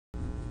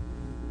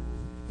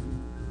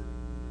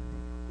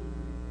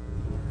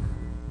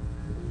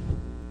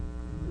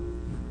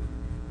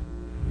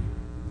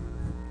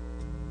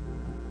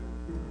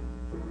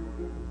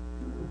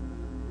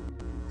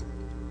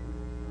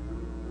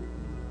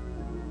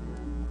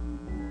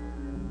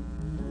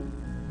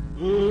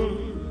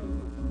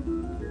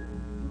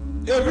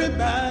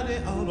Everybody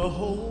ought to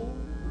hold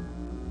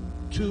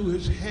to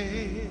his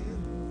hand.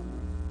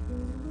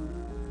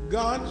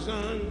 God's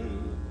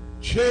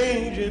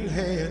unchanging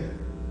hand.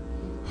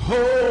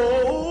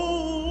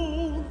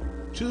 Hold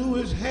to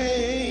his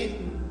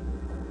hand.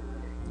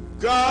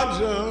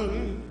 God's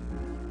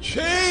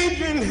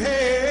unchanging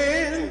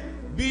hand.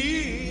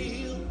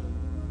 Build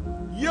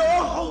your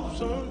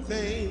hopes on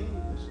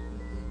things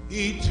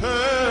eternal.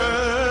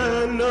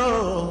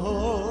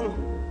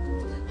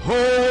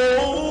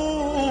 Hold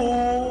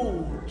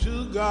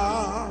to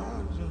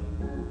God's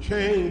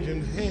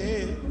changing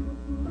hand.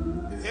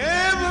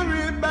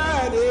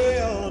 Everybody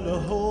ought to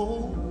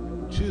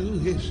hold to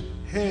his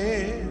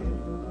hand.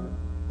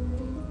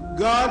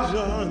 God's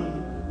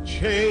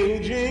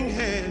unchanging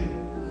hand.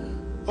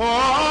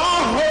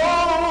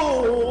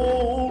 Oh,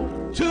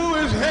 hold to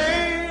his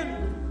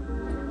hand.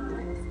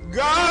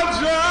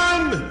 God's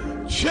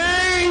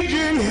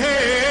unchanging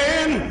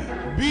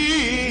hand.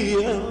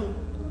 Build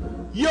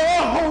your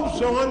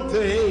hopes on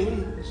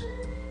things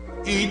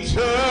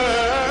eternal.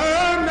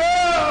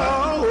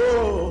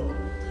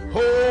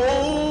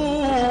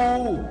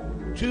 Hold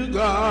to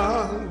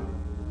God,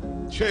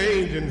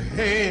 changing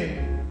hand.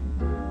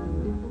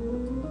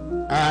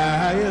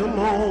 I am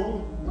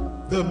on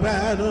the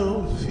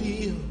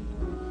battlefield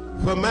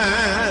for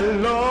my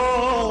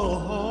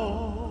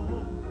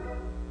Lord.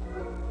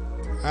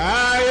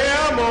 I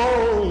am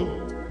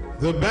on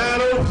the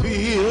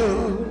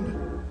battlefield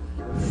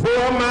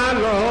for my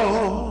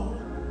Lord.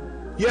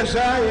 Yes,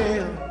 I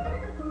am.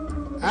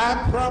 I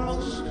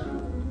promised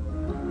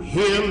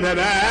him that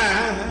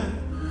I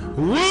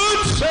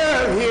would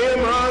serve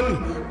him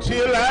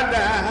until I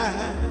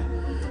die.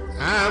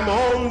 I'm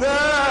on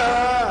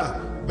the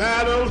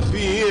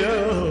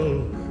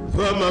battlefield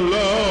for my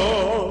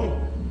Lord.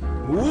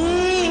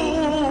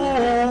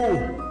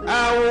 Ooh,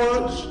 I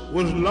once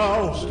was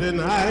lost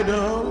and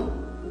idle.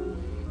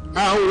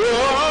 I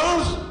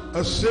was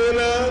a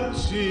sinner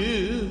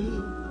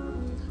too.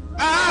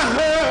 I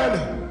heard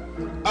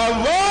a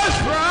voice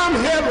from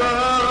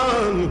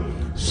heaven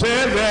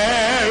said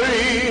there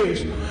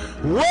is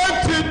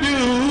work to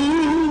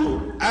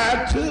do.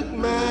 I took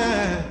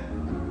my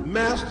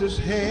master's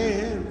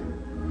hand.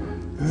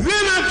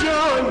 Then I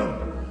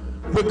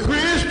joined the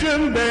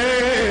Christian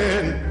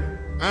band.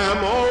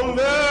 I'm on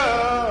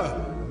the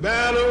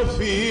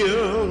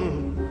battlefield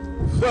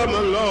for my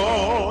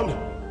Lord.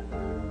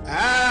 I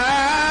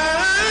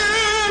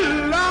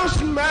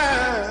lost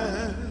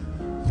my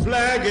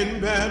flag in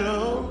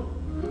battle.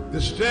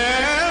 The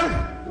staff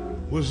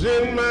was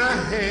in my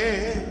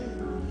hand.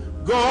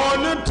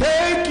 Gonna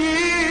take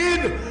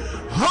it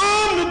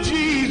home to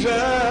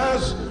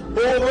Jesus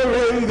over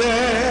in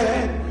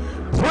that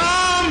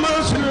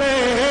promised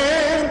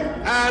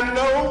land. I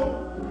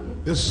know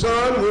the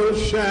sun will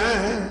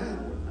shine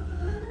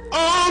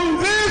on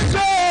this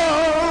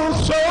old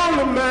soul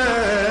of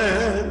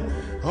mine,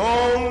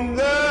 on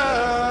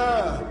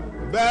the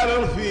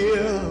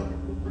battlefield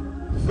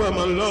for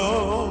my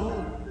Lord.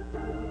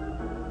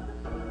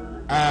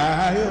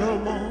 I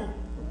am on.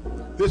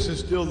 This is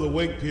still the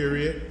wake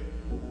period.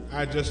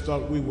 I just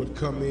thought we would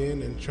come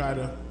in and try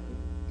to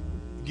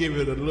give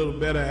it a little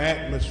better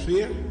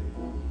atmosphere.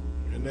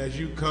 And as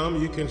you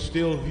come, you can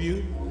still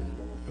view.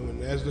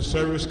 And as the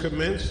service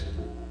commences,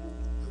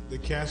 the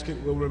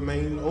casket will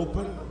remain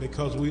open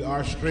because we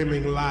are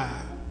streaming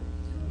live.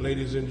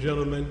 Ladies and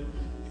gentlemen,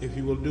 if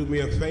you will do me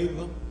a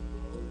favor,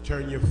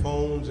 turn your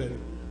phones and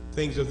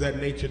things of that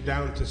nature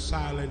down to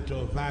silent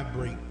or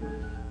vibrate.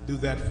 Do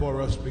that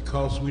for us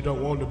because we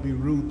don't want to be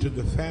rude to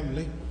the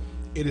family.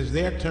 It is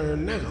their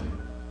turn now.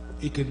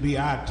 It could be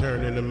our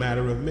turn in a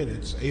matter of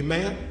minutes.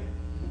 Amen?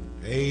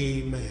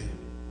 Amen.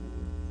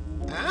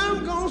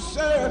 I'm going to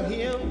serve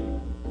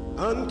him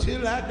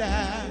until I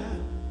die.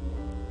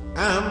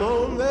 I'm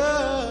on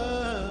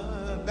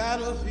the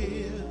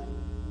battlefield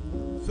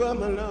for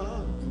my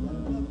Lord.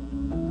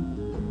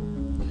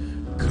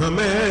 Come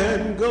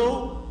and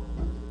go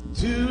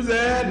to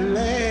that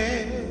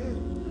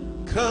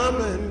land.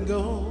 Come and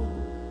go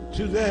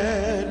to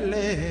that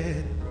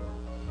land.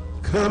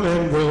 Come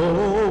and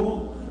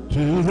go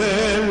to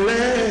that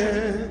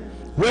land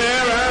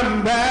where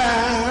I'm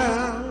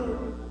bound.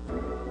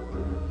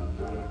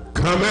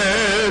 Come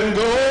and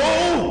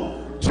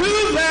go to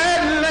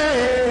that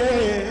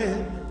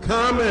land.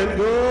 Come and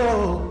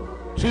go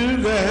to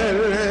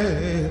that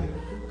land.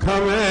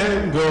 Come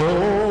and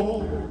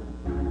go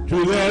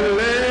to that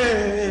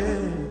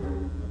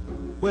land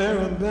where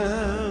I'm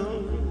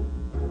bound.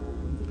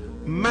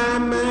 My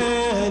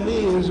mind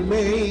is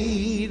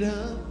made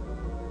up.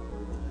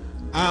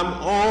 I'm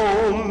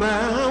on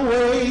my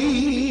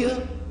way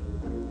up.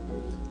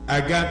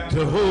 I got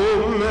to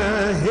hold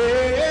my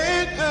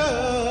head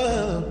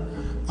up.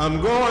 I'm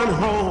going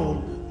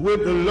home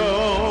with the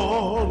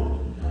Lord.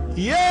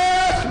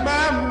 Yes,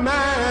 my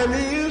mind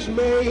is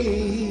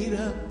made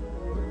up.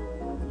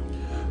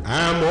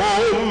 I'm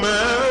on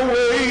my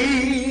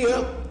way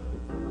up.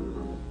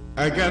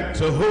 I got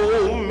to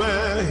hold my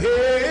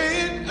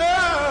head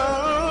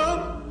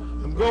up.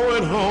 I'm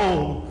going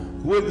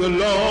home with the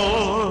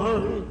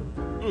Lord.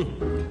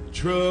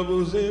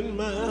 troubles in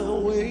my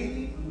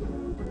way.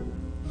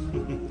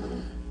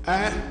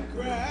 I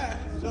cry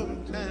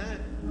sometimes.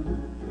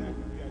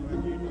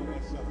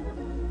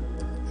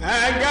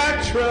 I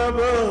got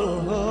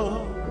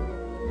trouble,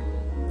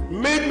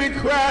 make me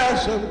cry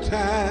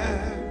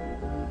sometimes.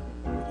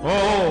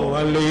 Oh,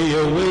 I lay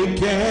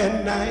awake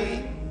at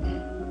night,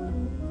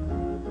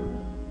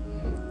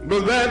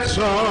 but that's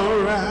all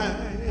right.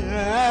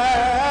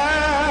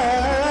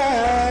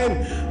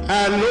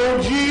 I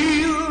know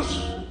Jesus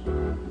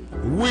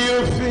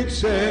will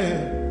fix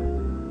it.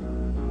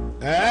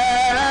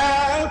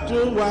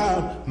 After a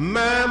while,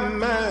 my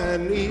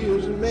mind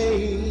is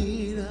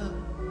made up.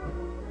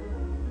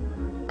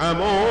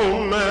 I'm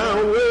on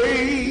my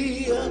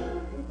way.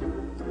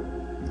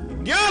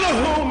 Gotta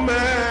hold my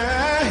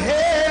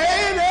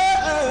head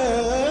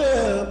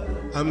up.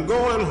 I'm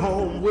going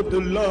home with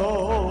the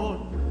Lord.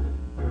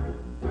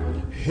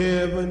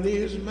 Heaven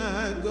is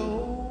my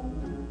goal.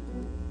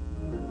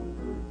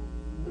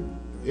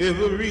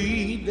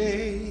 Every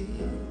day,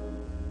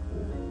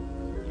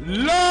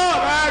 Lord,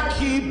 I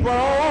keep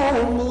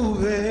on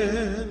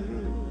moving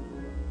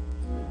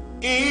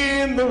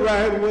in the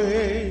right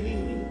way.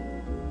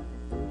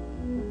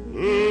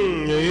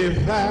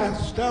 If I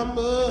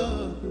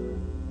stumble,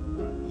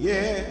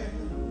 yeah,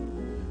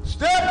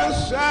 step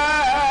aside.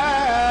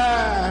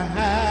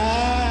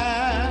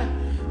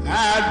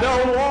 I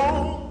don't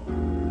want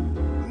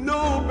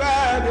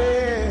nobody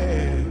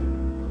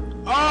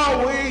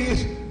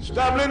always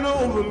stumbling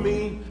over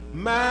me.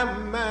 My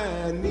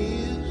mind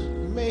is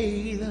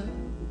made up.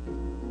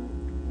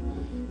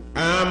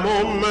 I'm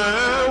on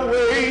my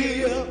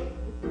way up.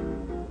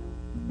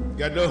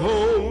 Got to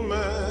hold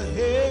my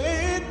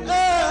head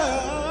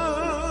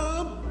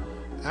up.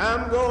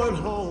 I'm going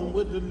home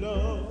with the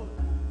Lord.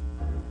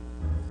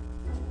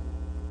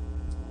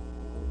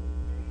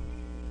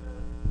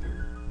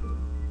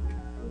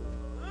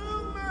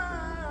 On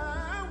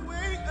my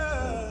way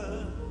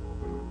up.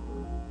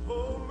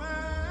 Hold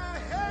my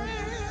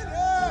head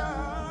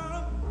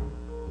up.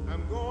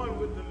 I'm going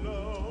with the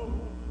Lord.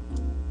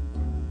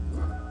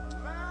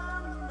 My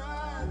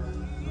mind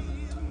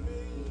is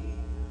made.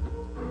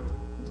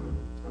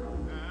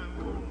 I'm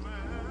on my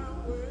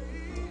way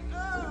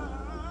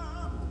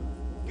up.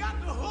 Got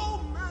to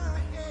hold my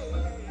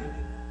head.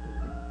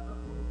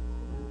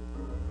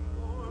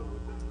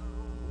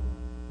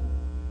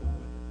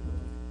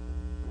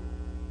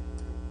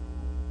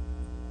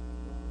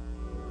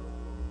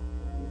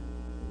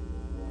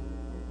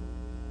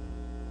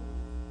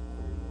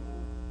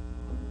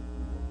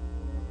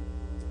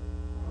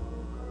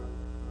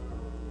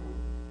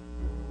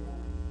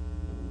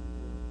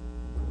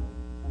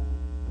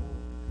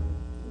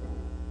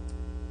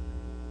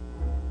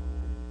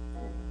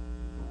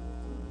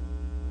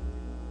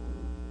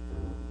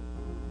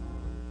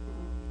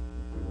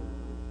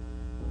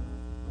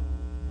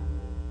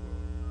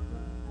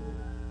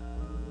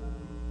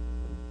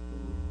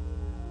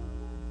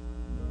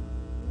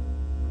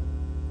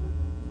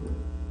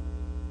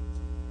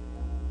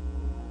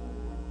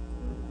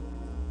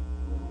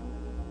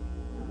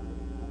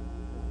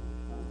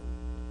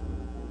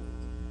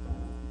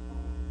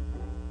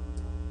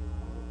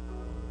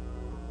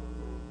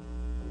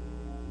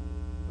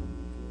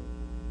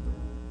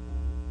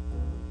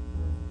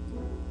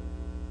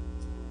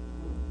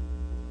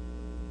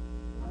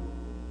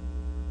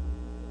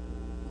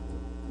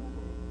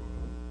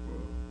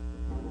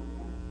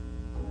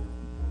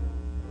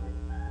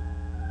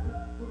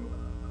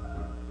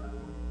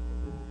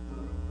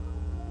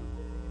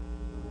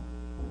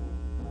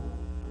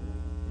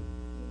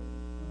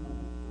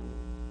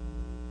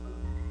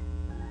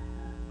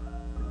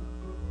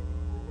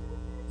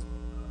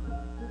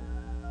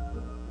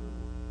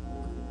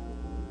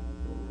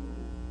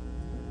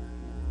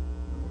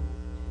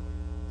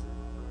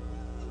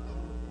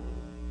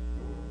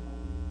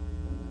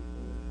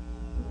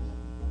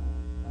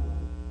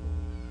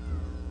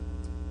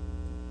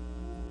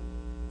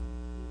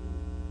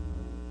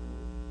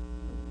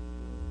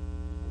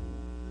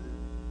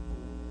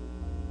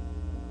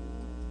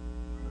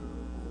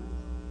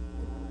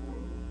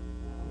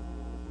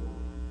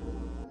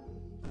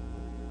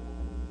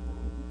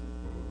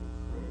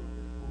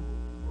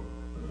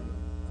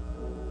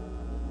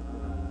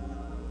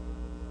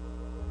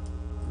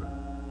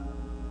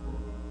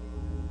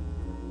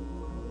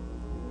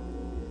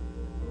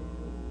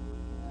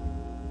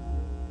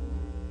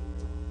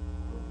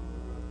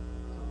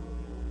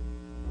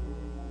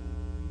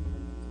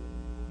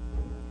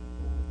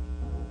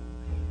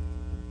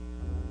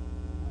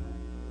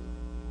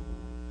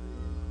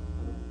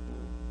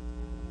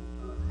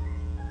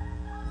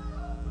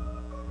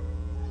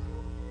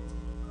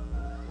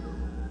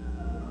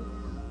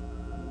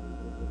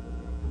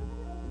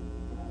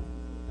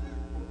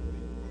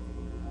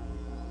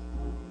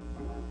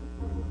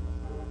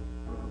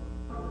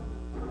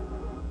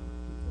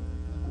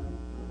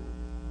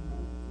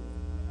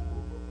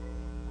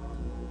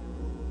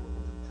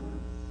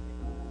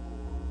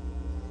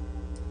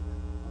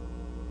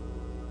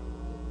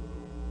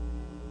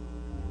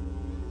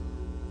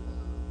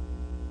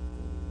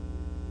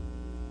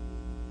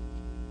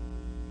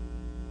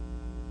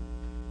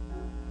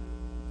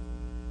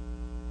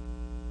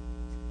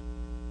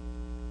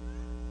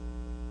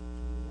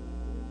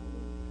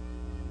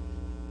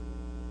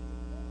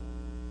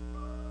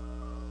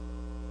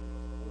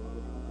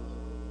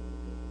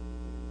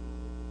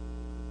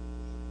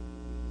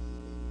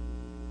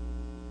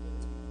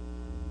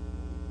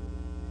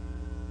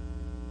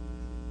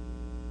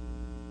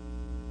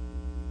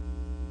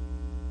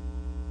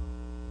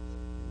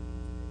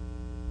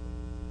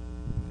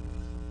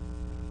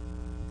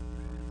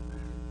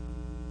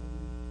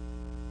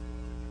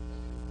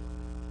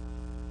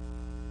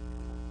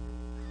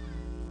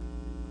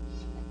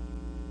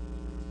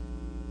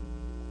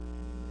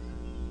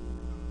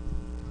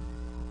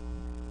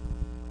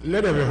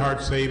 Let every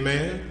heart say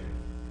amen.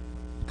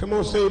 Come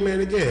on, say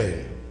amen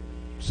again.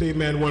 Say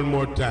amen one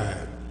more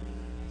time.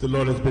 The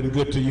Lord has been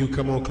good to you.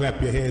 Come on,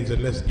 clap your hands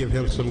and let's give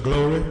him some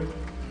glory.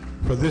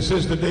 For this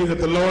is the day that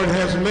the Lord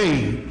has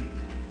made.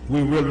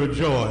 We will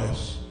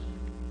rejoice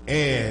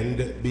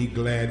and be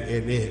glad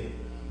in it.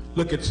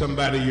 Look at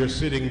somebody you're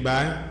sitting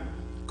by.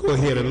 Go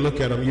ahead and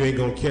look at them. You ain't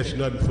going to catch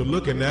nothing for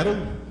looking at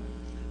them.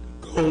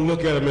 Go and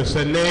look at them and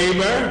say,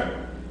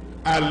 neighbor,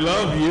 I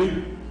love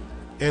you,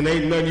 and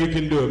ain't nothing you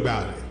can do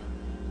about it.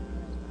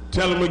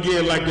 Tell them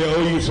again like they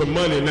owe you some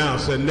money now.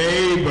 Say,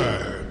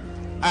 neighbor,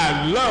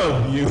 I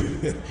love you,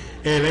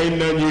 and ain't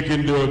nothing you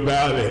can do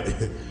about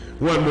it.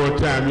 One more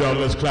time, y'all,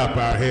 let's clap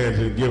our hands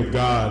and give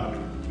God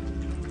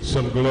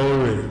some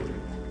glory.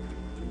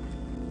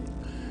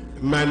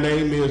 My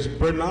name is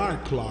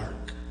Bernard Clark.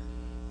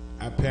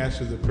 I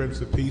pastor the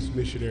Prince of Peace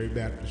Missionary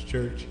Baptist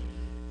Church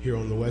here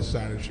on the west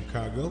side of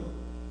Chicago,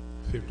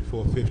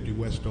 5450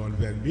 West on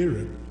Van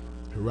Buren,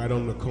 right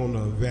on the corner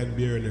of Van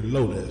Buren and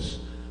Lotus,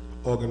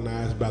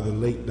 organized by the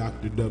late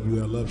Dr.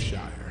 W.L.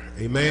 Loveshire.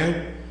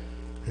 Amen?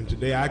 And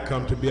today I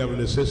come to be able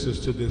to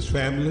assist to this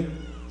family,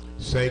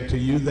 saying to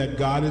you that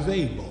God is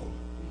able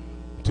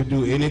to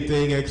do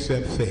anything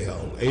except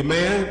fail.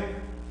 Amen?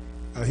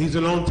 He's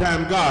an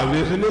on-time God,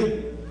 isn't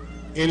he?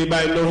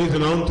 Anybody know he's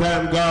an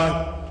on-time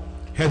God?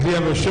 Has he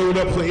ever showed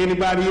up for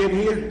anybody in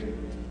here?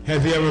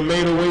 Has he ever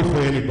made a way for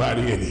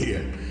anybody in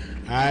here?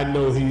 I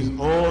know he's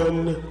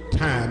on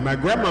time. My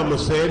grandmama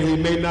said he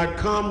may not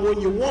come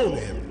when you want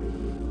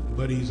him,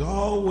 but he's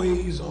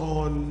always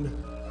on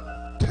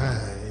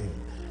time.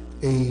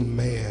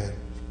 Amen.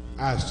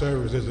 Our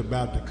service is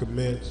about to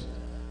commence,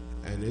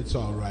 and it's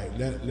all right.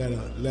 Let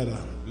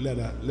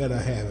her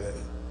have it.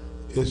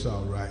 It's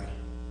all right.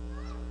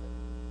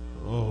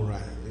 All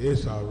right.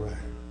 It's all right.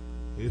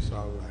 It's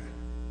all right.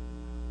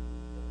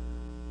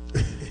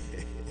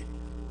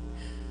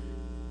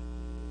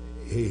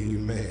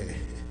 Amen.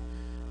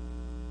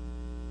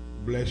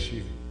 Bless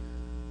you.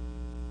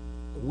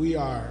 We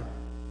are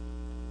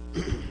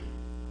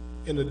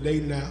in a day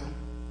now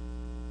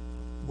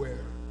where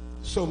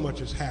so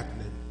much is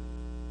happening.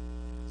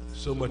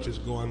 So much is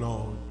going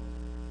on.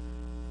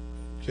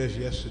 Just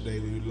yesterday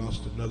we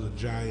lost another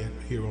giant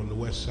here on the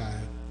west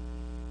side,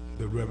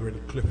 the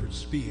Reverend Clifford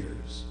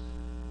Spears,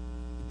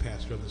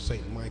 pastor of the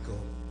St.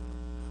 Michael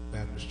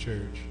Baptist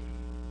Church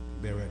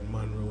there at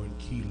Monroe and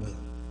Keela,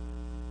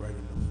 right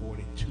in the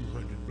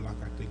 4200 block,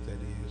 I think that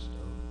is,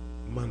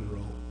 of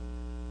Monroe.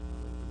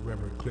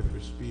 Reverend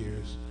Clifford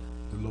Spears,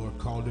 the Lord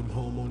called him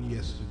home on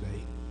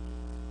yesterday.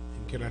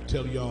 And can I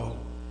tell y'all,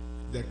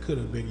 that could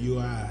have been you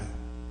or I.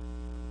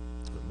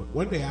 But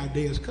one day our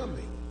day is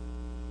coming.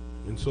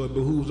 And so it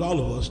behooves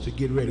all of us to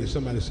get ready.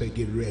 Somebody say,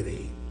 get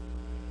ready.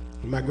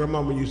 My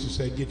grandmama used to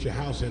say, get your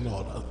house in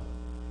order.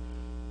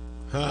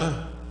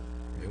 Huh?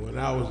 And when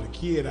I was a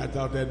kid, I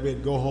thought that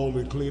meant go home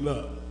and clean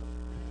up.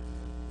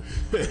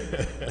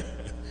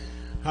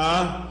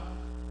 Huh?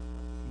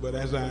 But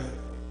as I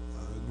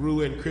grew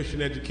in Christian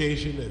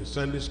education and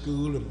Sunday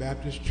school and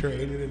Baptist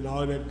training and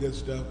all of that good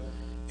stuff,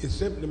 it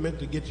simply meant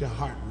to get your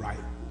heart right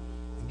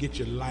and get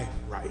your life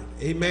right.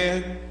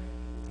 Amen?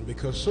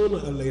 Because sooner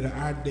or later,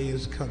 our day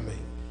is coming.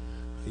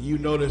 You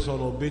notice on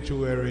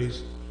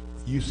obituaries,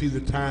 you see the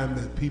time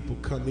that people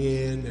come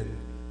in and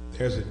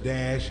there's a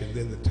dash, and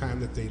then the time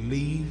that they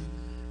leave.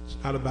 It's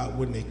not about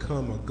when they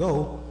come or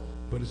go,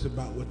 but it's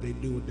about what they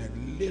do with that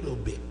little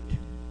bit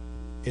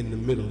in the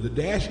middle. The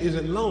dash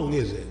isn't long,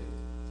 is it?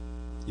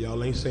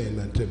 Y'all ain't saying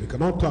nothing to me.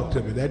 Come on, talk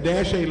to me. That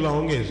dash ain't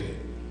long, is it?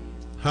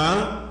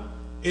 Huh?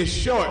 It's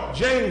short.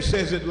 James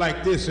says it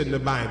like this in the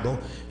Bible.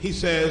 He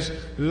says,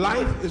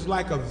 life is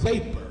like a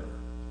vapor.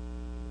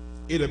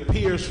 It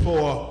appears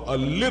for a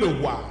little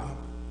while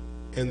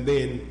and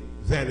then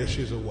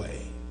vanishes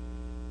away.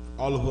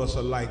 All of us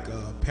are like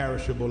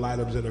perishable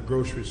items in a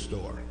grocery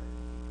store.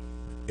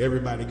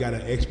 Everybody got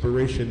an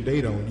expiration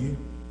date on you.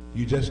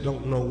 You just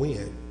don't know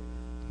when.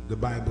 The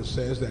Bible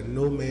says that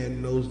no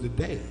man knows the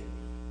day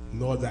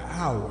nor the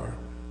hour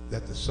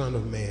that the Son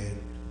of Man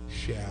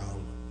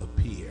shall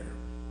appear.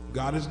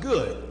 God is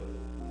good.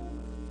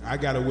 I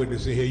got a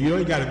witness in here. You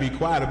ain't got to be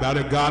quiet about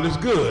it. God is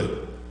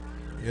good.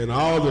 And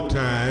all the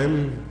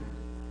time,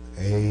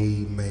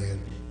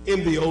 amen.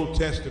 In the Old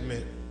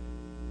Testament,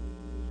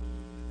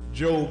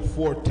 Job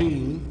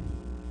 14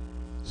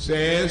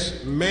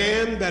 says,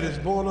 man that is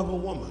born of a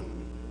woman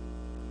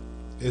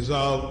is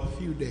of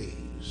few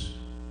days.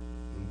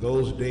 And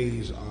those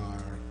days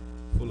are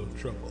full of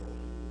trouble.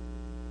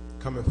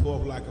 Coming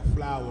forth like a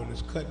flower and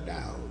is cut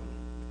down.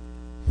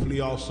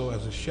 Flee also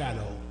as a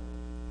shadow,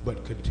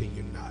 but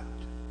continue not.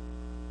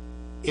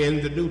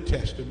 In the New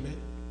Testament,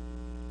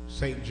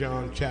 St.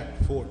 John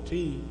chapter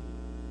 14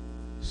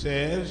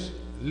 says,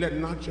 let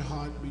not your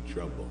heart be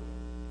troubled.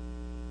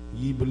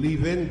 Ye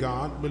believe in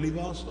God, believe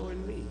also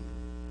in me.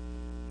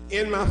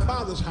 In my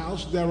Father's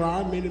house there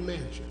are many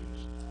mansions.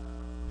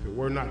 If it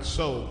were not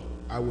so,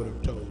 I would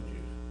have told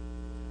you.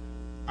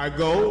 I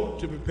go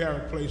to prepare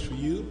a place for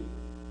you.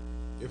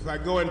 If I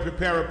go and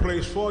prepare a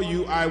place for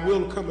you, I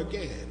will come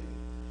again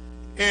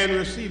and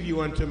receive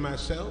you unto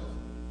myself,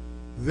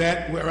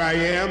 that where I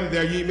am,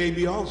 there ye may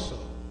be also.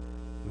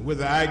 And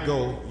whither I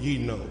go, ye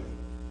know.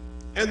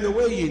 And the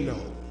way ye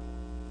know.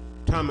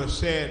 Thomas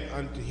said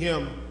unto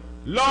him,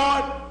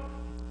 Lord,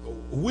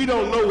 we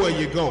don't know where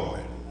you're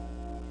going.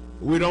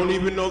 We don't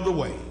even know the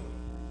way.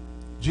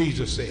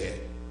 Jesus said,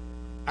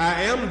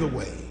 I am the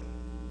way,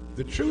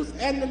 the truth,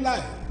 and the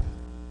life.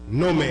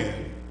 No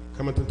man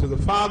cometh unto the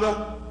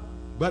Father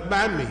but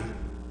by me.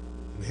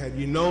 And had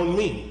you known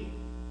me,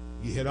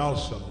 ye had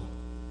also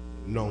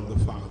known the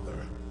Father.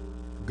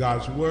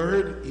 God's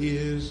word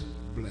is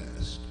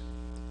blessed.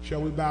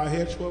 Shall we bow our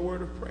heads for a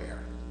word of prayer?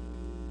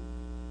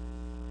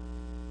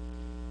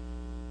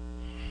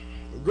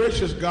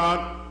 Gracious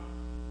God,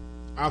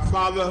 our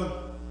Father,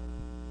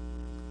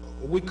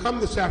 we come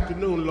this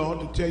afternoon, Lord,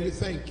 to tell you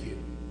thank you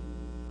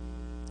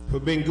for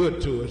being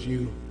good to us.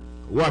 You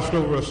watched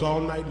over us all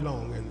night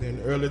long, and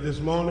then early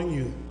this morning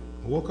you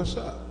woke us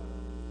up.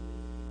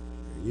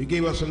 You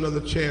gave us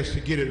another chance to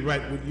get it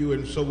right with you,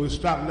 and so we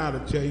stop now to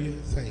tell you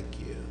thank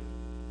you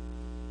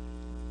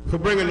for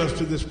bringing us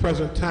to this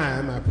present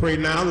time. I pray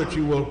now that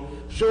you will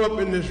show up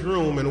in this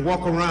room and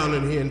walk around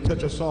in here and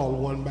touch us all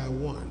one by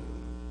one.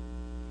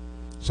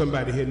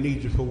 Somebody here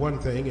needs you for one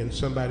thing, and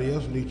somebody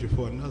else needs you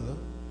for another.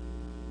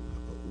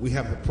 We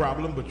have the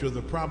problem, but you're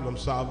the problem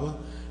solver.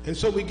 And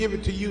so we give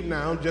it to you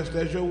now, just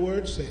as your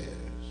word says.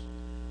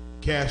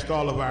 Cast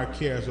all of our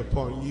cares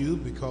upon you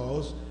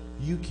because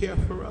you care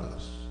for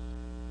us.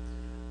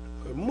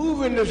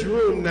 Move in this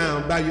room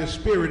now by your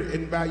spirit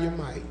and by your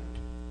might.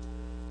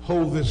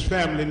 Hold this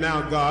family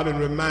now, God, and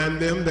remind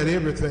them that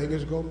everything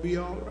is going to be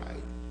all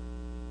right.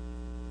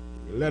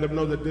 Let them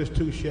know that this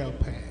too shall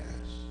pass.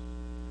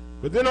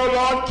 But then, oh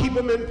Lord, keep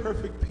them in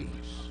perfect peace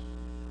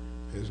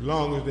as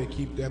long as they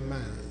keep their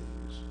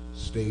minds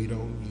stayed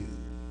on you.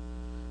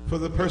 For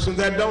the person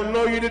that don't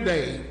know you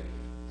today,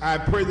 I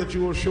pray that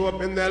you will show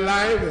up in their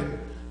life and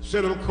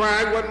set them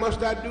crying, what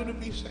must I do to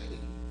be saved?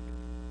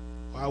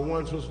 I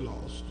once was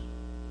lost,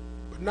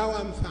 but now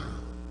I'm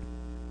found.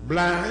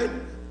 Blind,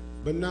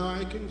 but now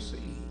I can see.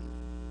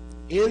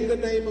 In the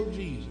name of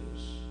Jesus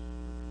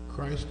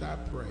Christ I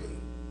pray.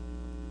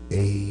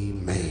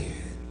 Amen.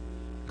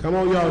 Come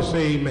on, y'all,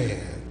 say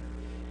amen.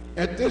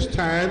 At this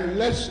time,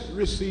 let's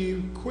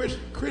receive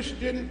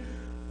Christian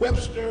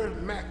Webster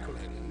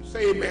Macklin.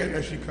 Say amen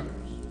as she comes.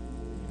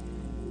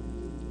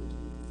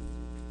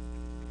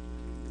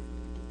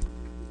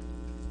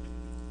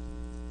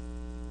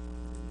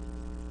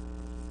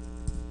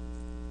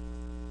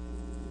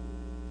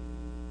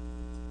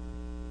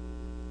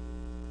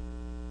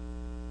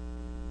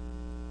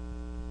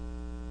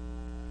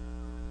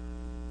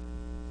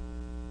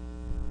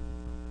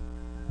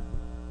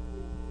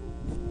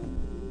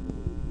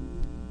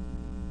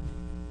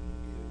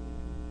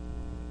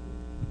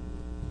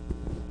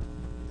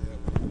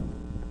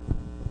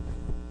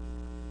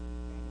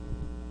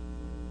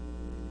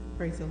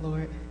 Praise the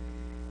Lord.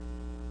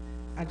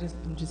 I'm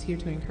just here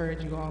to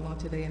encourage you all on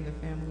today and the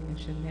family and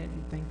Shanette,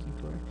 and thank you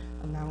for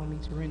allowing me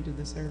to render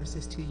the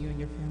services to you and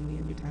your family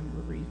in your time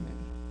of bereavement.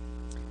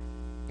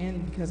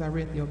 And because I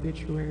read the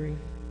obituary,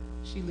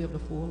 she lived a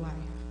full life.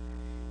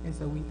 And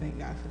so we thank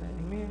God for that.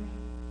 Amen.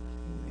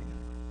 Amen.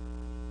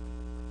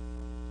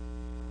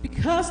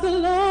 Because the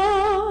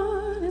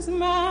Lord is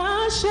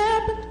my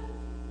shepherd,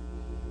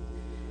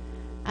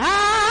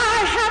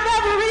 I have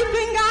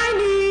everything I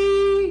need.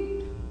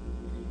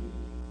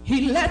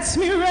 He lets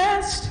me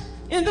rest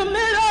in the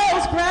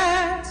meadow's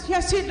grass,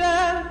 yes he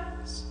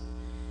does.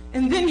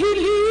 And then he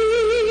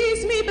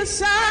leads me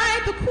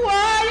beside the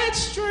quiet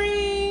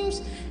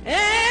streams,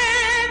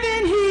 and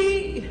then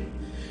he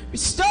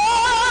restores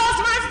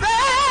my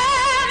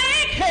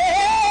failing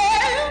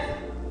health,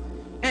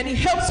 and he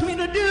helps me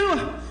to do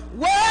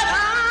what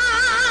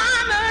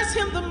honors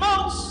him the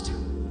most.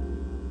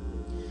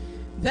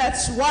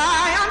 That's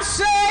why I'm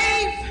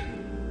safe.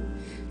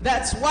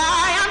 That's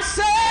why I'm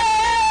safe.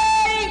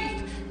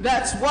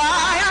 That's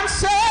why I'm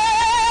safe.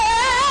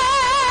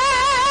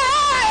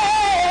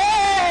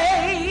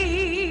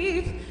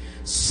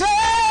 Safe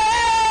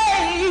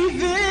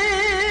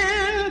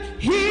in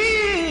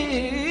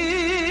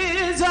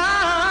his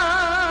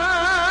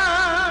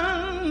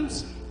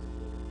arms.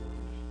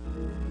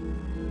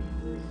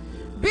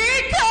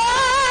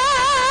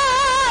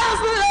 Because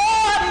the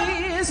Lord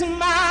is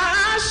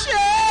my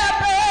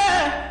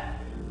shepherd,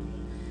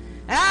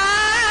 I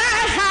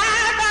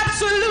have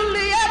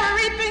absolutely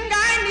everything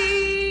I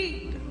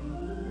need.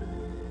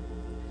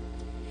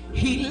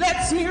 He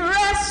lets me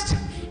rest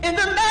in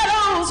the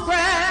meadow's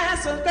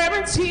grass, a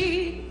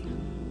guarantee.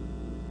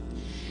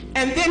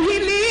 And then he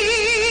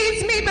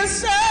leads me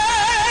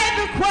beside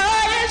the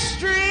quiet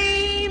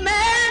stream,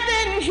 and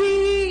then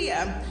he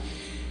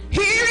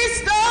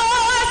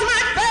restores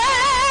my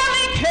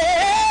failing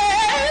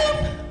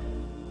health,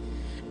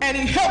 and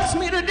he helps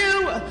me to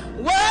do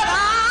what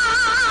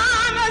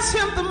honors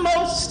him the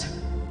most.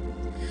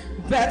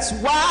 That's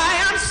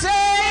why I'm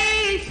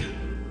safe.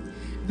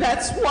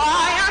 That's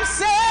why I'm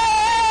safe.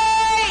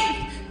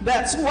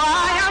 That's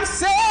why I'm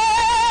safe.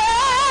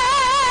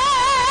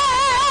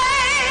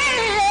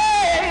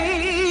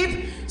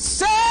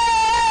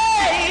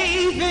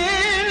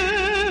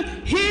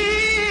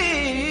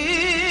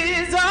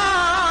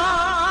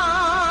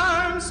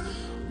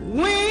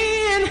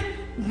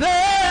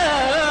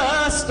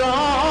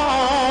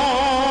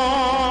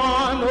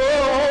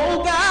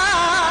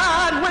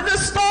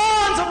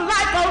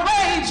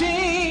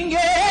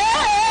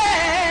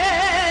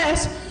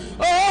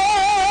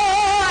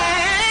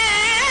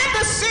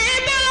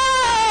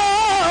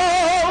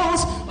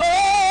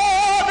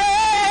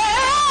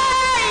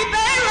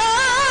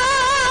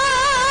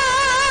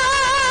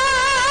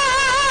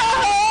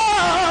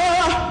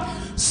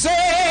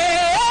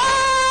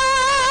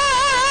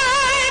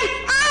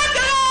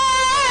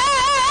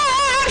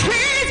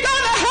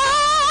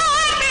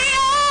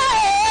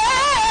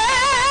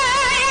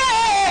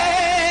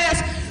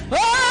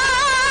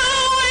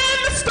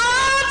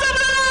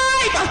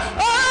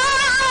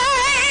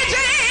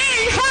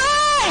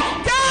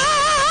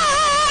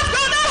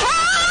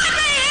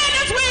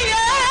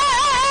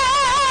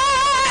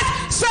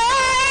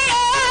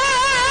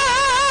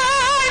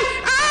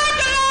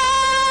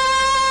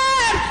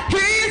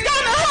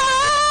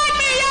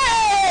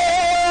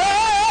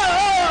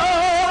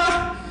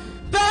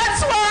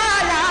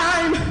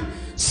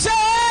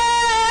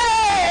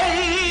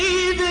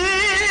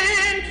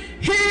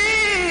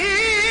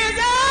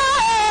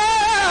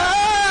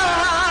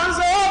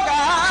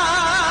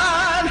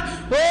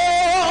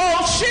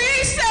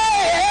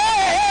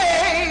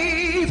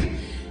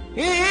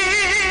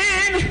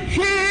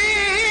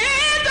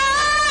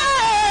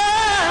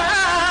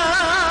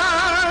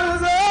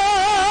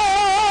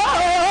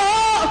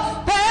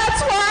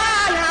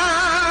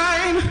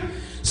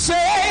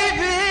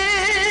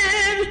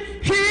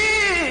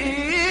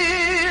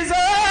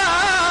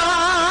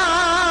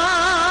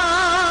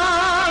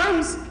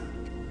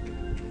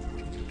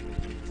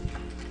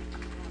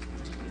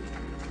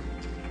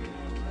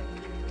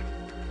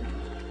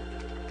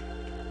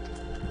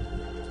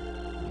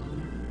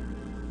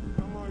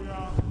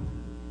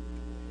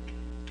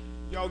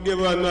 Y'all give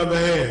her another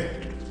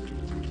hand.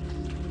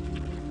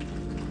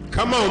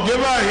 Come on, give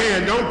her a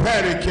hand. Don't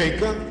patty cake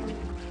her.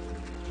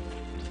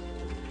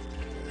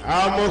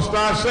 I almost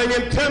start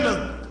singing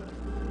tenor.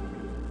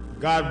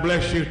 God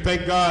bless you.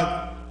 Thank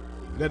God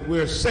that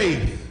we're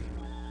safe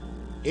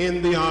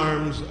in the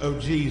arms of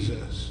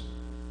Jesus.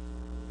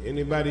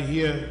 Anybody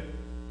here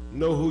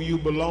know who you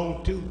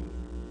belong to?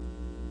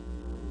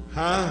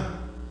 Huh?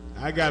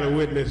 I got a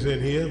witness in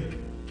here.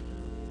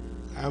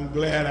 I'm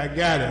glad I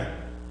got it.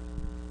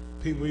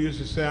 People used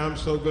to say, I'm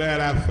so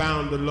glad I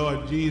found the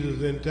Lord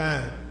Jesus in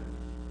time.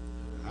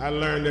 I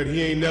learned that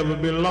he ain't never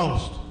been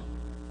lost.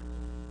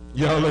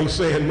 Y'all ain't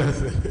saying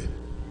nothing.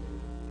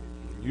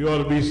 You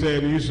ought to be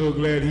saying, you're so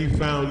glad he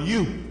found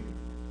you.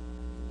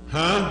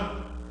 Huh?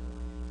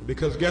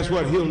 Because guess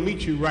what? He'll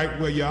meet you right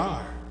where you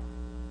are.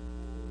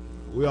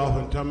 We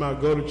often talk about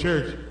go to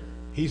church.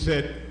 He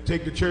said,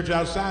 take the church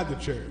outside the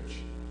church.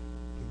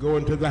 Go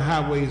into the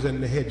highways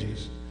and the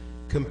hedges.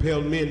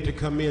 Compel men to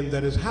come in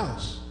that his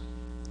house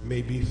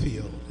may be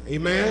filled.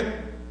 Amen?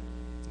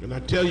 And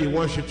I tell you,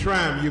 once you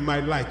try them, you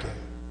might like it.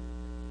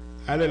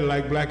 I didn't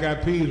like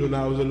black-eyed peas when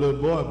I was a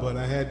little boy, but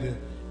I had to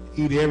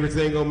eat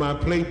everything on my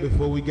plate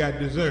before we got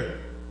dessert.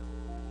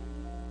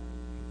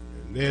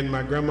 And then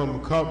my grandmama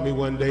caught me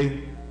one day,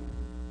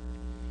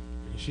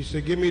 and she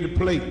said, give me the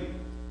plate,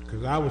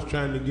 because I was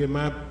trying to give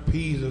my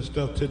peas and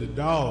stuff to the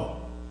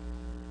dog.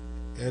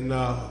 And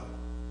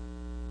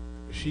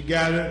she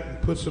got it and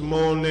put some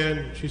more on there,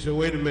 and she said,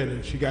 wait a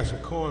minute, she got some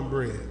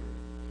cornbread.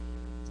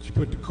 She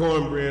put the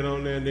cornbread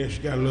on there, and then she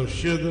got a little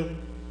sugar,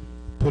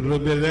 put a little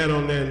bit of that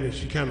on there, and then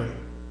she kind of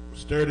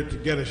stirred it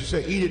together. She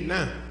said, eat it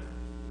now.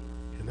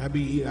 And I've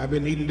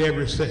been eating it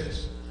ever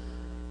since.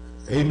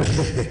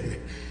 Amen.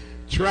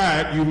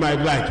 Try it, you might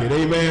like it.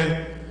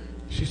 Amen.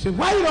 She said,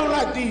 why you don't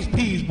like these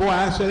peas, boy?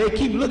 I said, they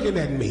keep looking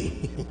at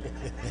me.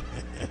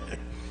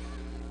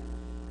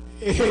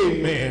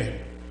 Amen.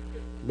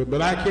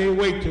 But I can't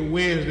wait till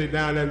Wednesday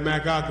down at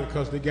MacArthur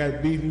because they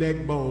got beef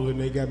neck bones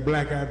and they got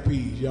black-eyed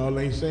peas. Y'all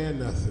ain't saying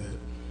nothing.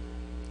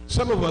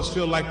 Some of us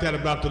feel like that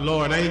about the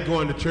Lord. I ain't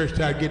going to church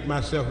till I get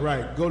myself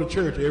right. Go to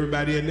church.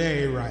 Everybody in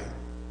there ain't right.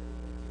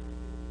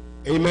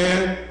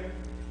 Amen?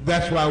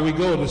 That's why we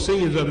go. The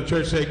seniors of the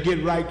church say,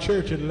 get right,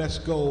 church, and let's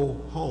go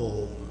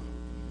home.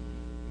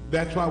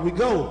 That's why we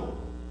go,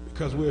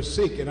 because we're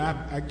sick. And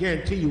I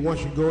guarantee you,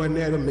 once you go in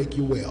there, it'll make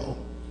you well.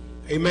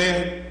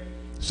 Amen?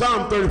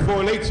 Psalm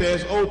 34:8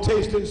 says, oh,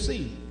 taste and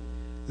see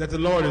that the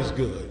Lord is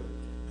good,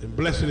 and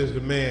blessed is the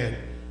man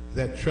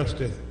that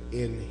trusteth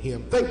in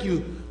him. Thank you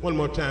one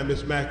more time,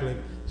 Miss Macklin.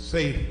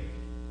 Safe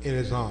in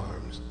his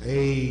arms.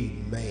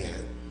 Amen.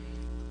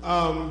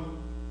 I'm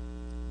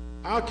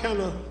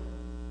kind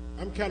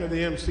of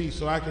the MC,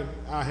 so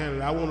I'll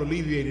handle it. I won't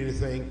alleviate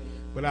anything,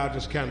 but I'll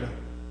just kind of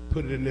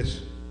put it in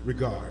this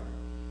regard.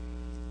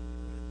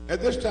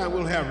 At this time,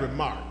 we'll have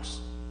remarks.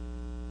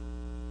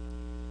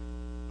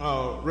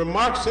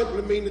 Remarks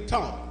simply mean to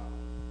talk.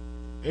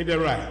 Ain't that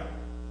right?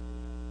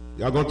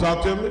 Y'all gonna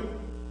talk to me?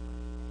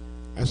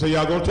 I say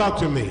y'all gonna talk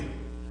to me.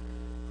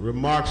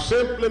 Remarks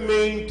simply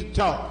mean to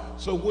talk.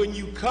 So when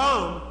you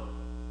come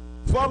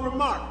for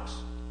remarks,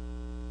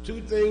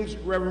 two things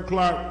Reverend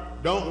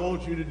Clark don't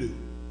want you to do.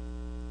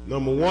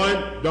 Number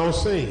one, don't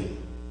sing.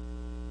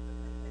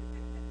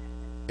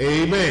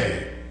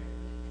 Amen.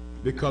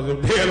 Because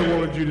if they had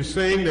wanted you to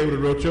sing, they would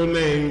have wrote your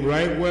name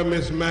right where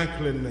Miss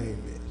Macklin's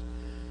name is.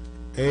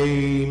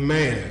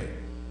 Amen.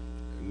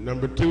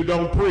 Number two,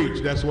 don't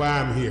preach. That's why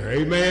I'm here.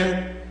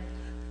 Amen.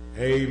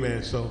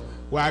 Amen. So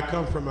where I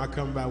come from, I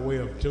come by way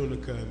of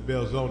Tunica and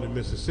Belzoni,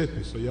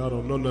 Mississippi. So y'all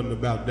don't know nothing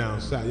about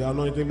down south. Y'all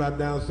know anything about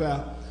down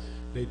south?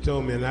 They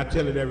told me, and I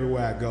tell it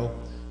everywhere I go,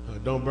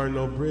 don't burn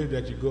no bridge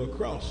that you go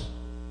across,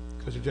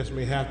 because you just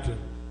may have to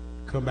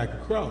come back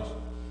across.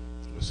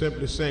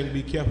 Simply saying,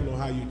 be careful on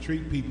how you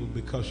treat people,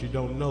 because you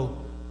don't know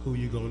who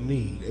you're going to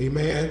need.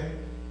 Amen?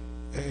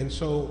 And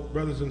so,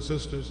 brothers and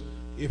sisters,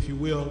 if you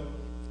will,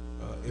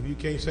 if you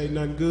can't say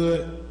nothing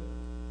good,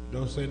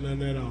 don't say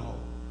nothing at all.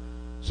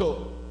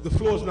 So the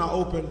floor is now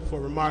open for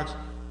remarks.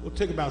 We'll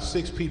take about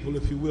 6 people,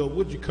 if you will.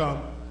 Would you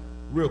come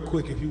real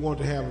quick if you want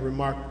to have a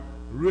remark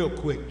real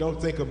quick? Don't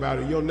think about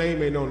it. Your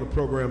name ain't on the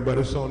program, but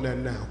it's on that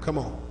now. Come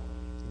on.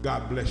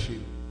 God bless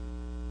you.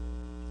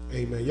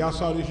 Amen. Y'all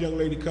saw this young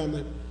lady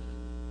coming?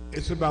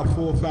 It's about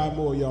 4 or 5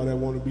 more of y'all that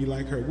want to be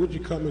like her. Would you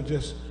come and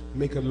just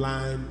make a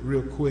line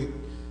real quick?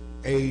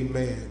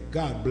 Amen.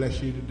 God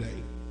bless you today.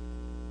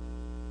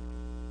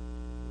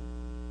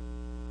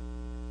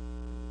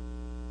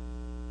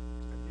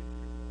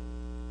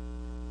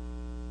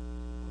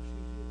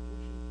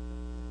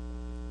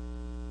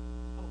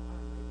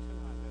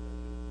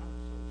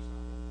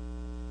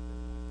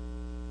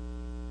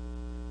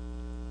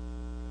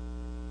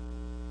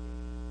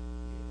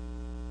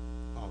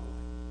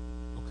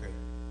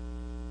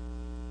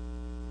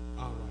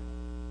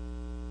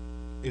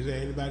 Is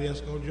there anybody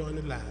else going to join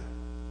the line?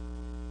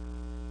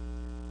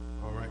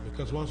 All right,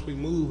 because once we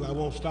move, I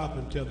won't stop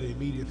until the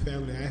immediate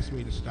family asks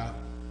me to stop.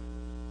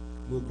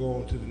 We'll go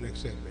on to the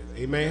next segment.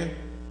 Amen?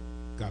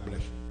 God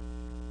bless you.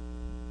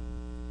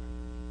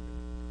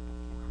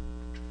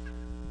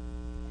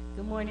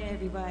 Good morning,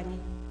 everybody.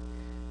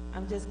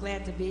 I'm just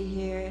glad to be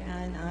here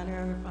in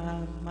honor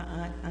of my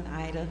Aunt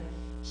Ida.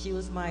 She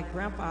was my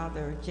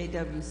grandfather,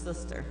 J.W.'s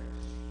sister,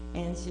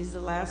 and she's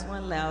the last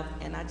one left,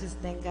 and I just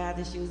thank God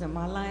that she was in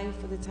my life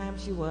for the time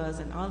she was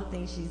and all the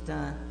things she's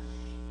done.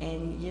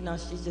 And, you know,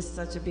 she's just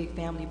such a big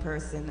family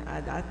person.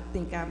 I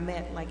think I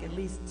met like at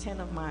least 10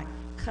 of my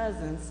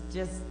cousins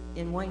just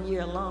in 1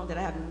 year alone that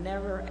I have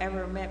never,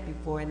 ever met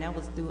before, and that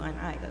was through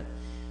Aunt Ida.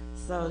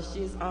 So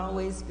she's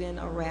always been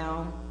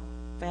around.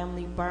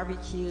 Family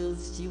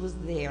barbecues, she was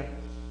there.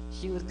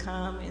 She would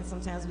come, and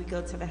sometimes we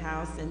go to the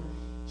house, and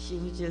she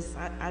was just,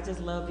 I just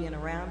love being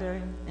around her,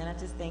 and I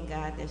just thank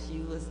God that she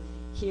was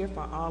here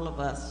for all of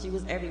us. She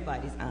was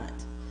everybody's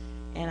aunt,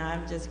 and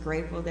I'm just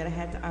grateful that I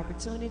had the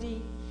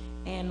opportunity,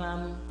 and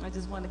I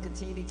just want to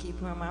continue to keep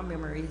her in my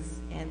memories,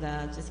 and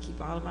just keep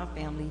all of my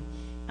family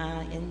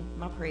in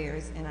my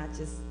prayers, and I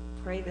just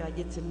pray that I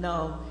get to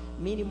know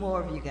many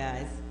more of you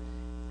guys.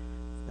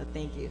 So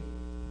thank you.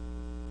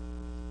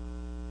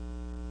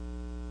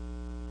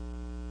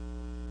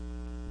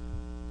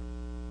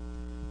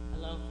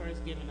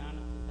 First, giving honor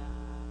to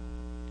God,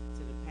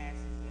 to the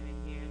pastors that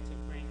are here, to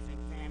friends and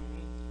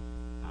family.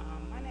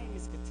 My name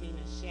is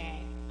Katina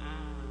Shack.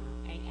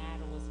 Aunt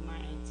Ida was my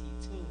auntie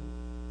too.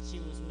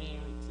 She was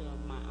married to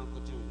my Uncle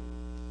Junior.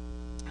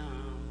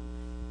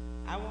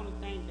 I want to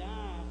thank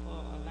God for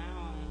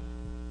allowing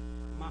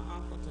my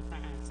uncle to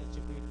find such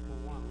a beautiful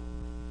woman.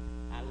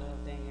 I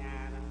love Aunt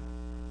Ida.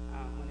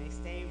 When they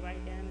stayed right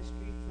down the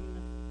street from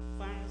the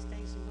fire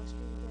station, what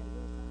street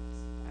was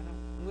that?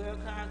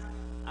 Wilcox?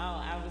 Oh,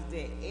 I was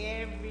there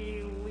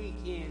every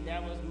weekend.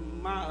 That was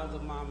my other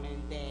mom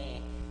and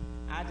dad.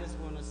 I just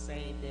want to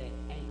say that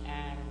Aunt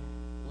Ida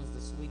was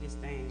the sweetest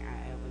thing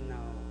I ever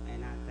know,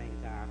 and I thank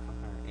God for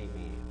her.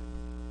 Amen.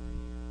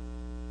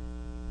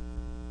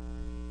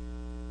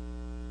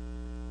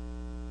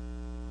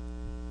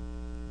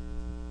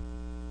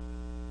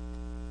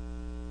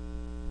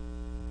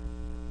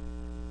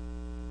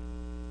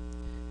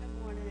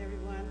 Good morning,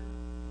 everyone.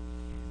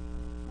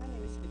 My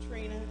name is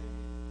Katrina.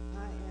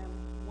 I am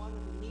one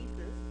of the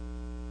nieces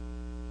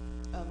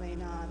of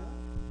Aunt Ida,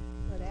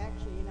 but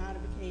actually Aunt Ida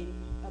became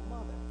a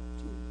mother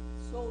to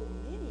so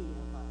many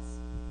of us.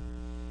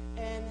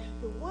 And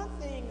the one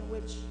thing in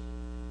which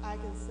I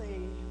can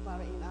say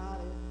about Aunt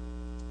Ida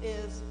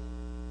is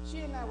she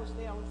and I would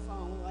stay on the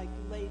phone like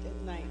late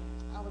at night.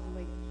 I was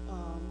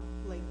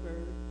a late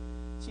bird.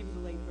 She was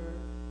a late bird.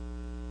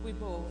 We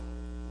both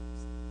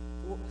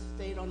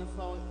stayed on the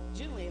phone.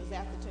 Generally, it was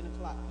after 10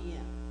 o'clock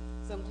p.m.,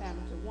 sometime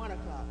until 1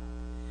 o'clock.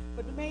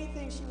 But the main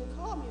thing she would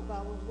call me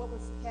about was what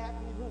was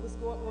happening, what was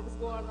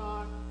going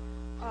on,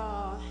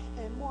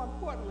 and more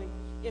importantly,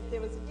 if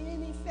there was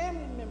any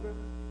family member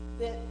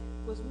that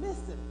was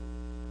missing,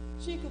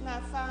 she could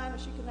not find or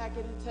she could not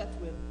get in touch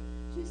with.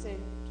 She said,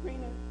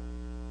 Trina,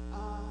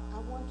 I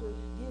want to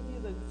give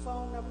you the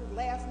phone number,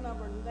 last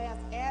number, and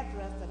last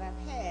address that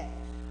I've had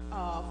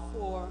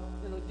for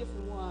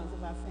different ones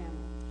of our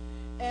family.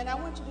 And I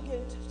want you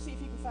to see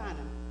if you can find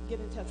them, get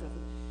in touch with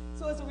them.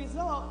 So as a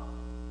result,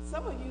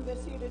 some of you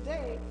that's here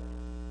today,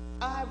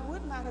 I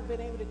would not have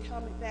been able to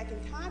come back in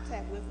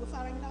contact with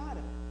without Aunt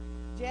Ida.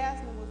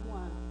 Jasmine was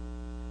one.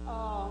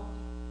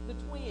 The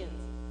twins.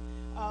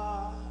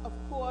 Of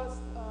course,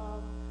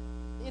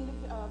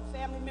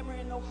 family member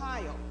in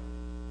Ohio,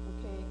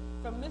 okay?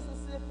 From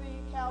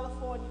Mississippi,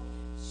 California.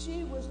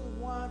 She was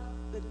the one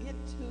that get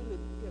to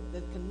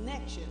the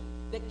connection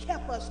that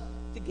kept us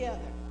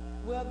together,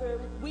 whether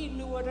we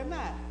knew it or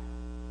not.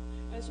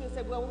 And she would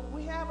say, well,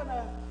 we're having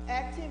an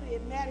activity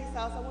at Maddie's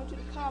house. I want you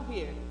to come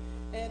here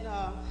and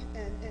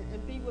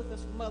be with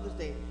us for Mother's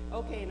Day.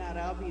 Okay,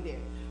 Nada, I'll be there.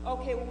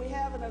 Okay, well, we're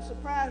having a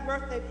surprise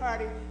birthday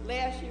party.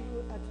 Last year,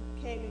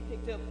 I came and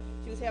picked up.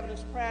 She was having a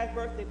surprise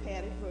birthday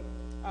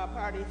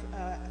party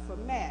for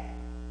Matt.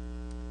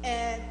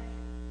 And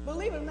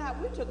believe it or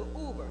not, we took an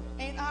Uber.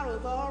 Aunt Ida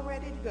was all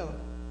ready to go.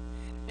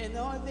 And the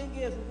only thing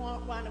is, we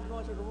wound up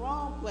going to the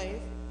wrong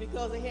place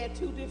because they had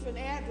two different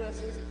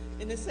addresses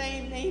in the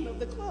same name of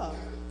the club.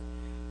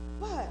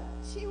 But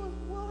she was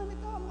willing to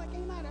go. I'm like,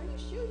 Aunt Ida, are you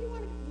sure you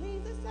want to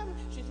leave this time?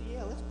 She said,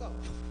 yeah, let's go.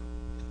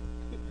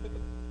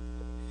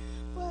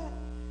 But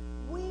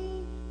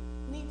we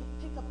need to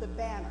pick up the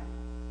banner.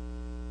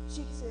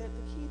 She said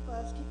to keep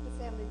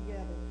the family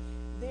together.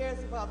 There's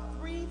about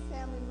 3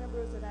 family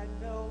members that I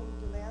know,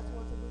 the last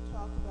ones that we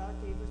talked about,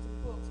 gave her some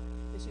books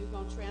that she was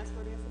going to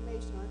transfer the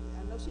information on.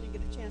 I know she didn't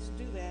get a chance to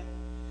do that.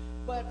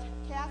 But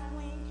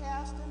Kathleen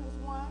Caston is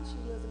one. She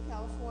lives in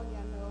California,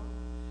 I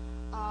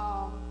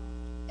know.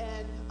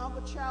 And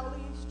Uncle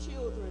Charlie's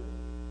children,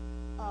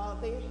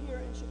 they're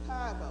here in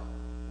Chicago.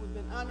 We've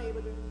been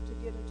unable to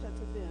get in touch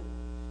with them.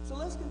 So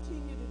let's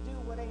continue to do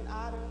what Aunt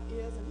Ida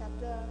is and have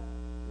done.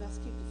 Let's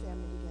keep the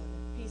family together.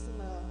 Peace and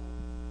love.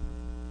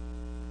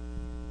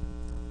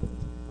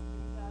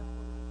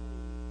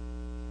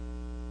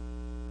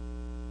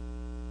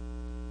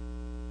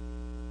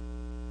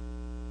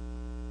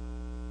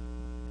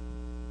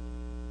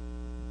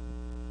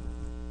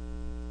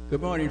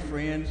 Good morning,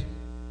 friends.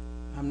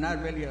 I'm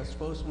not really a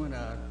spokesman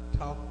to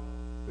talk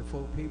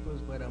before people,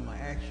 but I'm an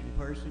action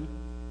person.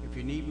 If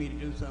you need me to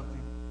do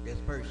something, that's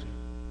person.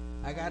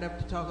 I got up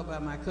to talk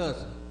about my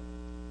cousin.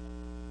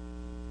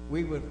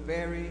 We were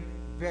very,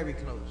 very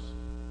close.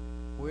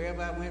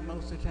 Wherever I went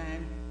most of the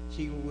time,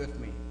 she was with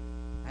me.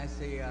 I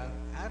say,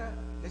 Ida,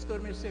 let's go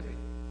to Mississippi.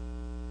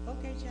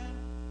 Okay, child.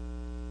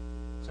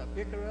 So I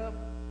pick her up,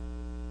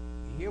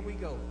 and here we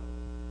go.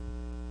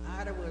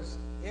 Ida was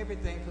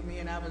everything for me,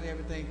 and I was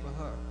everything for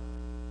her.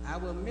 I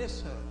will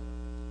miss her.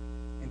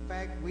 In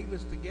fact, we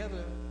was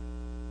together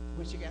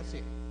when she got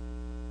sick.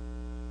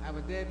 I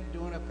was there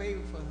doing a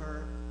favor for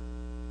her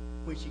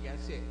when she got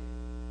sick.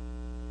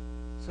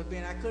 So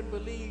then I couldn't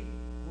believe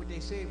what they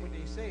said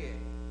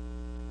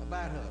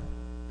about her,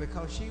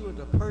 because she was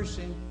a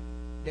person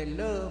that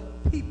loved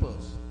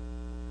peoples.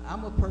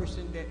 I'm a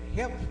person that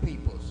helps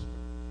peoples.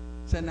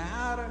 So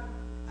now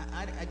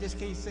I just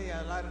can't say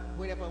a lot of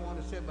whatever I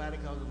want to say about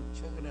it because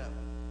I'm choking up.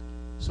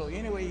 So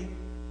anyway,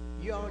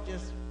 you all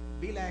just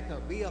be like her,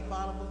 be a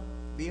follower,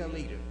 be a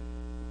leader.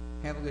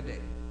 Have a good day.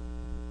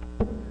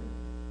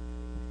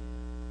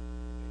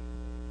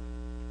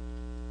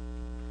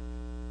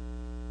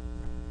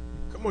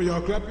 Come on,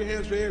 y'all, clap your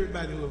hands for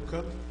everybody who will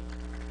come.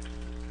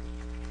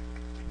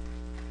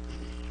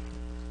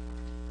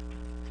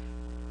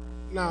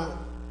 Now,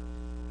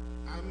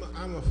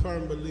 I'm a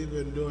firm believer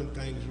in doing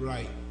things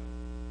right.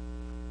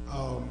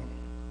 A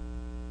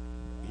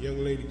young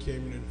lady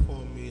came and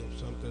informed me of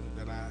something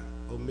that I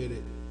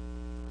omitted,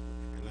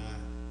 and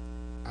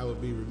I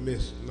would be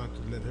remiss not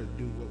to let her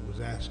do what was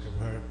asked of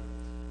her.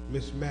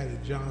 Miss Maddie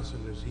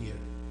Johnson is here,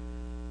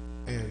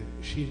 and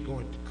she's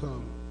going to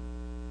come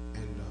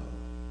and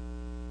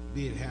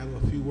be it have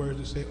a few words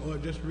to say, or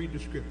just read the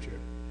scripture.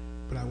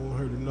 But I want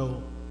her to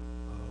know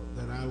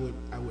that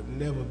I would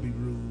never be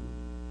rude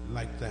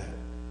like that.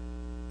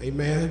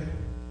 Amen.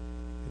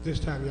 At this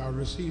time, y'all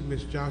receive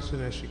Miss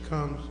Johnson as she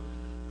comes.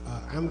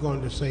 I'm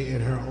going to say in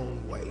her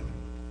own way.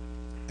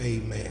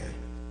 Amen.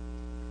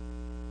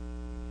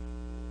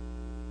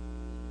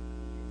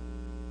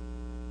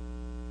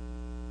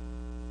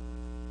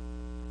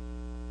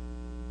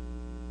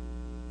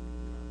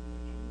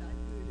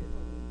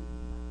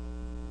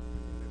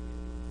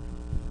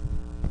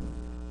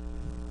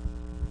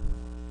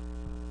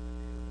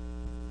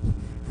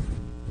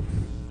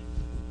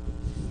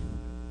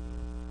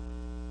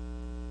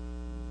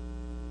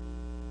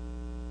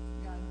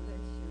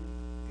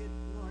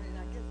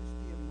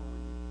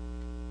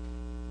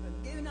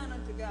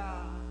 To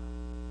God.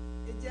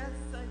 It's just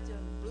such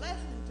a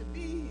blessing to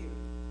be here,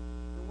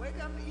 to wake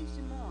up each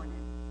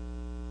morning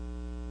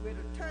with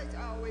a touch.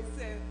 I always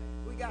say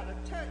we got a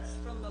touch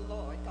from the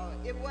Lord.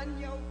 It wasn't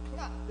your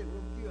clock that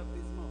woke you up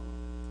this morning.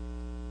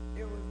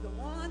 It was the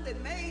one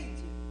that made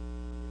you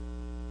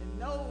and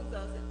knows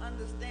us and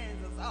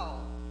understands us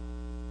all.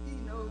 He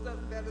knows us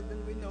better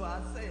than we know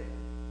ourselves.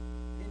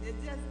 And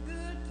it's just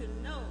good to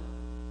know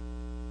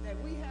that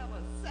we have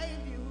a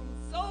Savior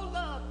who so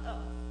loved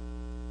us.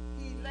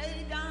 He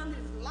laid down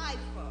his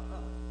life for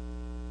us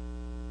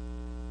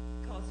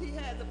because he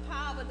had the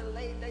power to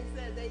lay. They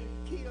said they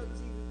killed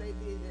Jesus. They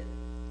did it.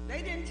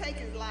 They didn't take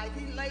his life.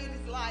 He laid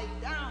his life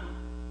down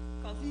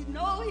because he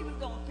knew he was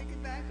going to pick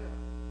it back up.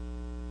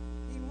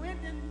 He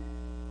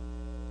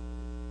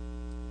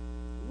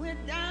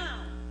went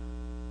down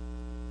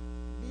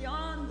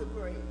beyond the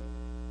grave.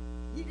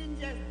 He didn't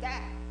just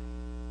die.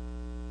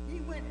 He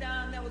went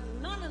down. There was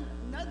another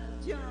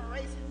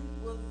generation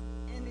was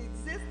in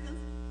existence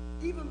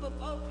even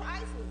before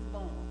Christ was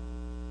born.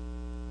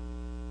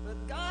 But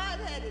God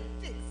had it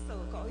fixed so,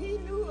 because he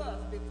knew us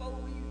before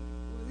we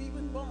was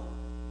even born.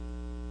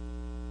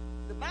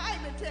 The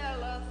Bible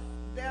tells us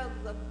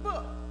there's a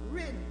book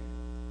written,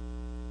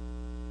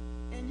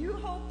 and you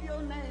hope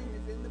your name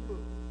is in the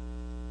book,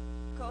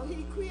 because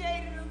he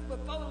created us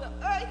before the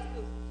earth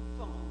was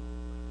formed.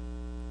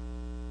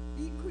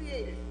 He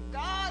created us.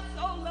 God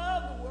so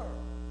loved the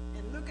world,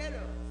 and look at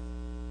us.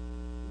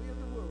 We're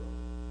the world.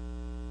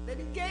 That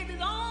he gave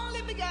his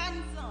only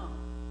begotten son.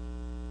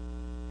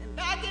 And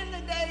back in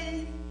the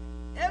days,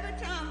 every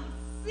time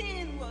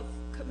sin was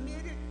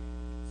committed,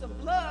 some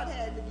blood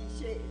had to be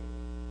shed.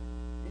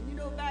 And you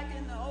know, back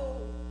in the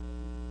old,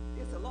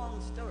 it's a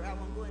long story, I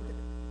won't go into it,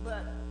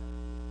 but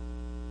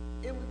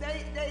it was,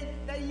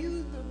 they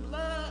used the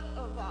blood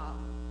of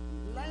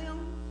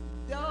lambs,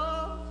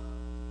 doves,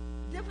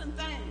 different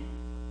things.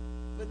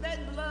 But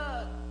that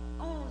blood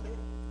only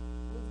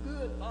was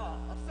good for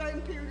a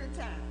certain period of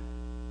time.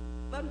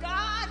 But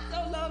God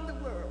so loved the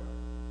world,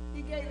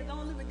 he gave his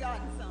only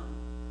begotten son.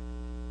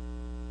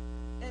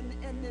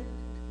 And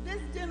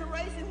this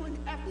generation,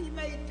 after he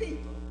made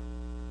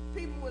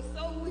people were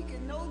so weak,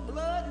 and no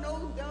blood,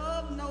 no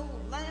dove, no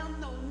lamb,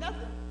 no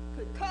nothing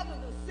could cover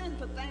the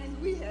sinful things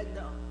we had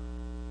done.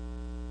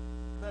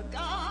 But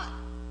God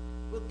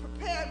was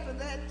prepared for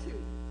that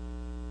too.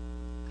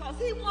 Because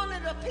he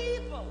wanted a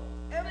people,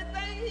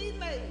 everything he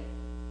made,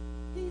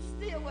 he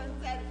still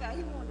wasn't satisfied.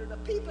 He wanted a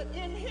people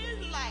in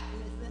his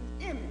likeness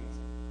and image.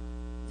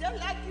 Just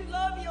like you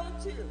love your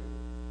children.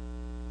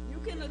 You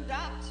can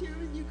adopt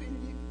children, you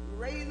can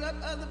raise up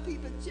other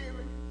people's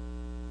children,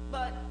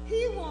 but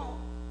he wants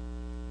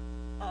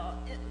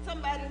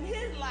somebody in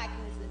his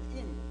likeness and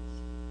image.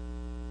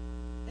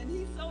 And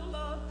he so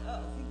loved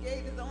us, he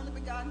gave his only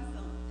begotten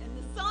Son. And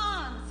the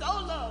Son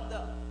so loved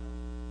us.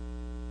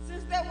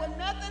 Since there was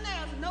nothing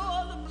else, no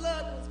other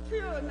blood was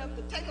pure enough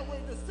to take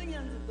away the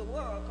sins of the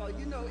world, because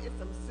you know it's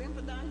some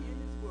sinful down here in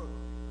this world.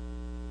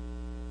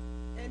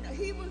 And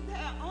he was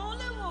the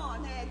only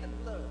one had the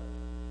blood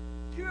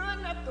pure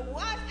enough to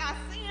wash our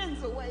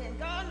sins away. And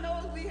God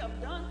knows we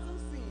have done some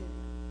sins,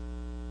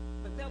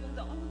 but that was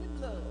the only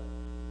blood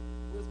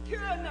was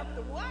pure enough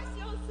to wash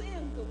your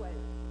sins away.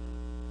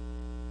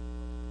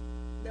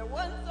 There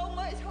wasn't so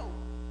much hope.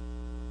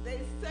 They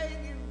say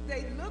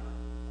they looked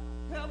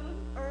heaven,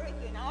 earth,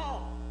 and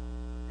all.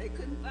 They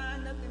couldn't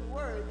find nothing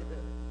worthy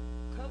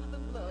to cover the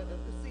blood of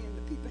the sin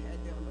the people had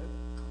done.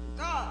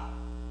 But God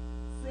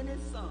sent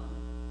his Son.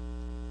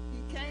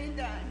 He came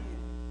down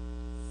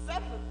here,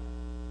 suffered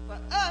for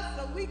us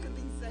so we could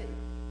be saved.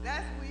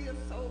 That's we are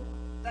so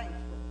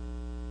thankful.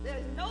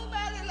 There's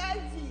nobody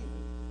like Jesus.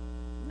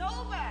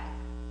 Nobody.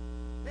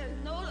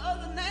 There's no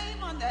other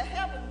name under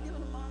heaven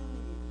given among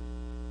men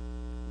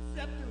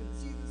except through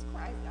Jesus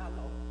Christ our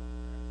Lord.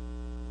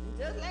 And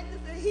just like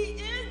they say,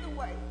 he is the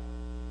way.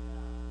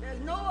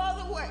 There's no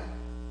other way.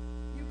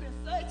 You can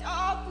search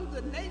all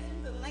through the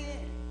nations of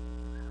land,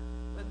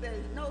 but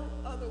there's no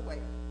other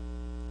way.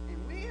 And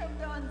we have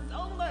done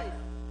so much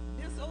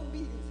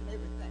disobedience and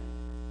everything.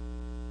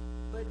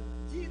 But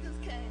Jesus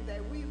came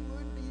that we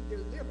would be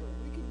delivered.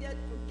 We can get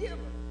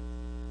forgiven.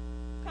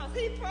 Because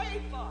he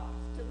prayed for us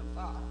to the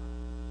Father.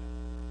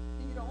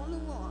 He's the only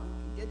one who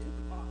can get to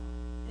the Father.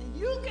 And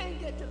you can't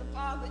get to the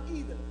Father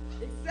either,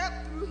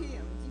 except through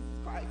him, Jesus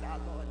Christ, our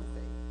Lord and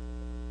Savior.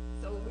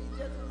 So we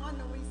just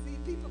wonder, we see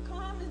people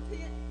come and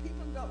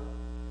people go.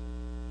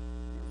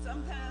 And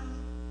sometimes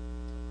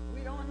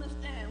we don't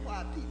understand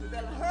why people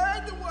that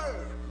heard the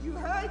word, you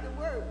heard the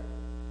word,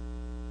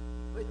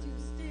 but you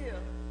still,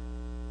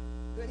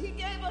 but he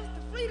gave us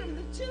the freedom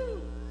to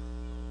choose.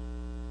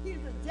 He's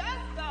a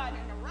just God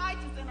and a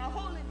righteous and a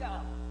holy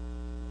God.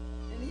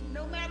 And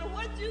no matter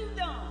what you've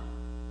done,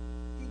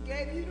 he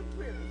gave you the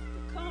privilege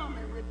to come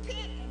and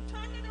repent and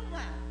turn it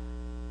around.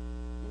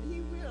 And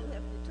he will help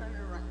you turn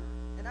it around.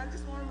 And I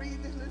just want to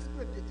read this little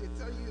scripture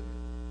so you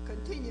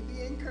continue to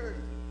be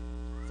encouraged.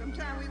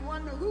 Sometimes we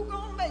wonder who's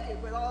going to make it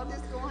with all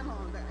this going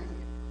on down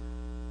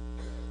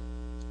here.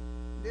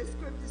 This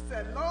scripture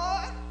said,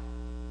 Lord,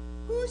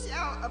 who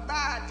shall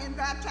abide in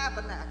thy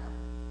tabernacle?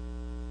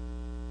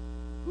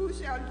 Who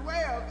shall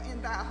dwell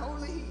in thy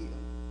holy hill?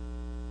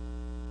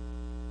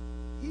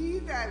 He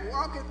that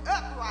walketh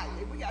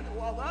uprightly, we got to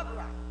walk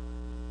upright,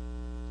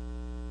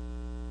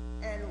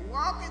 and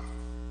walketh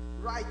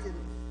righteousness,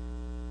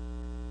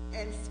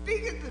 and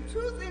speaketh the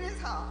truth in his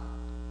heart.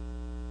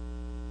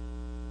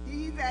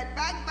 He that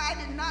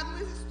backbiteth not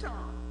with his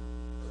tongue,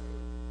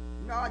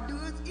 nor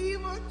doeth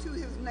evil to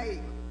his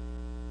neighbor,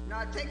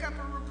 nor take up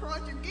a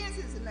reproach against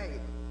his neighbor,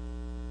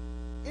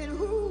 in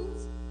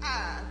whose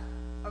eyes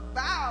a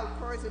vile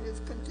person is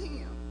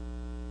contemned,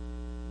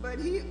 but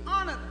he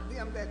honoreth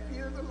them that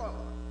fear the Lord.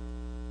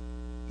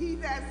 He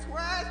that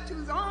swears to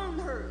his own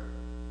hurt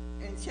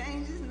and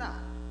changes not.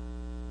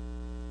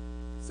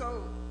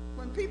 So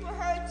when people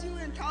hurt you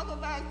and talk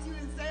about you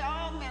and say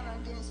all manner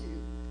against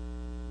you,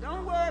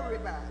 don't worry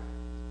about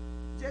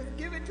it. Just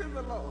give it to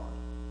the Lord.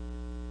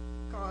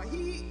 Because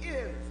he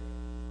is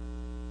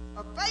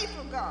a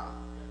faithful God,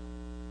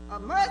 a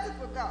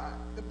merciful God.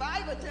 The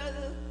Bible tells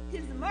us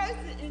his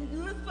mercy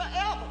endures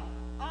forever.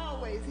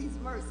 Always he's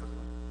merciful.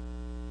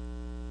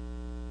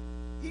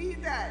 He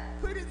that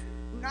putteth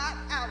not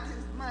out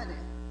his money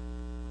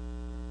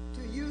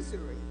to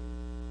usury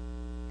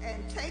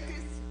and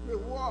taketh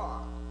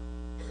reward.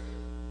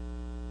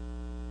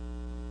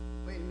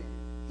 Wait a minute.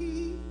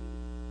 He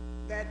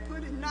that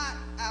putteth not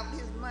out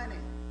his money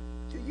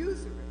to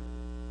usury,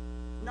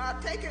 nor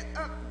taketh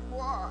up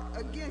reward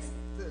against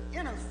the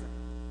innocent.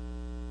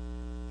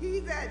 He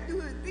that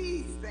doeth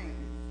these things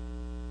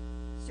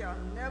shall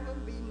never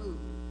be moved.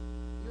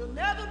 You'll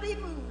never be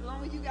moved as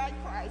long as you got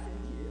Christ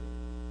in here.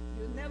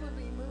 You'll never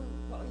be moved.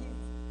 For he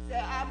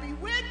said, I'll be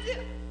with you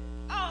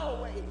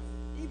always,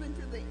 even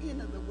to the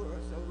end of the world.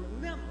 So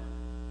remember,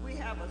 we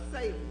have a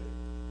Savior.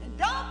 And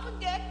don't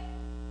forget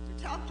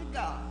to talk to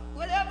God.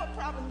 Whatever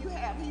problem you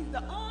have, he's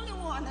the only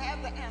one to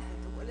have the answer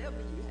to whatever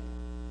you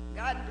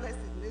have. God bless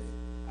it. This,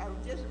 I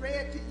just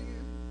read to you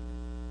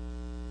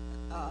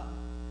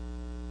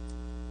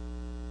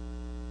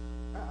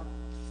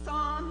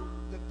Psalm,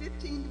 the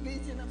 15th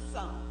division of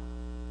Psalm,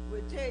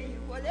 will tell you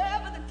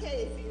whatever the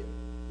case is,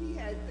 he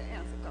has the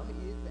answer because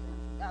he is the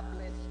answer. God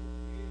bless you.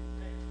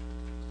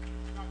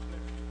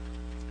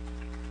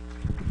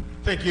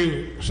 Thank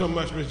you so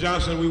much, Ms.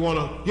 Johnson. We want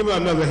to give her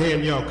another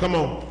hand, y'all. Come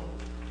on.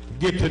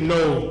 Get to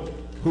know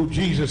who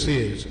Jesus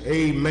is.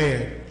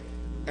 Amen.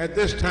 At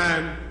this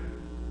time,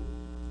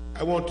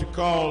 I want to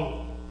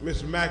call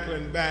Miss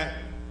Macklin back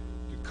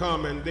to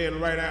come, and then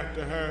right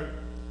after her,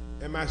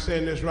 am I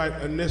saying this right,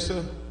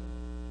 Anissa?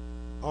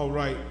 All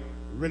right,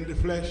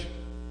 Rindeflesh?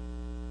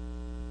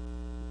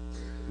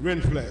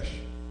 Rindfleisch.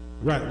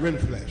 Right,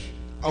 Rindfleisch.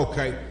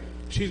 Okay.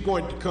 She's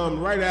going to come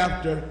right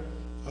after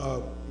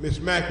Miss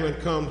Macklin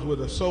comes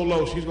with a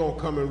solo. She's going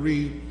to come and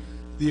read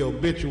the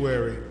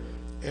obituary.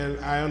 And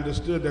I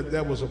understood that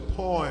there was a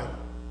poem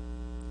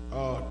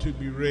to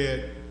be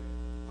read.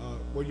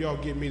 Will y'all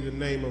give me the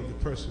name of the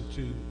person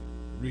to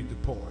read the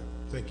poem?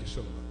 Thank you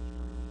so much.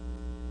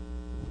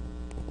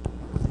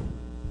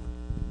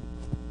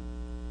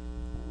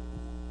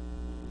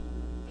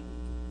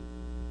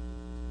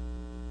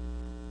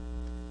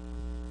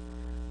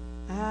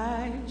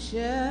 I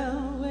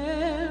shall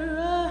wear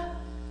a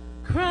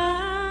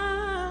crown.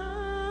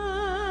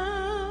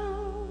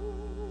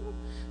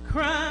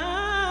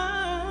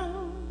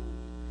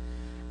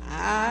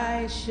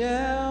 I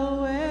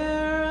shall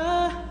wear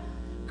a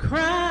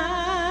crown.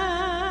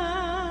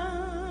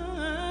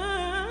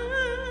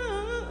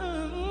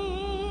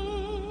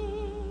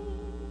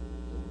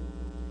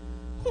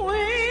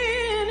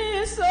 When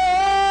it's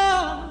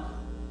all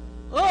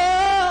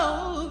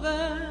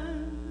over,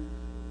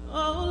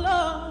 oh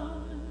Lord,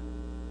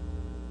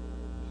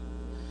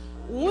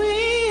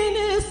 when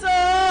it's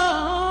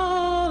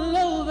all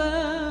over,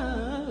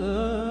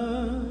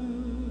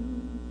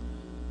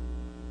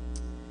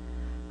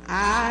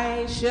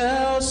 I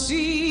shall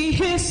see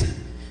his face.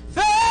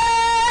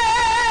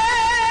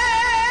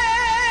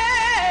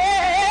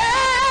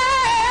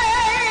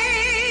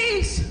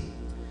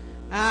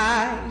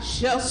 I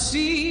shall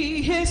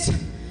see his face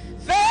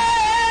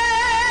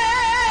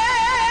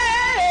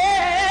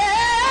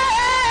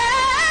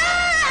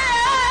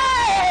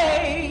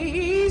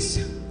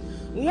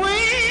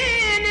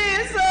when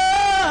it's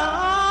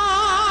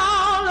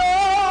all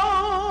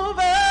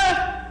over.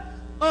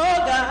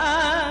 Oh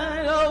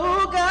God,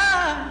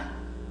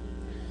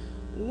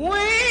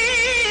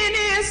 when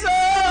it's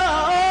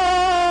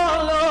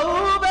all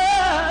over,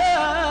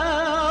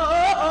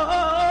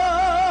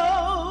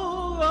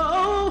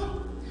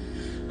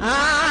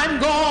 I'm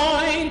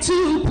going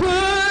to put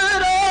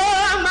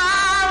on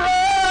my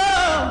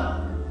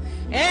robe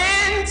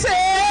and tell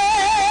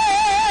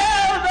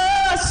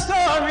the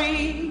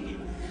story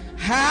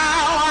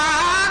how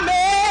I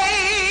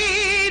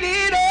made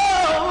it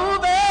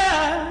over.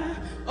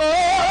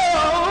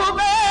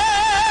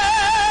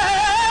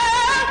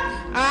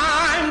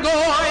 I'm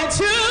going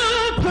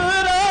to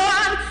put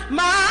on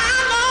my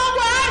long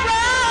white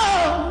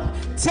robe,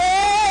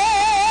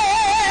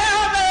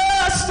 tell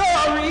the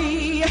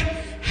story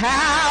how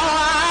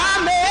I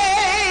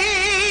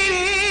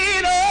made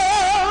it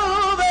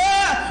over.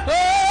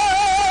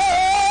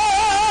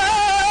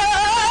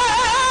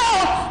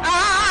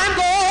 I'm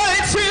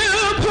going to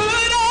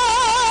put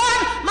on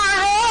my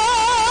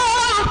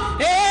robe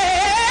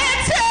and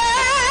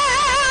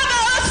tell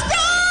the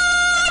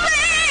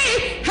story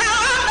how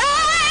I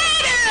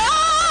made it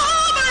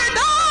over and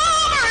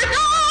over and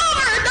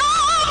over and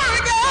over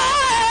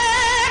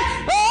again.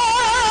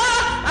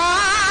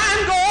 I'm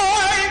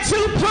going to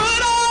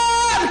put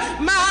on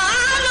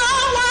my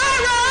long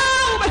white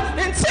robe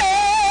and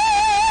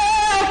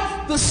tell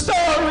the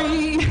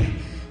story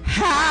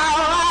how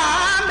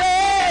I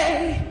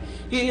made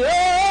it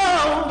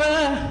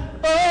over.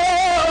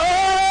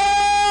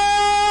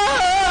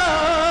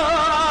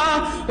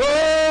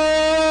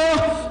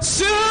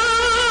 Soon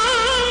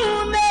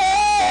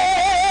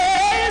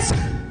as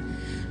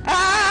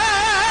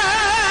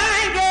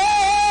I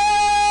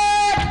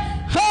get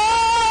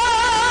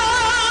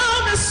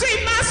home to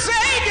see my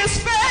Savior's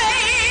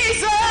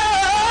face,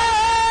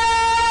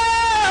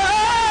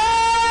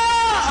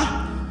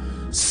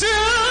 soon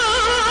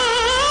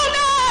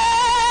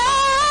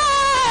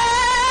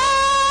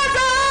as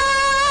I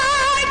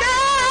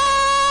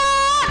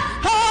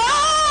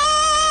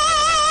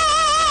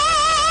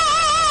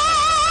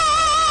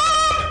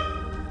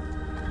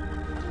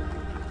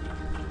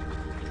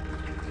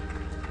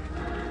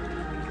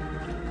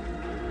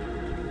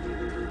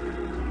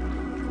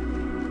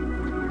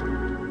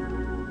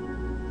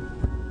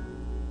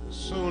home. As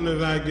soon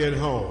as I get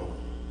home,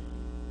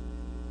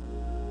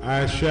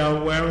 I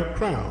shall wear a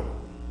crown.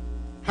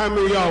 How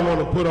many of y'all want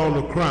to put on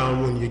the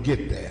crown when you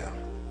get there?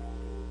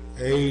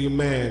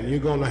 Amen. You're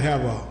going to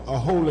have a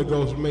Holy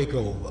Ghost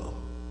makeover.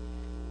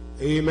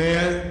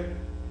 Amen.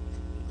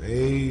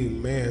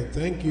 Amen.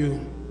 Thank you,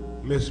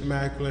 Miss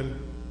Macklin.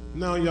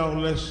 Now, y'all,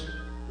 let's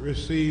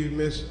receive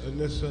Miss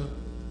Anissa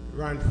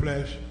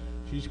Rindfleisch.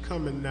 She's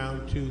coming now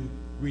to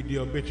read the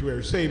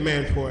obituary. Say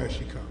amen for her as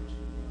she comes.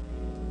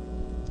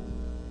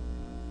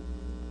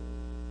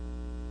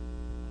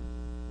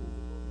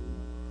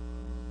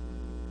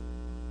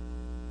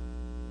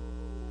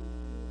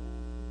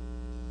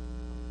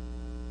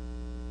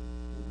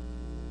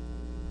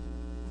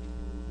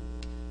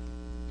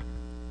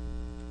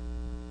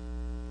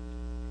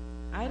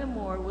 Ida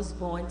Moore was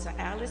born to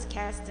Alice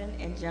Caston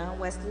and John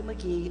Wesley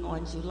McGee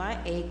on July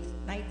 8,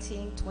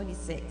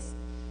 1926.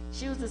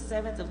 She was the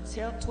seventh of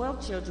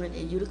 12 children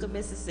in Utica,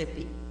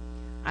 Mississippi.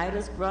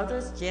 Ida's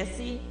brothers,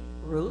 Jesse,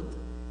 Ruth,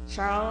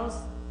 Charles,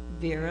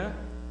 Vera,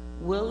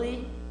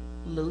 Willie,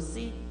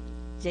 Lucy,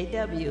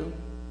 J.W.,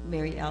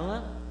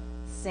 Mariella,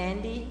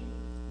 Sandy,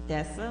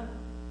 Dessa,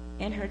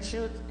 and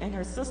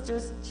her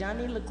sisters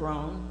Johnny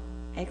Legron,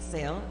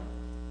 Excel,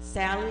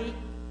 Sally,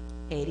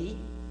 Eddie,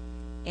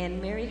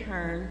 and Mary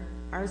Hearn,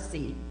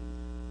 RC,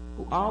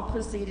 who all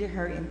preceded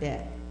her in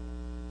death.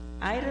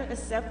 Ida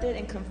accepted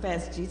and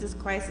confessed Jesus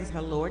Christ as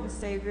her Lord and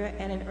Savior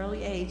at an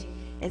early age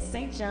at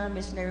St. John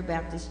Missionary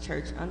Baptist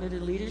Church under the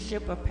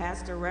leadership of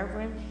Pastor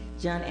Reverend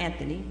John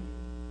Anthony,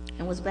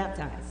 and was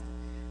baptized.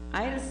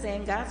 Ida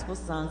sang gospel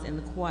songs in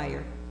the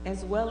choir,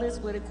 as well as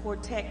with a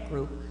quartet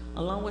group,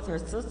 along with her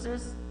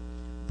sisters,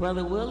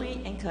 Brother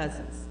Willie, and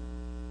cousins.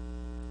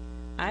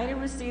 Ida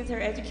received her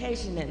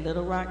education at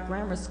Little Rock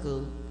Grammar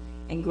School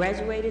and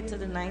graduated to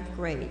the 9th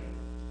grade.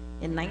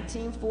 In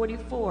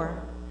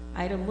 1944,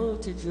 Ida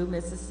moved to Drew,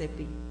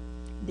 Mississippi,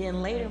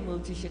 then later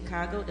moved to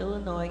Chicago,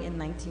 Illinois in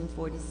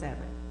 1947.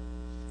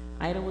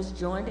 Ida was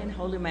joined in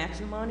holy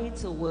matrimony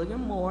to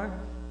William Moore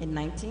in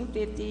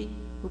 1950,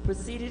 who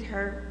preceded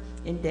her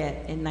in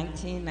death in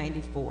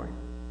 1994.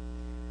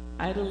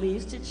 Ida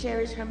leaves to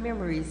cherish her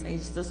memories a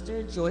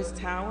sister, Joyce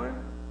Tower,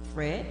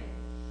 Fred,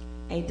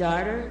 a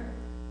daughter,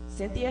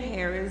 Cynthia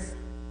Harris,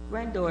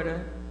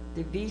 granddaughter,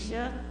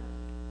 Devisha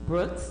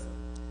Brooks,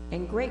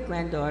 and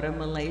great-granddaughter,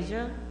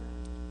 Malaysia,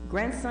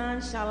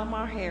 grandson,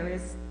 Shalimar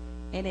Harris,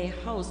 and a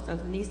host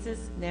of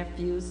nieces,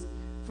 nephews,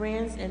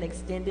 friends, and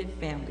extended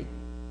family.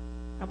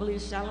 I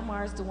believe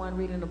Shalimar is the one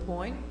reading the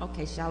poem.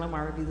 Okay,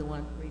 Shalimar will be the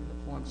one reading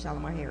the poem,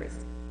 Shalimar Harris.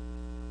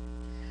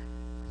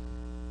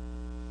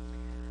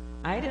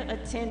 Ida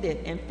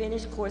attended and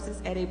finished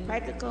courses as a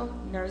practical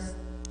nurse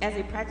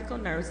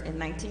in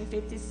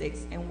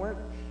 1956 and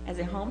worked as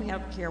a home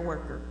health care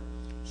worker.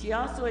 She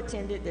also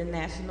attended the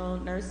National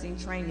Nursing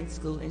Training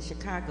School in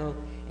Chicago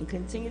and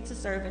continued to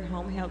serve in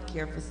home health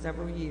care for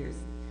several years.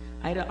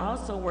 Ida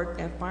also worked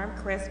at Farm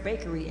Crest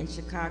Bakery in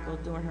Chicago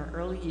during her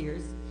early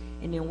years,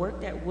 and then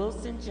worked at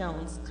Wilson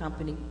Jones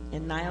Company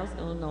in Niles,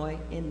 Illinois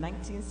in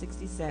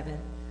 1967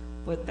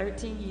 for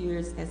 13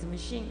 years as a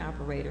machine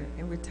operator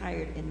and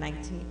retired in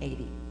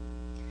 1980.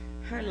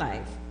 Her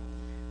life.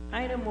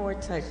 Ida Moore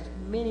touched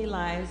many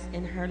lives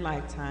in her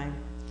lifetime,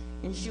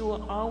 and she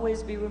will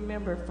always be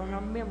remembered for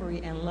her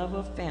memory and love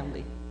of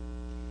family.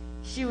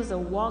 She was a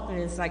walking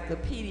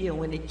encyclopedia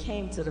when it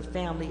came to the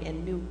family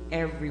and knew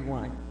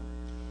everyone.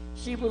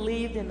 She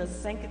believed in the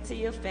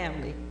sanctity of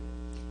family.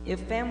 If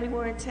family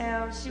were in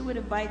town, she would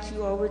invite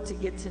you over to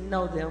get to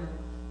know them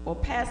or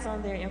pass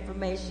on their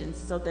information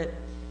so that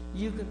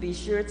you could be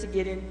sure to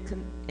get to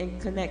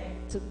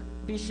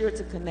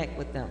connect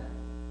with them.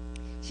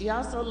 She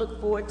also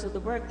looked forward to the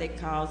birthday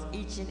calls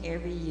each and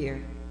every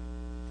year.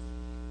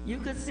 You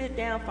could sit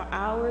down for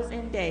hours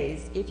and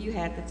days if you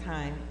had the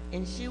time,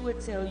 and she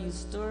would tell you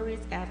stories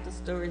after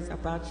stories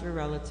about your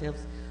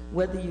relatives,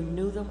 whether you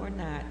knew them or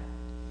not.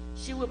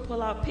 She would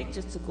pull out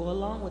pictures to go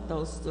along with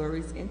those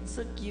stories and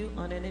took you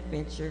on an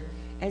adventure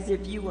as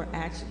if you were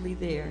actually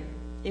there.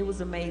 It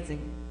was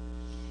amazing.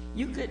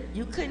 You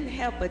couldn't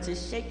help but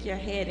just shake your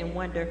head and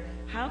wonder,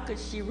 how could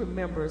she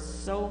remember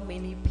so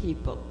many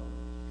people?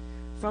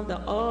 From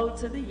the old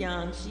to the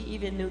young, she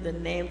even knew the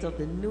names of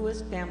the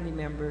newest family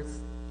members.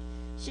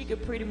 She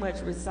could pretty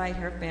much recite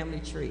her family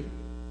tree.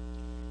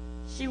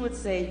 She would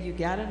say, you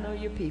gotta know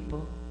your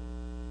people.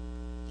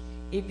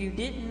 If you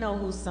didn't know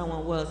who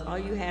someone was, all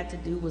you had to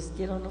do was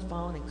get on the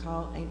phone and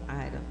call Aunt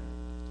Ida.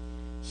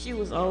 She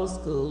was old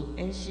school,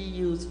 and she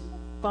used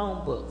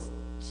phone books.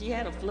 She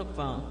had a flip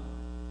phone,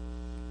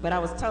 but I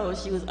was told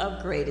she was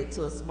upgraded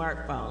to a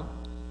smartphone.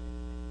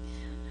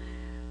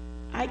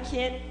 I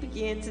can't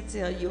begin to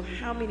tell you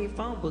how many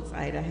phone books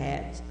Ida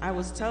had. I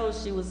was told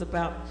she was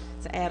about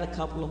to add a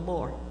couple of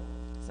more.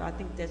 So I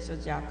think that's your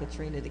job,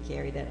 Katrina, to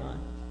carry that on.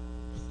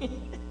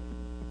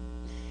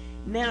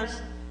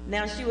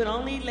 Now she would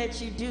only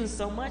let you do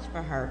so much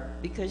for her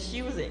because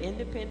she was an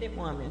independent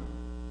woman.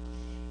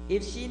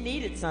 If she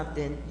needed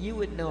something, you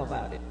would know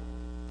about it.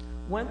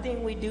 One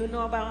thing we do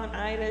know about Aunt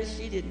Ida,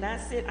 she did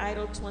not sit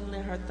idle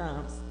twiddling her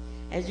thumbs.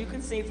 As you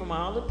can see from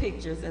all the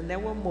pictures, and there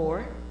were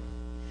more,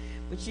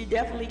 but she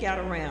definitely got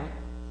around.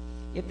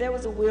 If there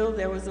was a will,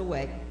 there was a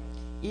way.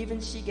 Even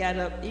when she got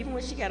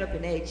up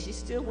in age, she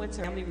still went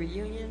to family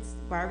reunions,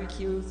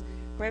 barbecues,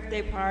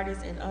 birthday parties,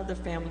 and other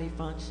family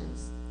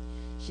functions.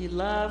 She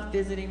loved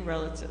visiting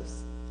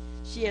relatives.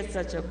 She had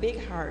such a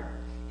big heart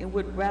and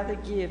would rather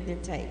give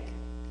than take.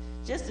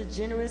 Just a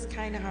generous,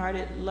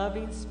 kind-hearted,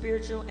 loving,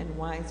 spiritual, and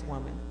wise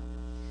woman.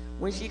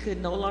 When she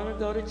could no longer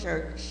go to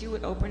church, she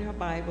would open her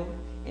Bible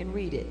and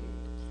read it.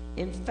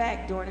 In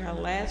fact, during her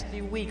last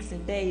few weeks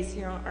and days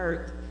here on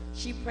earth,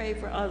 she prayed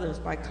for others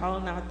by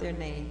calling out their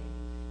name.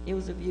 It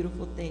was a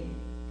beautiful thing.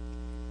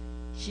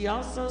 She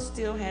also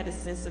still had a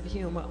sense of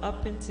humor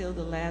up until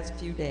the last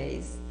few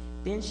days.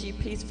 Then she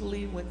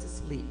peacefully went to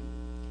sleep.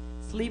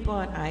 Sleep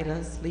on,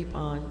 Ida, sleep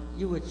on.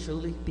 You would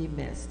truly be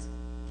missed.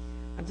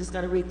 I'm just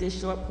going to read this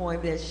short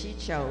poem that she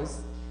chose.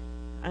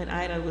 And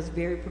Ida was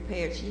very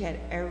prepared. She had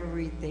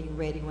everything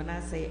ready. When I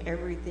say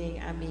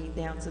everything, I mean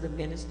down to the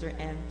minister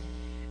and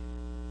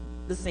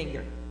the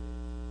singer.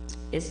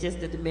 It's just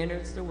that the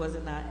minister was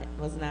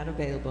not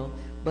available,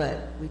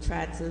 but we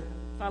tried to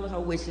follow her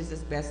wishes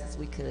as best as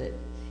we could.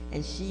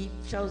 And she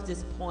chose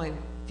this poem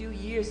a few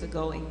years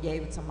ago and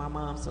gave it to my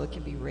mom so it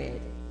can be read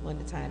when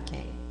the time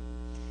came.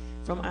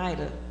 From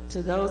Ida,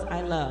 to those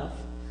I love,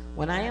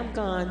 when I am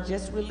gone,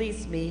 just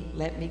release me,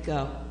 let me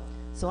go,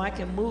 so I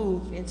can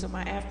move into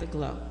my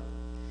afterglow.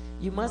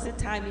 You mustn't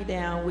tie me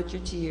down with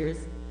your tears.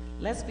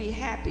 Let's be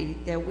happy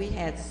that we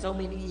had so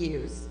many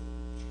years.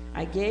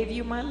 I gave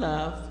you my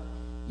love.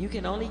 You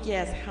can only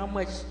guess how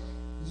much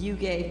you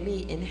gave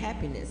me in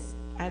happiness.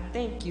 I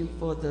thank you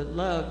for the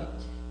love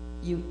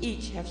you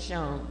each have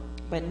shown,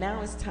 but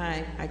now it's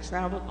time I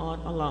traveled on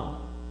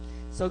alone.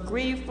 So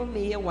grieve for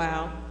me a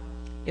while.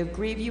 If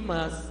grieve you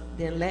must,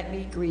 then let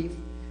your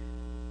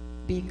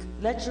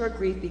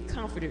grief be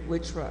comforted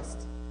with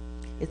trust.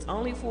 It's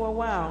only for a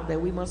while that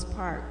we must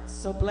part,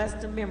 so bless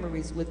the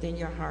memories within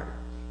your heart.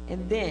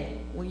 And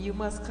then, when you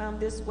must come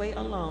this way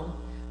alone,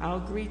 I'll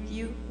greet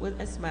you with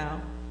a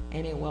smile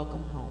and a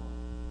welcome home.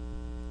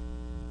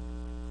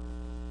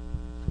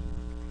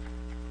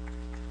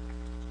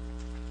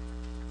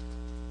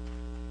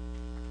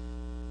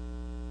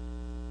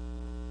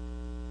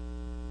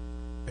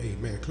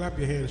 Amen. Clap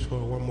your hands for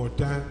her one more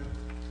time.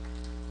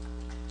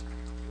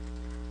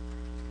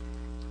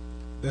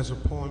 There's a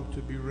poem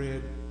to be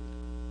read.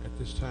 At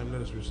this time,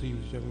 let us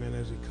receive this young man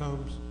as he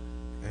comes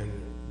and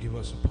give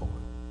us a poem.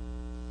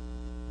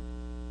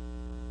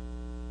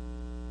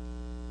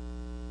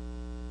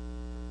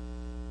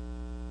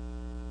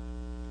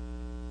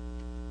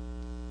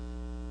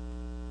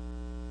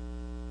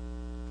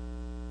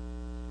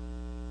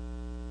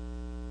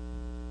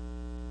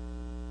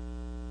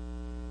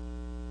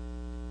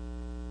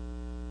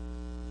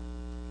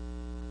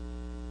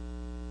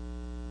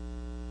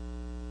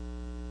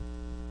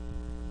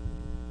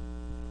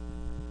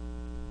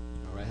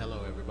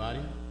 All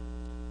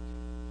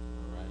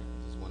right,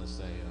 just want to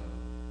say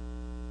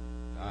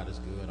God is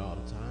good all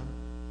the time.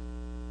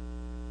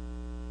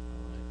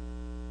 All right.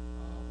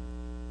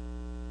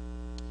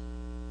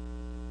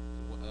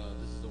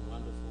 This is a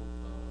wonderful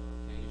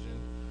occasion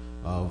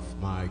of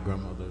my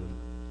grandmother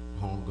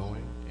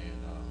homegoing,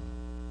 and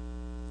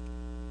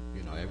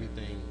you know,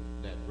 everything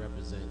that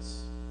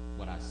represents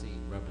what I see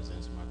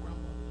represents my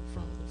grandmother,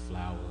 from the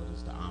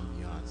flowers, the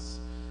ambiance,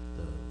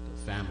 the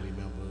family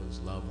members,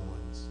 loved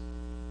ones.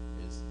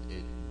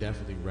 It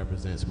definitely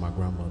represents my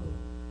grandmother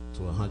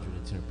to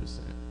 110%.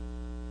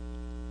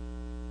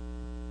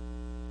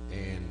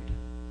 And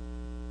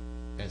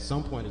at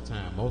some point in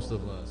time, most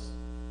of us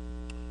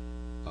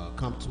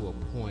come to a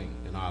point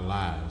in our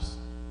lives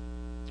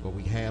where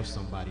we have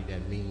somebody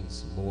that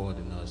means more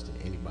than us than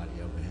anybody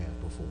ever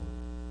had before.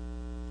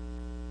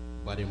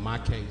 But in my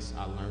case,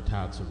 I learned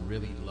how to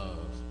really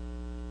love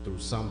through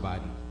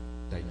somebody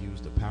that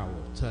used the power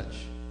of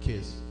touch,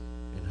 kiss,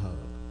 and hug,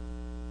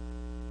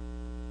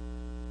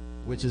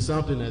 which is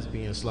something that's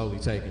being slowly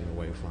taken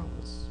away from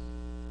us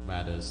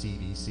by the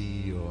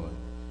CDC or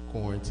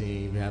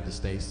quarantine. We have to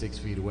stay 6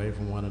 feet away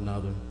from one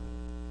another.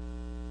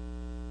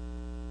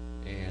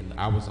 And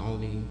I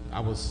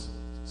was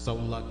so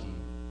lucky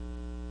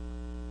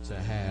to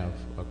have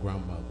a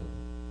grandmother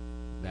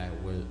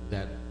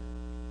that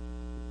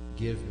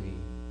give me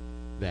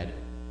that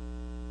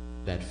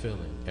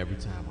feeling every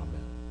time I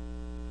met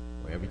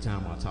her, or every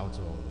time I talk to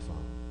her on the phone.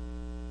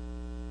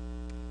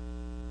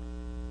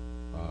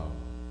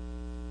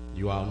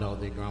 You all know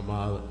that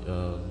grandma,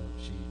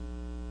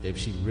 if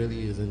she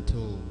really is in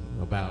tune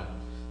about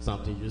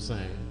something you're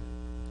saying,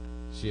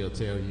 she'll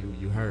tell you,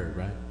 you heard,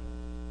 right?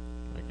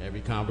 Like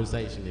every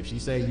conversation, if she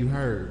say you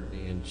heard,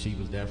 then she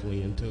was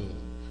definitely in tune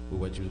with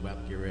what you was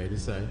about to get ready to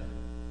say.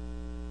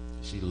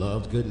 She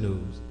loved good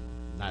news.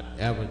 Not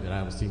ever did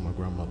I ever see my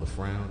grandmother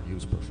frown,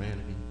 use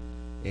profanity,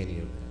 any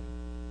of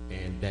that.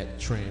 And that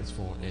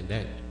transformed, and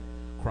that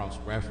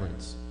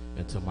cross-reference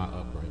into my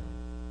upbringing.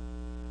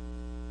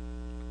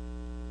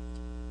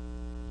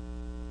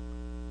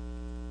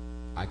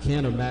 I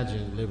can't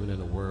imagine living in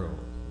a world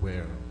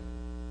where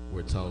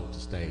we're told to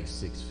stay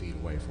 6 feet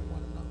away from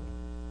one another,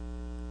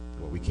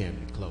 where we can't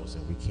be close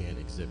and we can't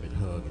exhibit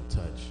hug and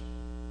touch.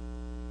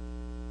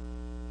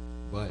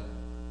 But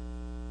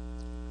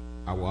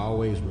I will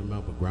always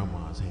remember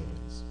grandma's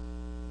hands.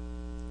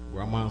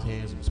 Grandma's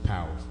hands was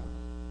powerful.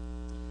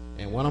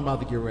 And what I'm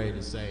about to get ready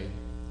to say,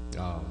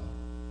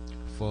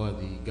 for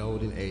the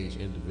golden age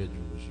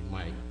individuals, you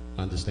might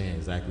understand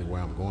exactly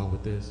where I'm going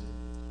with this.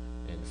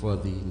 And for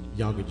the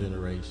younger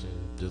generation,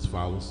 just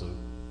follow suit.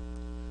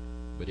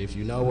 But if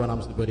you know what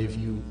but if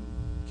you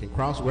can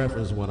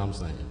cross-reference what I'm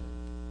saying,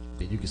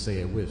 then you can say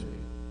it with me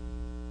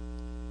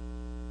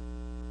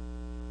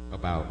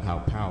about how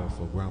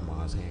powerful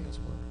grandma's hands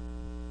were.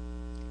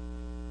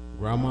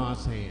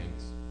 Grandma's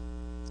hands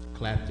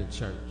clapped in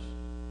church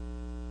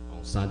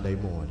on Sunday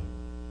morning.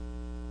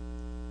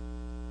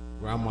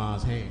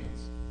 Grandma's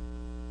hands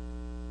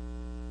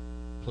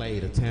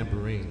played a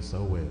tambourine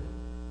so well.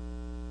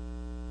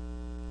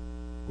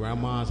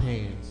 Grandma's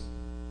hands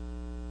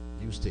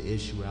used to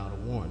issue out a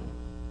warning.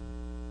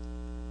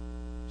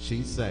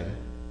 She'd say,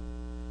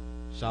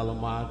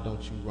 "Shalimar,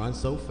 don't you run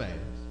so fast.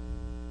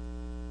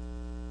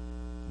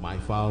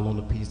 Might fall on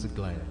a piece of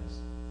glass."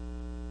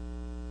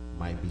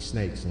 might be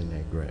snakes in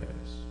that grass.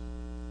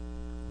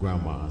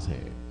 Grandma's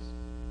hands.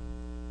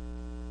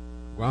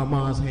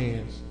 Grandma's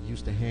hands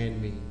used to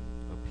hand me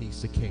a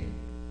piece of candy.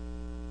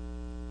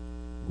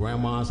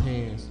 Grandma's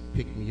hands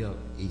picked me up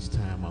each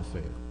time I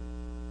fell.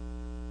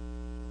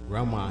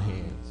 Grandma's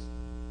hands,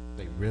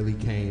 they really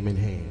came in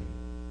hand.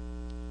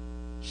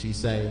 She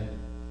say,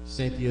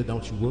 Cynthia,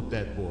 don't you whoop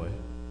that boy.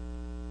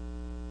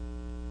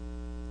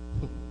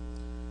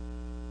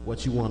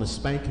 What you want to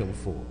spank him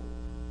for?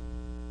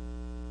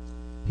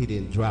 He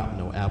didn't drop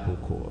no apple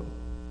core.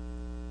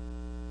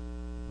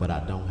 But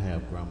I don't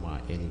have grandma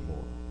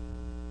anymore.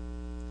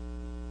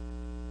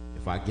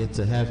 If I get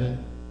to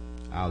heaven,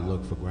 I'll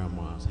look for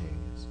grandma's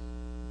hands.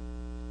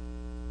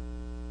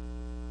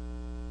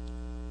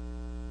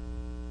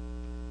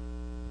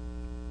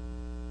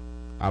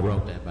 I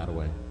wrote that, by the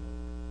way.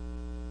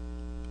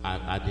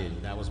 I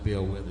didn't. That was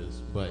Bill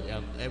Withers. But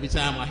every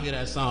time I hear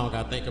that song,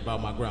 I think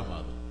about my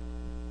grandmother.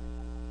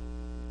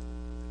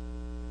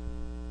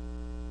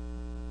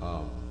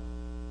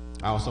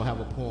 I also have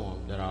a poem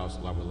that I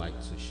would like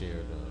to share.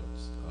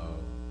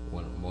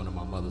 One of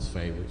my mother's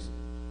favorites.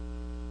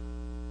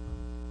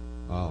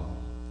 The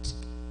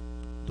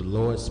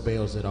Lord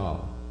spells it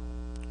all.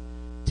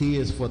 T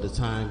is for the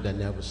time that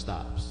never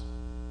stops.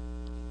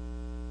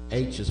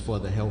 H is for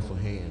the helpful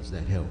hands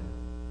that help.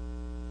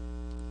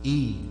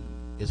 E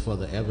is for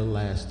the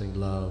everlasting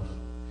love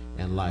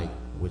and light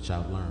which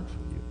I've learned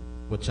from you,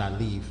 which I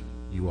leave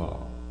you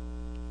all.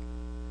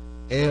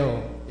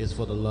 L is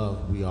for the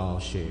love we all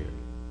share.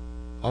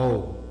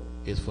 O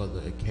is for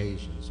the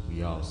occasions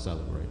we all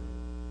celebrate.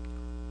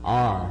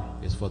 R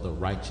is for the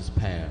righteous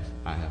path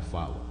I have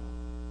followed.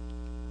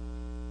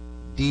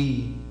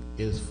 D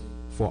is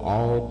for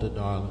all the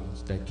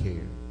darlings that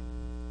care.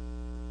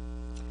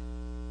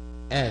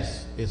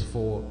 S is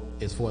for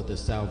the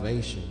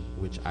salvation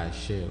which I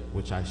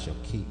shall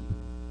keep.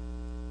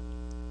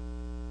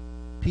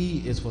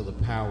 P is for the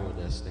power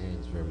that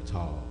stands very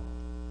tall.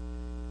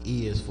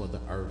 E is for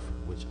the earth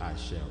which I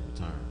shall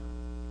return.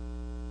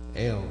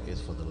 L is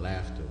for the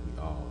laughter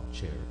we all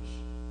cherish.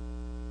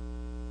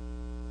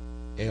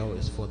 L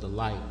is for the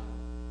light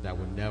that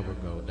never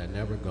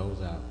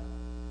goes out.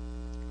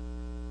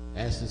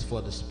 S is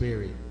for the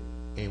spirit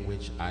in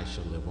which I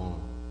shall live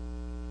on.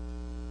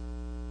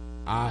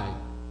 I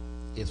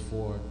is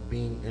for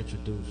being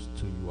introduced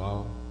to you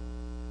all.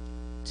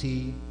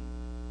 T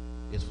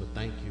is for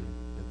thank you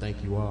and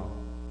thank you all.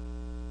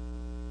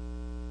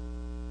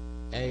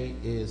 A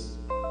is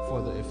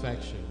for the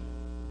affection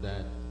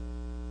that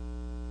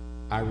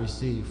I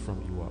receive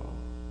from you all.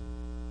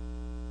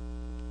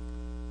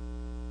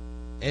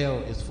 L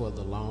is for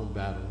the long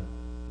battle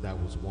that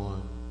was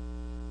won.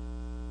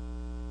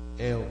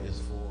 L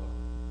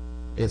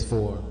is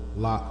for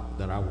lock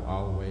that I will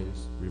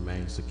always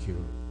remain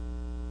secure.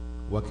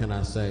 What can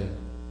I say?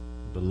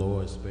 The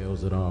Lord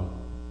spells it all.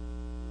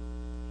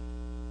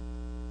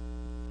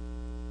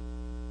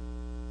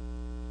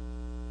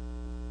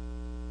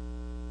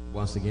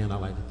 Once again,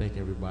 I'd like to thank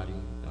everybody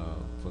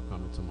for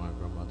coming to my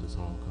grandmother's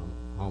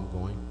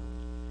homegoing.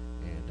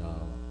 And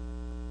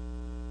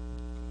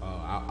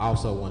I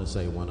also want to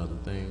say one other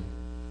thing.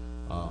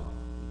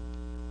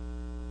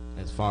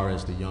 As far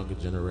as the younger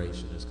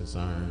generation is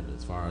concerned,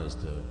 as far as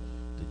the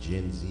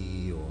Gen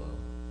Z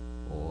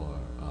or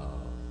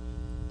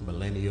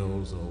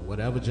millennials or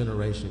whatever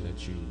generation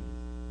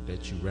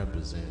that you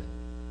represent,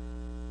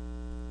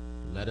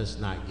 let us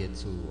not get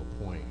to a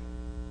point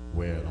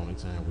where the only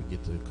time we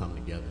get to come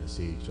together and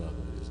see each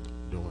other is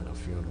during a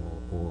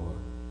funeral or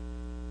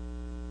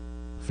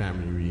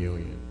family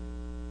reunion.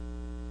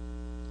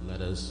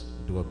 Let us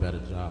do a better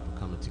job of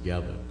coming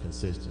together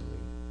consistently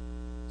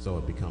so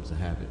it becomes a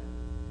habit.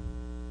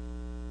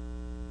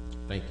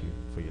 Thank you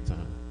for your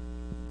time.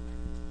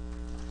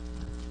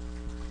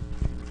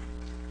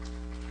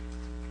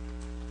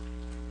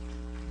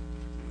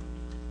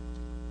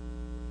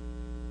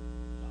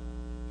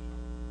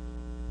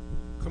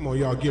 Come on,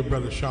 y'all, give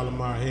Brother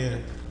Shalimar a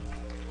hand.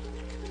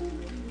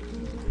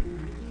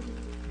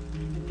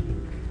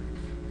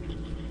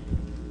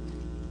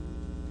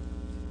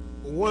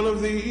 One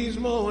of these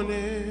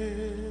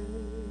mornings,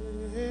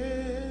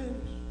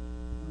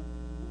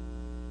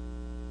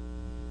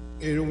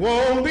 it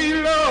won't be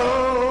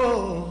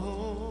long.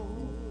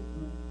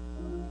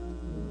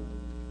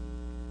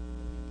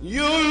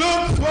 You'll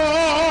look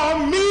for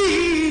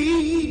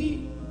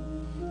me,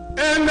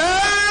 and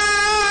I'll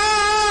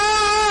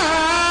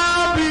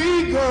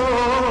be gone.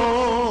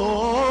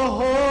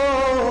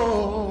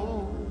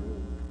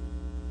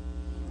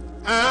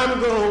 I'm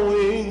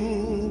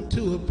going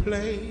to a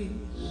place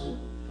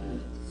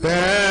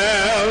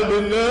there'll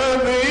be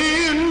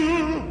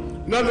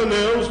nothing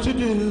else to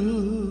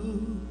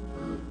do,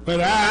 but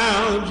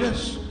I'll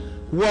just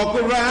walk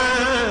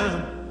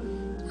around.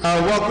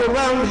 I'll walk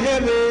around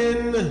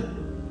heaven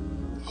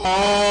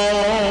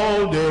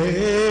all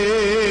day.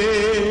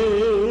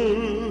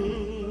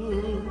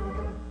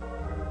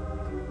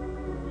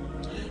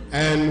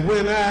 And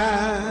when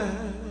I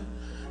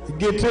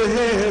get to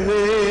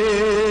heaven,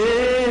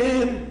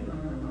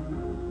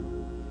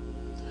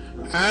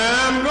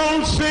 I'm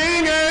gonna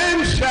sing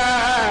and shout.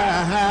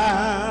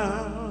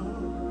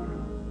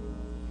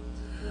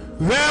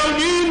 There'll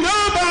be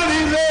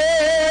nobody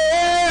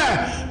there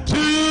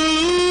to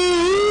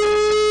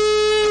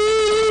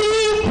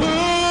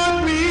put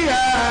me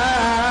out.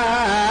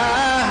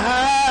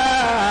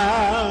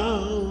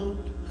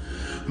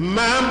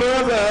 My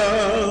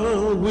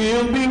mother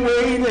will be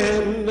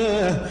waiting,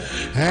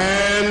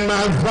 and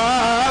my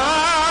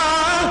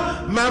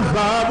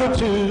father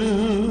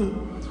too,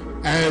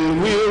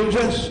 and we'll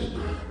just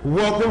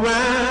walk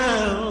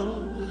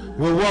around.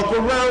 We'll walk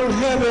around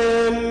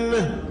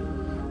heaven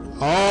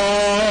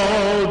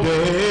all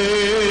day.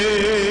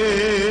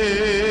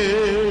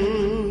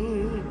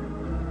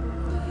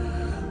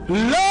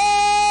 Lord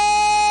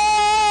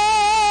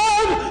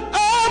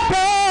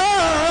above,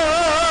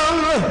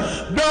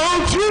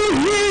 don't you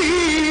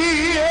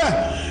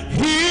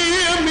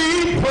hear me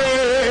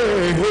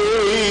pray?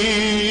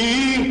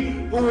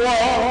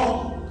 Walk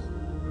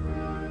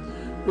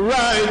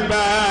right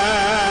by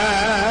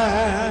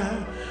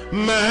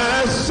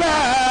my side,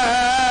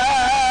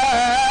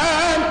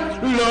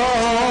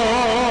 Lord.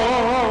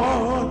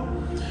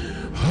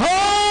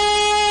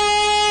 Hold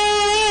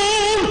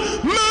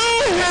my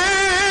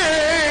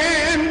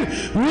hand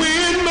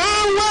when my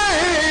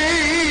way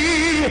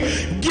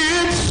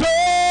gets so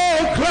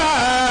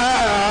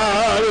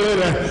clouded.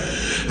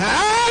 I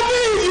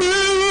need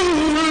you,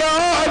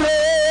 Lord,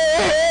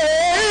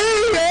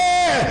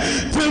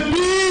 to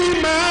be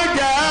my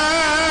guide.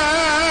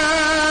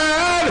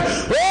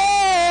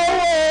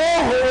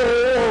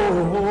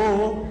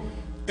 Oh,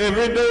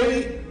 every day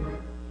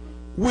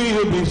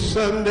will be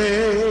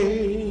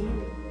Sunday.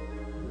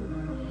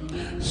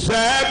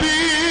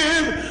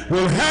 Sabbath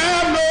will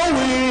have no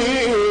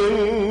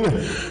wind.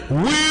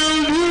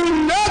 We'll do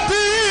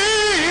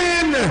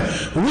nothing.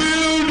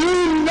 We'll do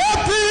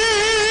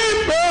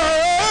nothing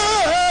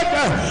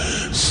but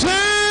sing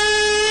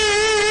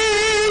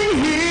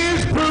His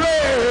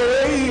praises.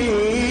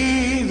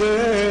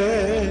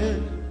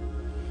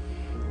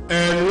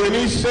 And when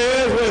He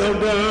says, well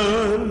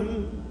done,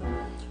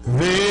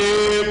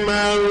 then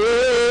my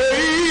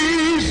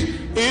race,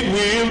 it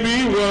will be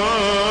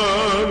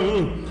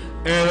run,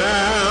 and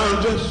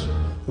I'll just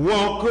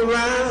walk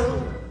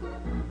around.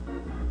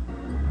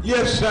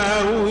 Yes,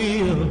 I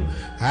will.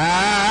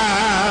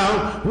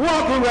 I'll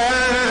walk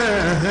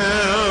around.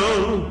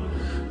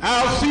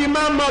 I'll see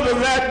my mother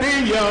that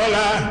day, y'all.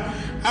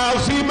 I'll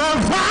see my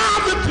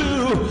father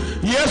too.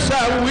 Yes,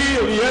 I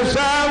will. Yes,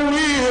 I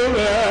will.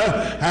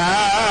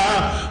 I'll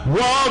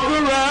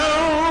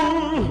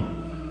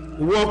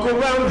walk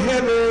around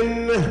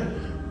heaven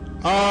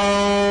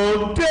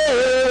all day.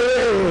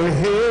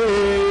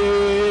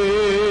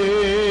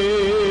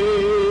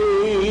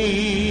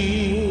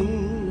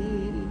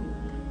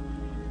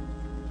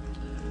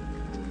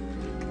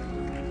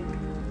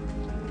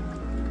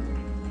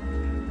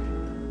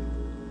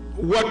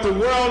 What the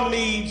world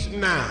needs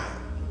now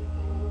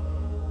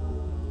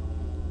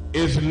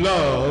is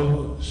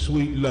love,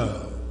 sweet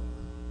love.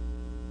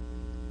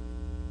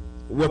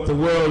 What the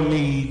world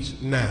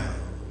needs now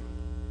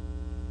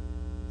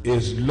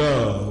is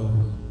love,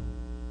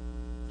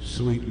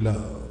 sweet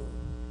love.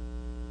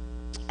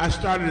 I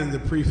started in the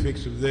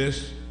prefix of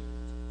this,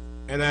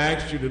 and I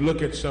asked you to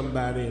look at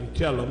somebody and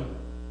tell them,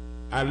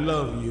 I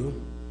love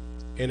you,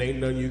 and ain't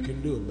nothing you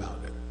can do about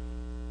it.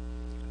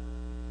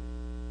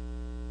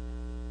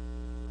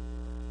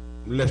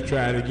 Let's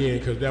try it again,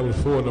 because that was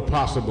for the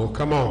possible.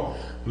 Come on,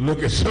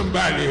 look at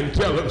somebody and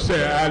tell them,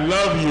 say, I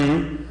love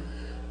you,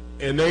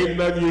 and ain't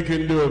nothing you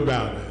can do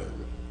about it.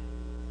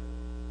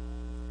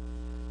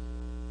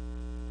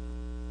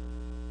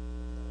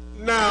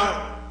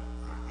 Now,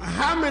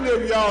 how many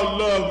of y'all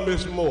love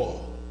Miss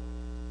Moore?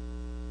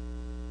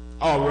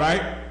 All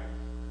right.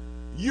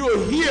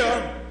 You're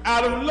here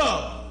out of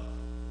love.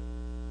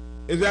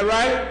 Is that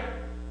right?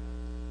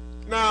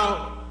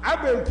 Now,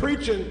 I've been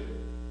preaching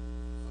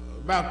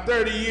about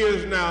 30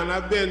 years now, and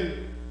I've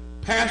been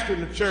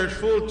pastoring the church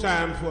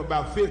full-time for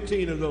about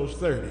 15 of those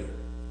 30.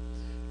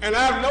 And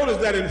I've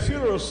noticed that in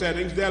funeral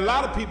settings, there are a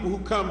lot of people who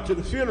come to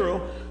the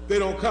funeral, they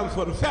don't come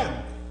for the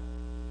family.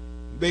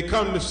 They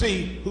come to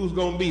see who's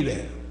going to be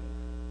there.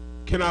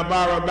 Can I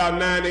borrow about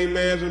 9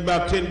 amens and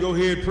about 10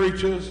 go-ahead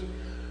preachers?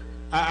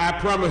 I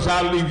promise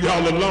I'll leave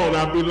y'all alone.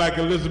 I'll be like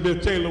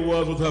Elizabeth Taylor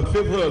was with her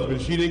 5th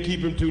husband. She didn't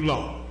keep him too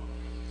long.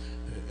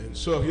 And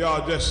so if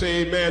y'all just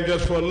say amen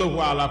just for a little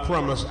while, I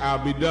promise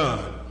I'll be done.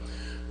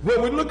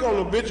 When we look on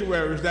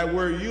obituaries, that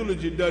word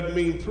eulogy doesn't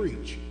mean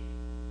preach.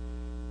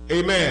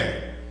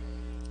 Amen.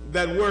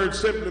 That word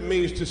simply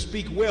means to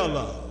speak well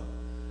of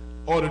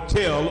or to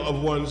tell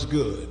of one's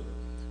good.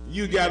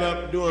 You got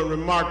up during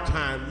remark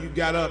time. You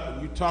got up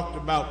and you talked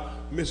about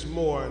Miss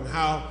Moore and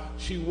how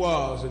she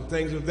was and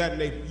things of that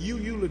nature. You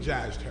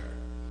eulogized her.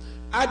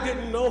 I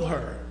didn't know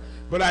her,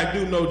 but I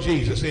do know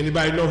Jesus.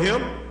 Anybody know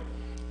him?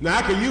 Now,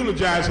 I can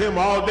eulogize him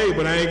all day,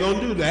 but I ain't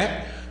going to do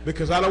that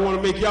because I don't want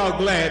to make y'all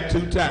glad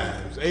 2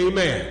 times.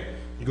 Amen.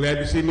 Glad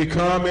to see me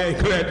come and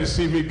glad to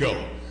see me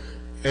go.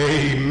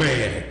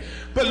 Amen.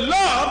 But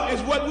love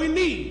is what we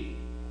need.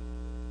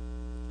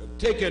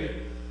 taken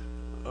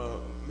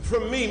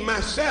from me,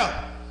 myself.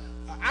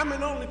 I'm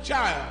an only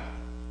child.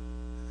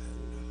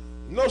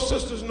 No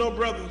sisters, no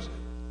brothers.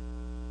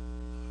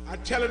 I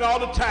tell it all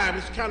the time.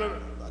 It's kind of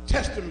a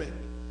testament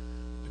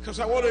because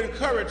I want to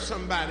encourage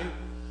somebody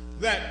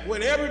that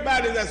when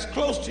everybody that's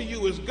close to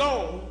you is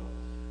gone,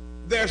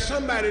 there's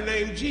somebody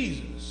named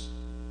Jesus.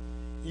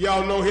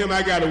 Y'all know him.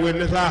 I got a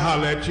witness. I'll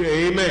holler at you.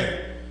 Amen.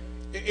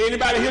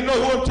 Anybody here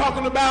know who I'm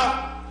talking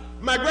about?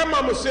 My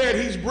grandmama said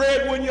he's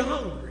bread when you're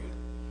hungry,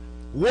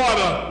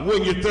 water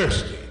when you're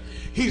thirsty.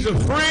 He's a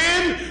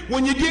friend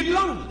when you get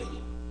lonely.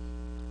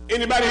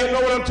 Anybody here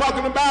know what I'm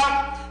talking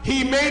about?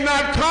 He may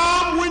not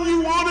come when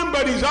you want him,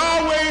 but he's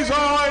always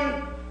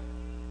on.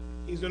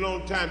 He's an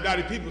on-time.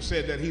 Dottie People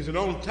said that. He's an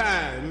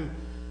on-time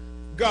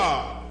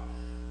God.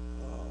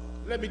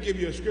 Let me give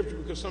you a scripture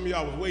because some of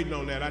y'all was waiting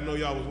on that. I know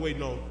y'all was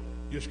waiting on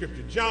your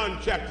scripture. John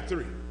chapter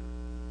 3,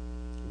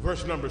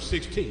 verse number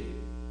 16.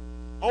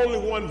 Only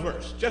one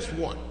verse, just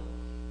one.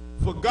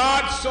 For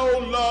God so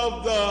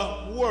loved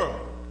the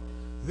world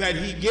that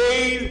he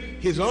gave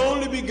his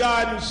only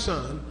begotten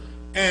Son,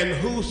 and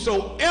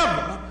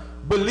whosoever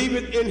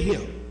believeth in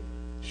him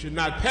should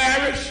not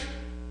perish,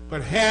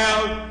 but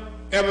have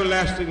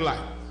everlasting life.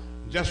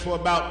 Just for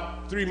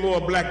about 3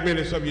 more black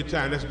minutes of your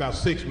time. That's about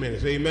 6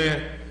 minutes.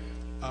 Amen.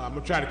 I'm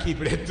going to try to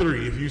keep it at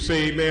 3. If you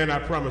say amen, I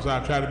promise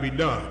I'll try to be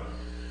done.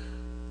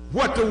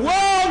 What the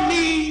world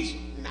needs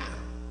now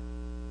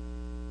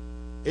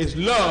is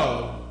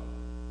love,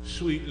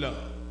 sweet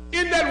love.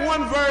 In that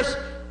one verse,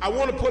 I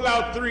want to pull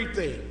out 3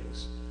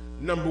 things.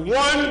 Number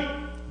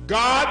 1,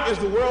 God is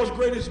the world's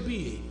greatest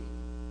being.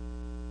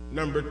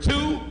 Number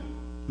 2,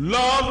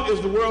 love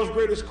is the world's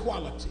greatest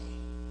quality.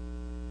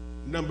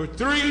 Number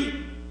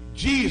 3,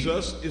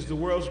 Jesus is the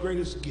world's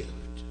greatest gift.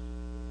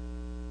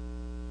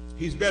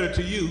 He's better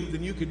to you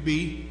than you could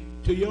be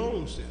to your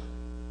own self.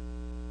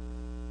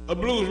 A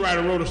blues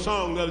writer wrote a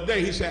song the other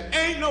day. He said,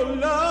 ain't no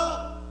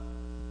love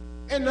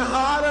in the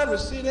heart of the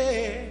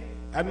city.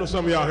 I know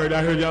some of y'all heard.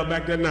 I heard y'all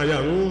back there now.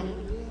 Y'all, yeah.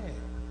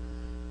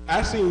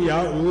 I seen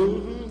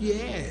y'all,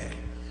 yeah.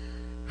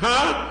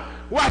 Huh?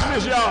 Watch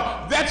this,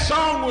 y'all. That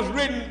song was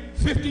written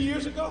 50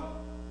 years ago.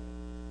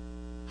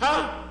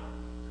 Huh?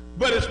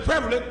 But it's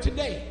prevalent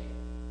today.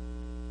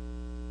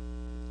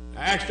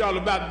 I asked y'all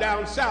about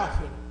down south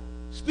and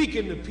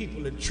speaking to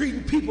people and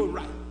treating people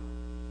right.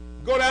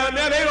 Go down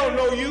there, they don't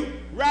know you.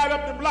 Ride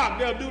up the block,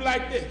 they'll do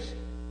like this.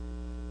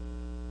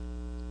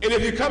 And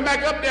if you come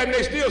back up there and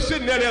they're still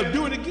sitting there, they'll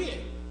do it again.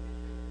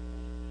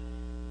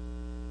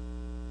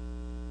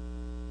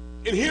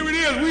 And here it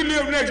is, we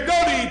live next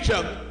door to each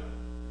other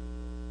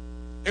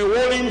and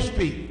won't even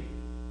speak.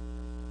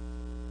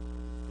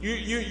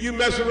 You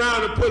mess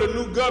around and put a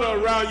new gutter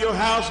around your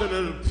house and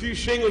a few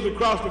shingles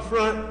across the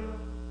front,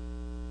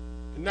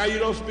 and now you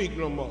don't speak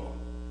no more.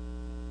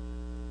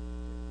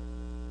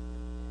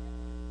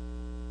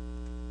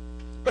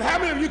 But how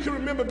many of you can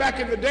remember back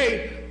in the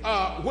day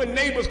when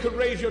neighbors could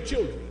raise your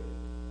children?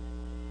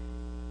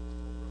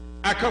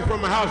 I come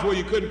from a house where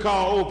you couldn't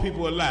call old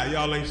people a lie.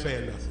 Y'all ain't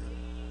saying nothing.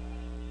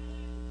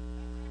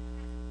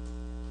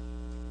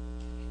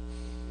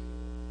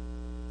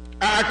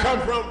 I come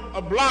from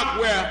a block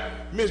where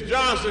Miss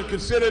Johnson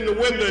could sit in the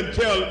window and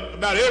tell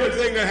about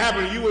everything that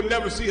happened. You would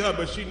never see her,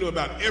 but she knew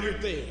about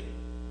everything.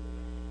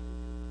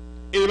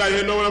 Anybody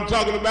here know what I'm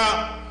talking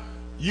about?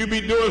 You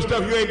be doing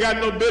stuff you ain't got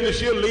no business.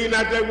 She'll lean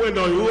out that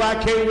window. Ooh, I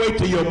can't wait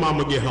till your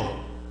mama get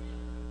home.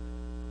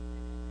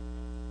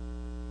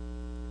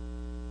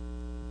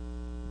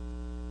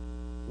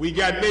 We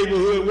got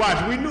Neighborhood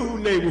Watch. We knew who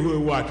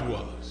Neighborhood Watch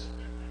was.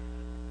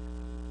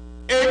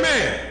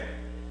 Amen.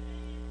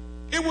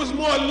 It was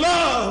more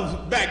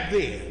love back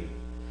then.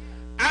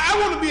 I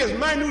want to be as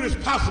minute as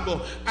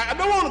possible. I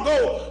don't want to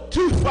go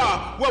too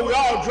far where we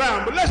all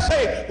drown, but let's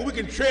say we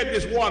can tread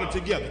this water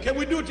together. Can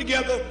we do it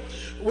together?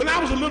 When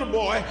I was a little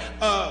boy,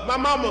 my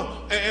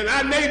mama and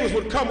our neighbors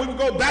would come. We would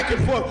go back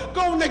and forth.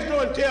 Go next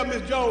door and tell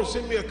Miss Jones,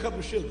 send me a cup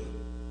of sugar.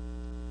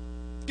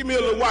 Give me a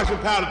little washing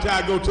powder till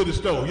I go to the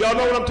store. Y'all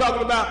know what I'm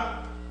talking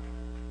about?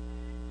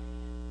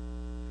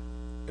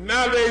 And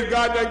nowadays,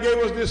 God done gave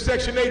us this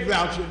Section 8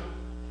 voucher.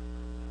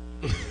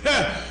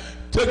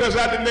 Took us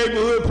out the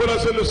neighborhood, put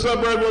us in the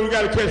suburb where we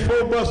got to catch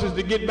 4 buses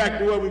to get back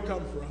to where we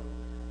come from.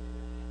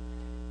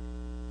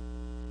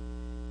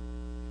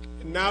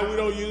 And now we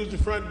don't use the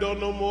front door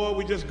no more.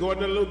 We just go in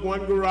the little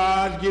one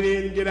garage, get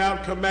in, get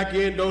out, come back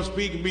in, don't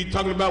speak, and be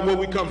talking about where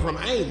we come from.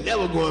 I ain't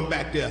never going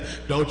back there.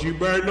 Don't you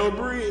burn no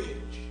bridge.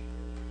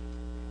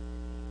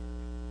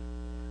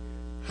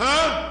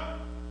 Huh?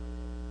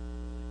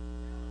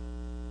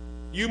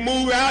 You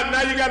move out,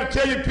 now you got to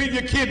tell your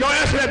kid, don't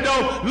answer that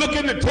door, look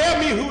in to tell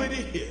me who it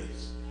is.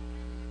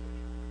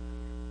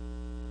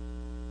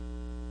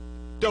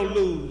 Don't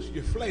lose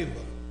your flavor.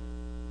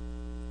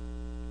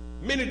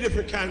 Many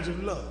different kinds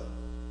of love.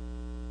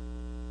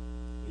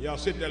 Y'all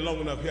sit there long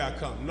enough, here I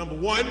come. Number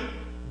 1,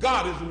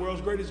 God is the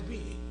world's greatest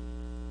being.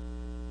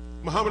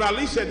 Muhammad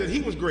Ali said that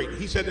he was great.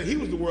 He said that he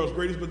was the world's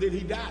greatest, but then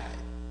he died.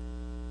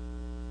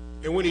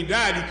 And when he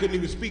died, he couldn't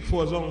even speak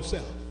for his own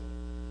self.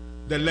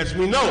 that lets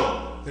me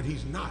know that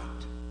he's not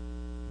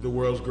the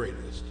world's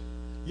greatest.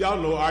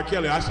 Y'all know R.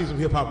 Kelly. I see some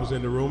hip-hoppers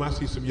in the room. I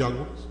see some young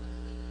ones.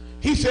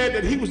 He said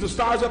that he was the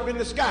stars up in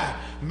the sky,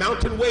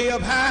 mountain way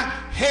up high.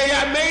 Hey,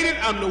 I made it.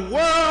 I'm the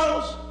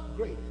world's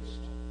greatest.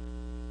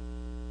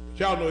 But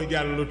y'all know he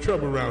got a little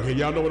trouble around here.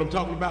 Y'all know what I'm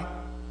talking about?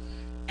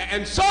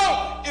 And so,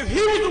 if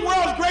he was the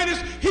world's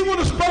greatest, he would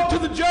have spoke to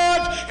the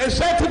judge and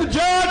said to the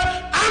judge,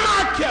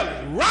 I'm R.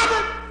 Kelly,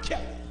 Robert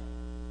Kelly.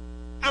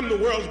 I'm the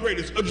world's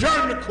greatest.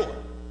 Adjourn the court.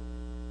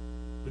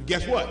 But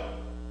guess what?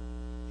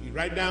 He's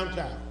right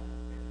downtown.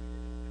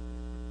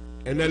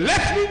 And that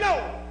lets me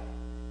know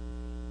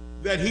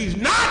that he's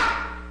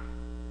not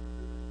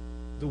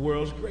the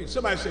world's greatest.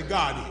 Somebody say,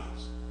 God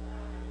is.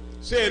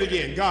 Say it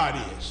again,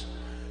 God is.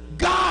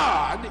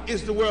 God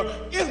is the world.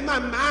 If my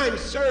mind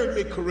served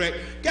me correct,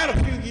 got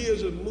a few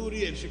years of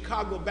Moody and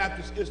Chicago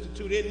Baptist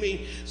Institute in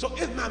me, so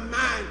if my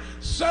mind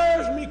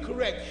serves me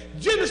correct,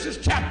 Genesis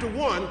chapter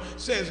 1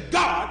 says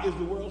God is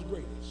the world's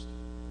greatest.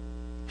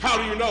 How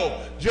do you know?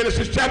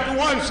 Genesis chapter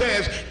 1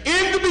 says,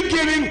 in the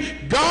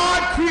beginning,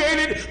 God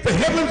created the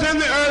heavens and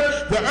the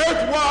earth. The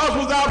earth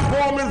was without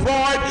form and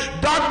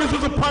void. Darkness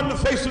was upon the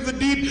face of the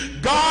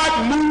deep.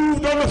 God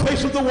moved on the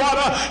face of the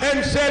water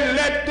and said,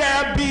 let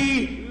there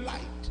be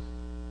light.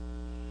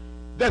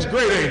 That's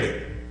great, ain't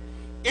it?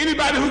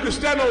 Anybody who can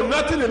stand on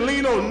nothing and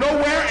lean on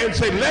nowhere and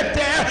say, let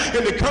there,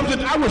 and it comes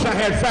in. I wish I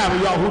had 5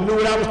 of y'all who knew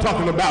what I was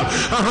talking about.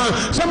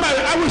 Somebody,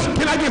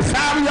 can I get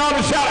 5 of y'all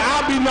to shout?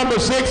 I'll be number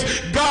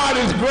 6. God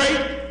is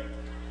great.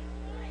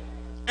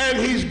 And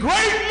he's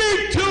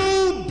greatly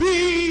to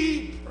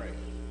be praised.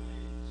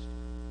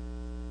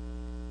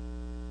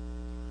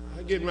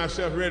 I'm getting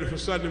myself ready for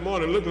Sunday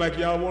morning. Look like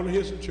y'all want to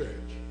hear some church.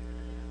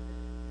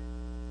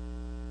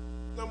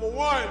 Number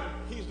 1,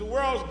 he's the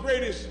world's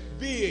greatest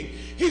being.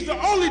 He's the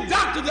only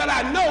doctor that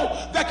I know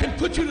that can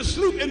put you to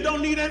sleep and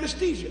don't need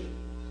anesthesia.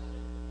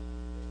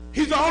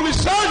 He's the only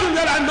surgeon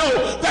that I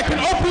know that can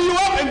open you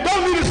up and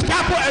don't need a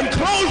scalpel and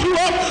close you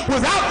up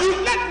without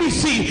you. Let me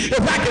see if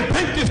I can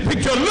paint this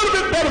picture a little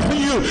bit better for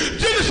you.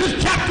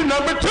 Genesis chapter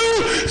number 2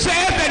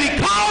 says that he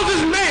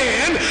causes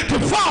man to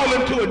fall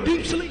into a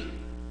deep sleep.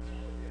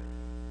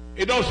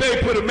 It don't say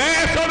he put a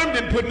mask on him,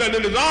 didn't put nothing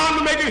in his arm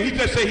to make it. He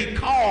just say he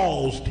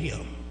caused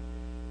him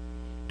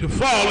to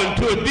fall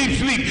into a deep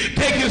sleep.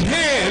 Take his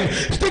hand,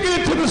 stick it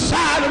into the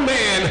side of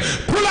man,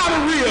 pull out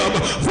a rib,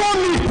 form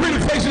these pretty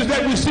faces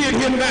that we see in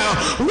him now.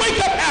 Wake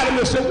up Adam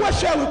and say, what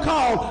shall we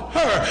call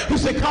her? He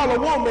said, call her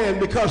woman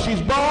because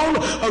she's bone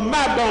of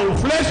my bone,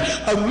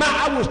 flesh of my.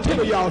 I was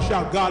telling y'all,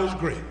 shout, God is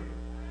great.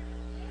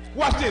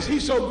 Watch this.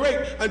 He's so great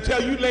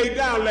until you laid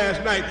down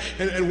last night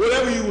and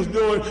whatever you was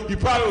doing, you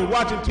probably was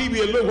watching TV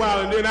a little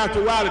while, and then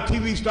after a while the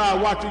TV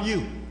started watching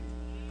you.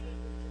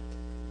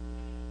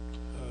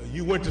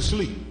 You went to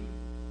sleep.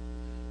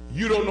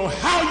 You don't know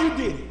how you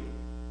did it.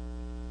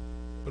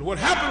 But what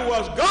happened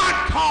was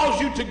God caused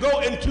you to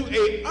go into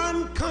an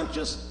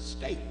unconscious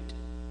state.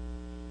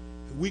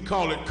 We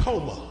call it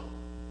coma.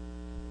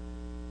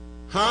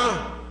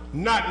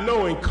 Not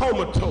knowing,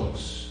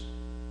 comatose.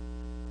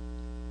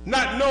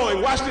 Not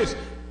knowing, watch this.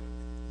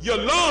 Your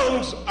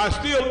lungs are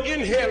still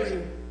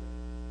inhaling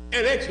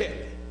and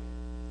exhaling,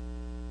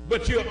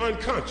 but you're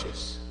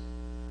unconscious.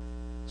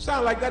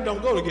 Sound like that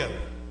don't go together.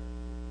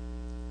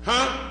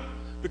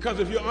 Because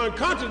if you're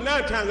unconscious,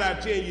 9 times out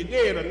of 10, you're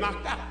dead or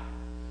knocked out.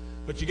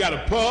 But you got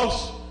a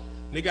pulse,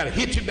 and they got to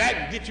hit you back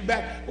and get you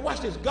back. But watch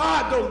this.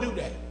 God don't do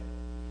that.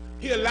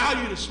 He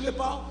allow you to slip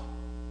off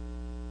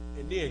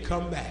and then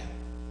come back.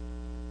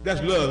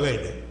 That's love,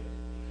 ain't it?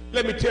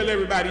 Let me tell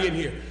everybody in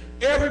here.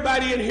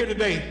 Everybody in here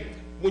today,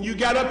 when you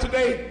got up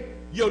today,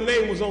 your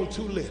name was on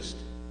 2 lists.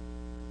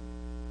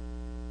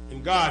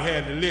 And God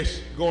had the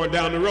list going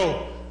down the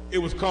road. It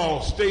was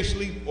called stay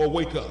asleep or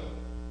wake up.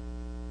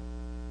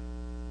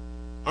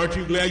 Aren't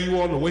you glad you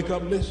were on the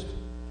wake-up list?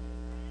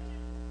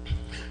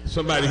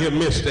 Somebody here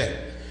missed that.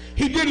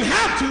 He didn't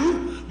have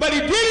to, but he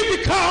did it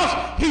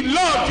because he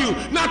loved you.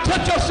 Now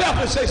touch yourself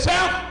and say,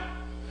 self,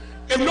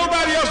 if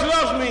nobody else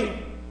loves me,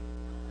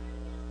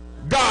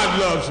 God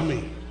loves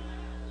me.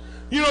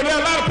 You know, there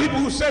are a lot of people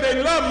who say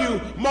they love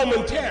you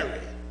momentarily.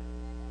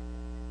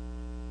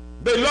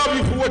 They love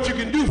you for what you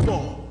can do for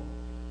them.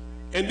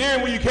 And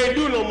then when you can't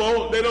do no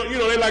more, they don't,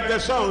 they like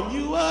that song,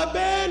 you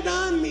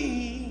abandon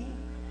me.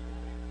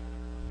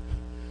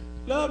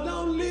 Love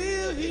don't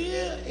live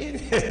here.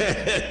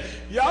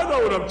 Y'all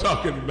know what I'm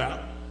talking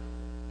about.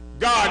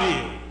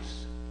 God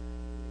is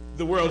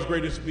the world's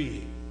greatest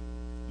being.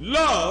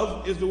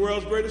 Love is the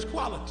world's greatest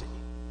quality.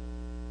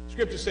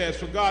 Scripture says,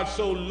 for God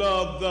so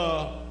loved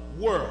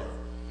the world.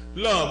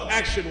 Love,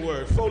 action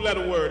word,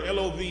 4-letter word,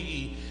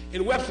 L-O-V-E.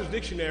 In Webster's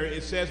dictionary,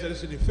 it says that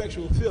it's an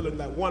effectual feeling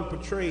that one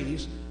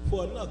portrays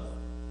for another.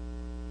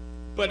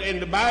 But in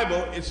the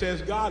Bible, it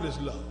says God is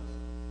love.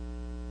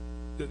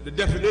 The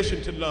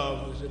definition to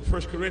love is in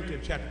 1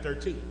 Corinthians chapter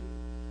 13.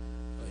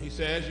 He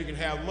says you can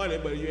have money,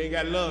 but you ain't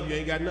got love, you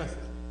ain't got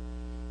nothing.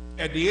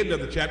 At the end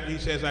of the chapter, he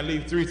says, I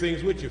leave 3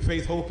 things with you,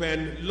 faith, hope,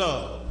 and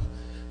love.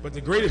 But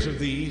the greatest of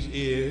these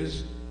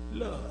is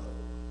love.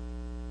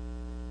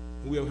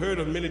 We have heard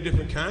of many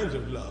different kinds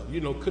of love.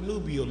 You know,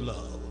 connubial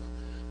love,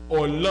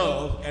 or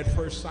love at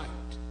first sight,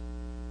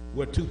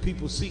 where two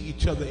people see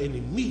each other and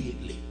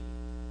immediately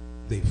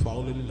they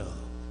fall in love.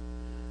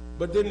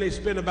 But then they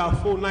spend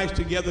about 4 nights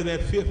together.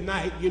 That 5th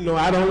night, you know,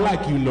 I don't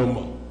like you no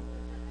more.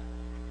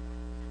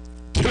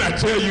 Can I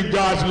tell you,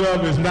 God's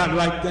love is not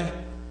like that?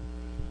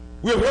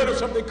 We have heard of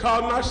something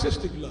called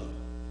narcissistic love,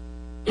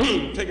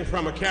 taken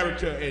from a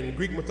character in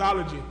Greek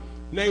mythology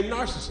named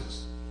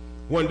Narcissus.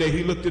 One day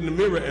he looked in the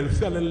mirror and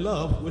fell in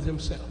love with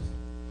himself.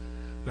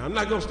 Now, I'm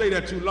not going to stay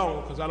there too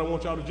long because I don't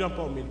want y'all to jump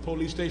on me. The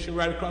police station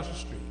right across the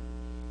street.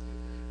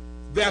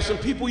 There are some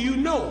people you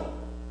know,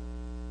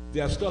 they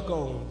are stuck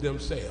on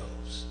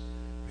themselves.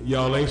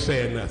 Y'all ain't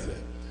saying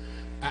nothing.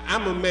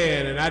 I'm a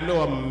man, and I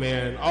know I'm a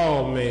man.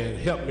 Oh, man,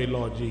 help me,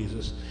 Lord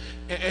Jesus.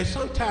 And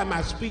sometimes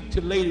I speak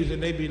to ladies,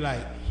 and they be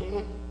like,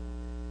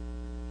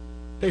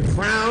 They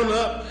frown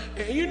up.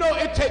 And you know,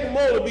 it takes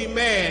more to be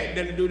mad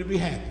than to do to be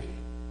happy.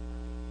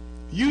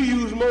 You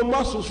use more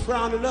muscles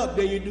frowning up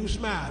than you do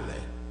smiling.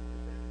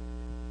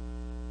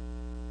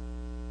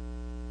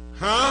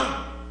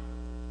 Huh?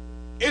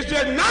 It's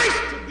just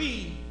nice to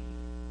be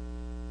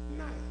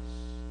nice.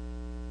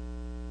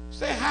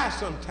 Say hi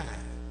sometime.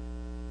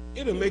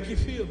 It'll make you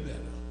feel better.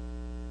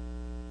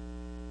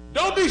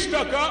 Don't be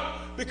stuck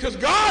up, because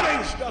God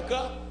ain't stuck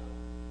up.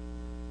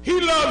 He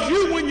loves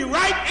you when you're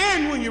right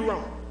and when you're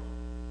wrong.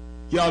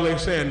 Y'all ain't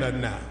saying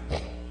nothing now.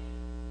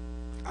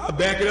 I'll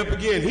back it up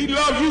again. He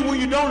loves you when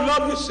you don't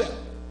love yourself.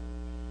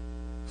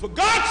 For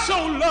God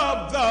so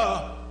loved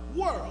the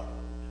world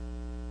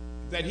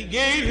that he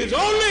gave his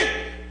only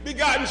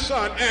begotten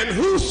Son, and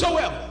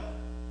whosoever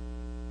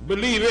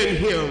believe in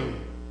him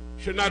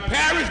should not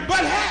perish but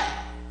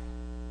have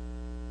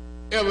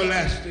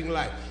everlasting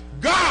life.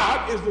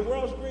 God is the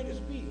world's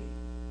greatest being.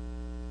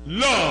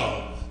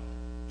 Love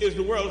is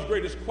the world's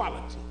greatest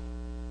quality.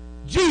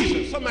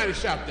 Jesus, somebody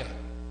shout that.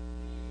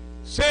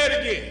 Say it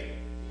again.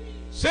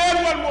 Say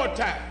it one more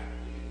time.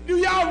 Do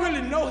y'all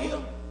really know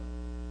him?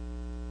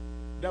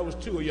 That was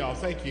 2 of y'all,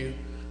 thank you.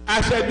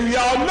 I said, do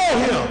y'all know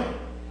him?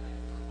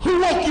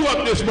 Who woke you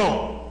up this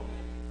morning?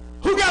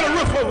 Who got a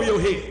roof over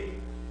your head?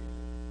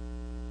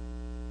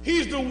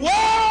 He's the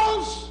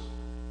world's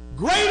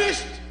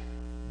greatest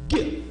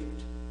gift.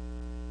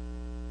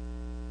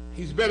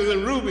 He's better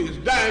than rubies,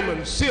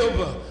 diamonds,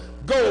 silver,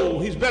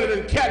 gold. He's better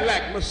than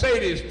Cadillac,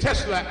 Mercedes,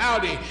 Tesla,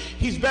 Audi.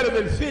 He's better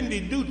than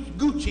Fendi,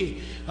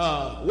 Gucci,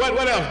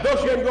 what else?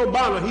 Dolce &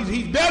 Gabbana.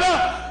 He's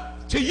better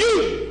to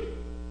you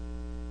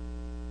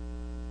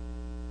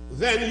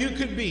than you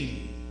could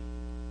be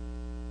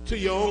to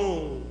your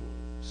own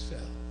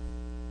self.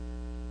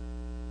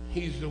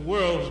 He's the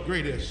world's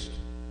greatest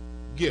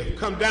gift.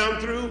 Come down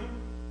through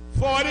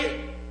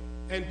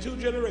 42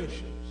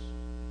 generations.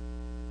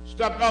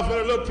 Stopped off at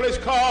a little place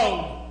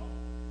called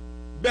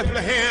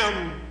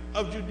Bethlehem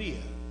of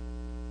Judea.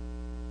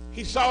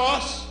 He saw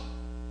us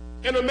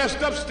in a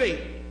messed up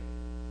state.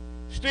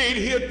 Stayed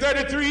here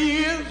 33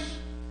 years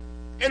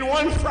and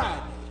one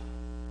Friday.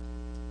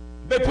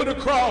 They put a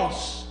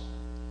cross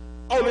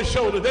on his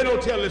shoulder. They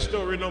don't tell this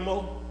story no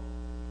more.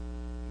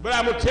 But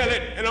I'm going to tell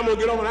it, and I'm going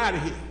to get on out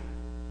of here.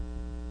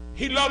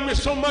 He loved me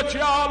so much,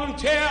 y'all,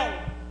 until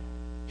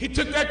he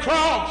took that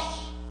cross,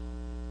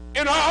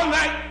 and all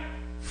night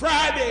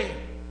Friday,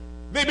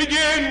 they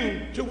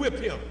began to whip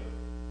him.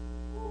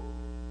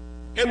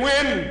 And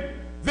when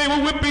they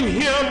were whipping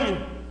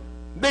him,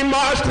 they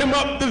marched him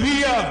up the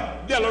Via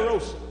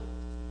Dolorosa.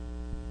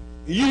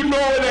 You know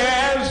it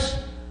as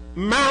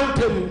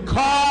mountain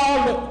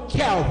called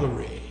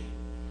Calvary.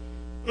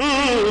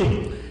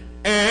 And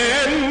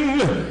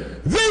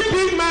they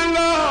beat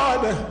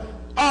my Lord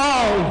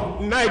all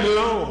night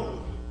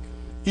long.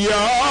 Y'all,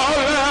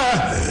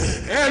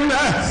 and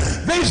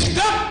they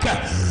stuck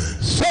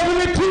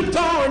 72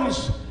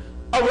 thorns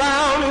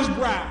around his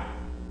brow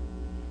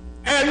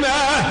and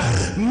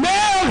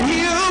nailed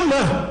him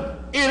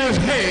in his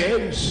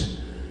hands.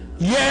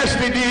 Yes,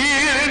 they did.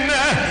 And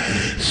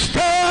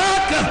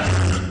stuck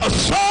a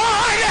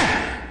sword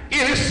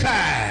in his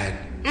side.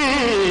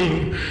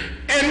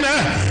 And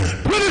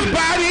put his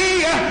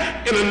body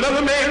in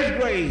another man's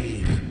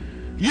grave.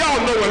 Y'all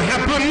know what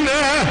happened.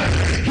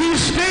 He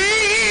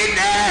stayed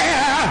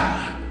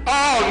there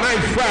all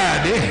night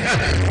Friday.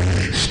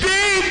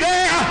 Stayed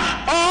there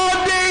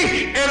all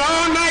day and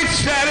all night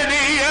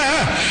Saturday.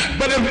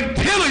 But if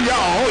 10 of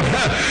y'all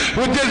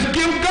would just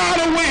give God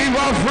a wave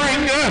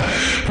offering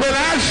when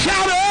I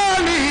shout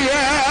early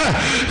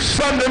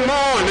Sunday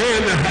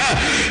morning,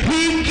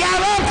 he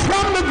got up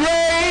from the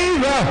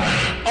grave.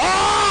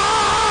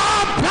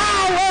 All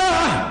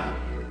power.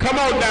 Come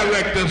on,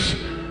 directors.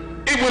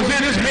 It was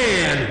in his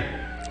hand.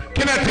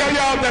 Can I tell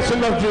y'all, that's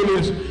enough,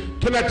 Julius.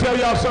 Can I tell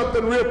y'all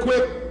something real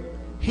quick?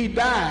 He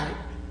died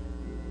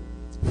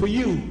for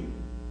you.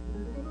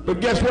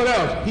 But guess what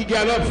else? He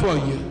got up for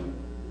you.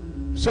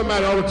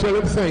 Somebody ought to tell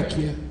him thank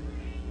you.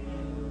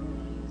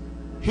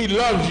 He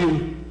loves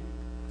you.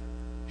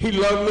 He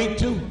loved me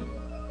too.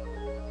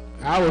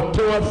 I was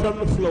torn from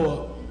the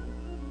floor.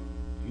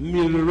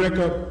 Needed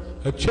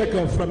a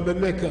checkup from the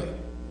neck up.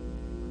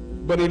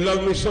 But he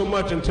loved me so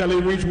much until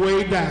he reached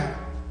way down.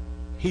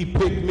 He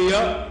picked me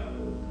up,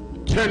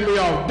 turned me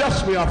off,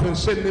 dust me off, and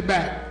sent me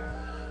back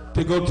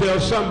to go tell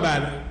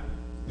somebody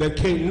that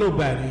can't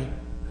nobody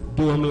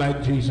do him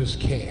like Jesus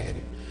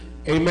can.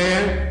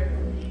 Amen?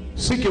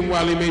 Seek him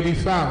while he may be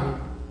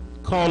found.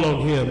 Call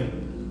on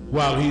him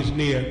while he's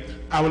near.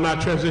 I will now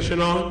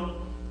transition on.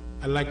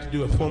 I'd like to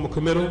do a formal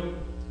committal,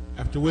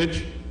 after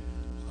which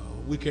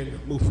we can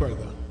move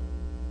further.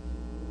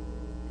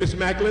 Ms.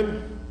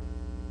 Macklin,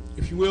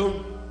 if you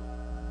will.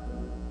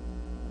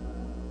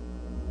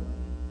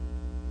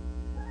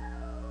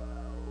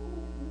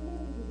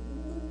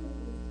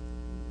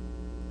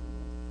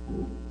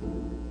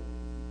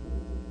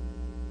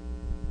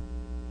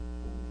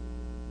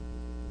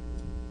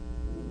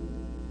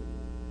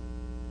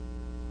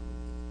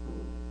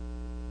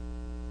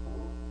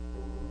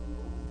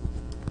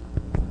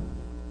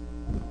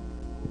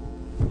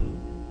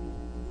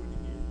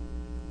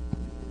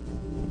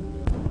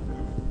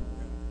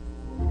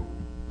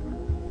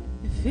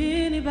 If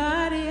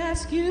anybody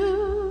asks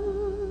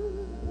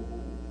you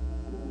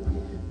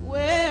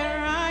where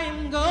I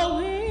am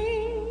going,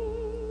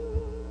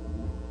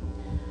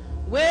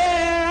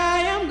 where I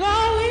am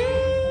going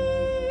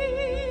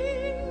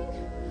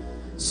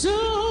soon,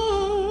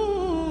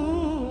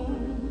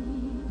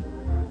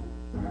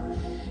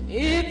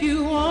 if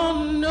you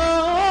want to know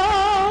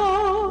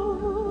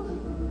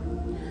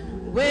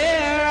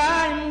where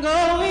I'm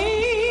going,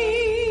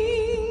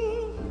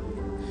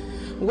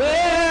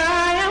 where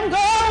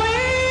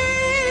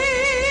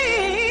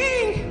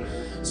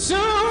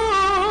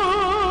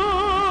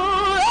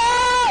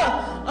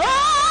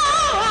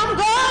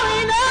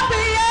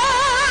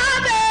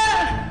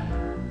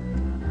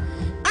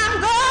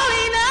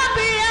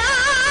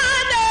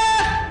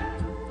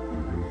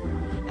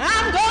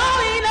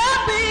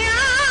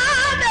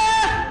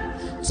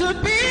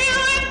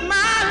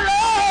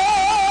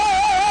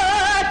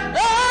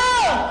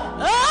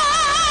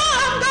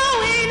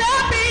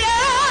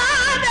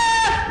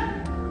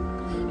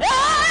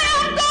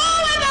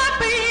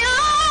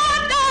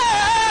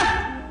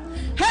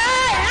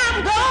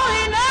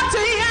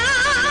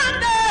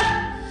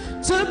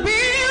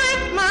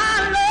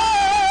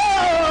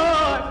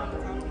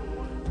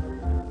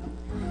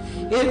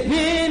if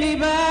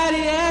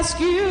anybody asks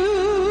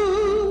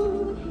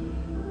you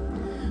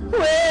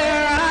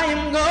where I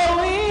am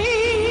going,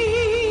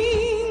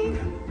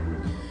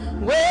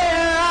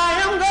 where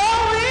I am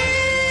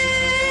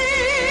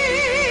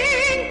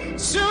going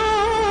soon,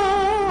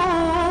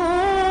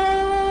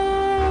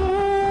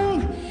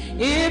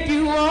 if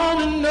you want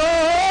to know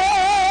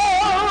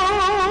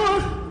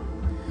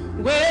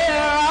where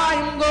I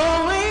am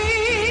going,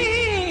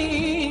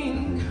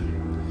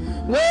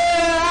 where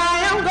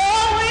I am going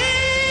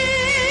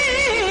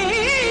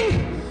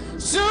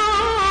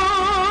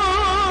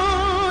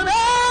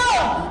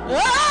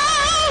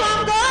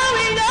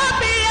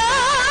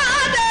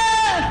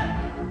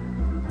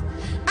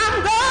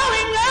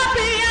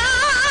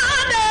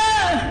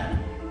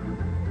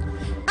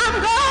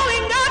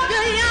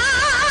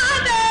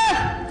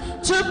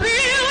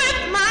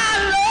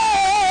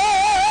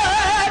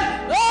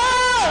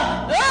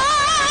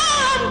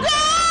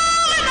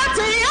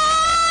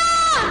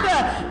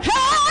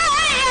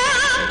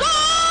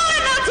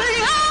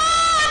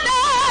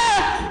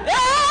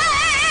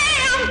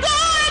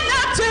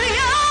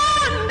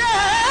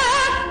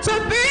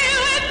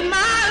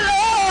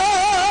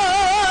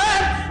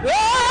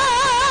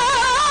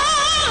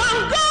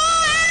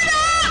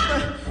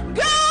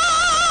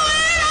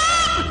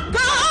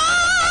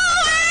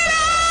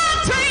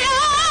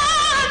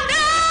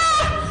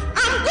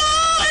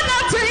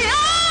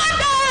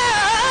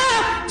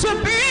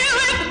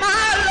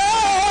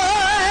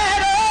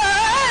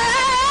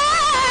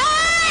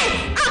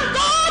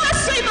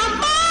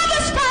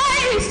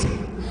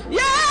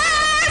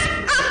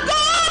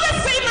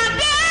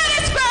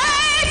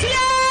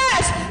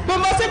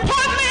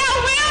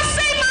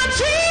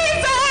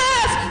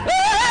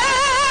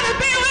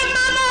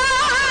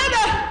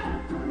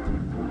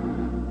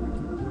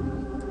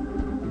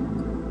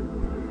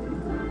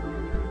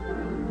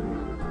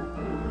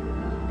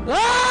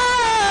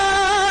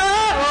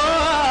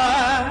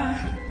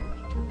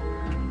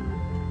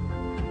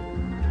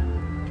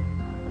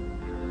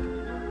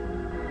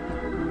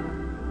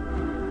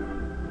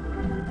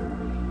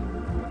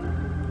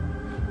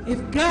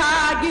If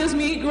God gives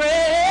me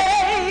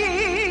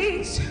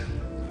grace,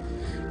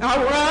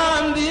 I'll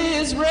run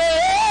this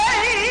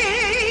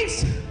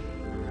race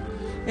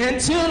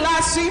until I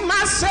see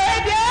my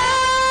Savior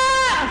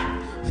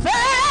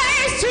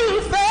face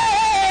to face.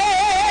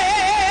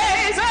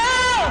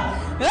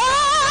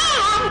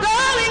 Oh, I'm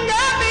going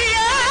up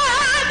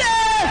beyond.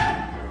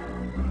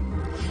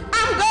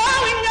 I'm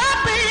going up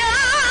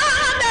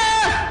beyond.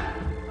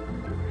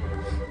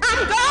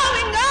 I'm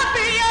going up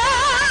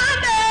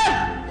beyond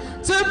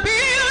to be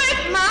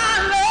with my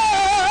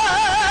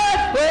Lord.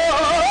 Oh,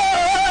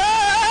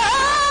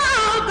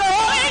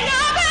 going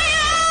up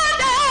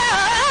beyond.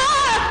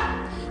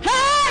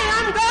 Hey,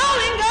 I'm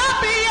going up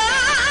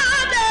beyond.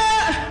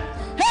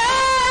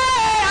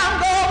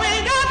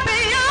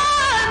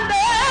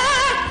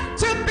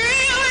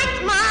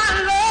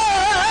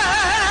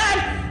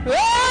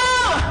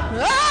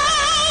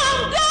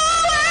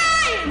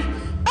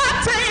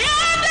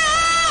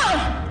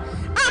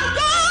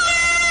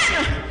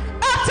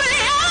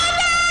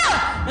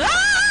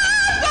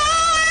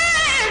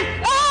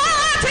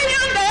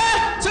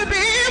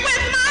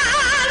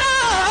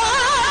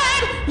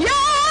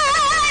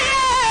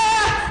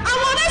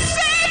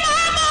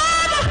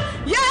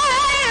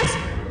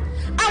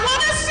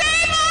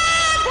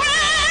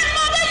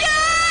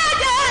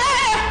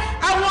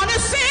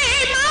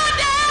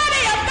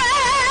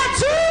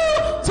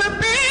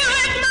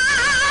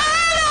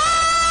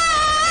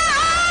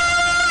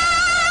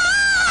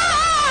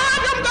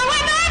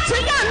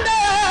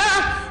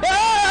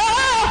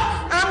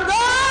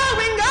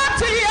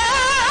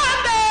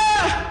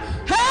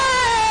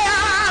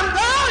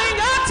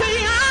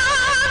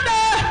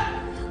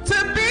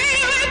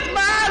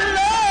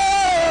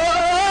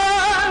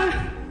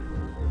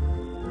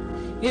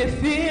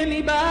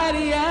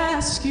 anybody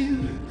asks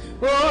you,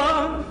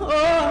 oh,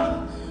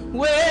 oh,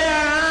 where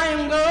I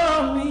am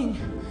going,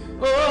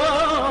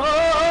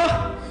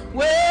 oh,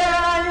 where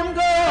I am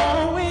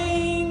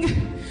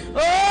going,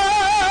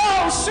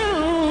 oh,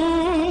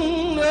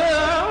 soon,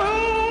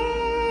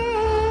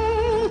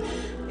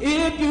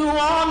 if you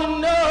want to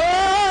know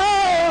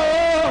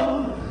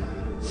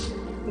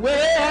where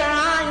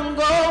I am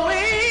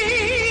going,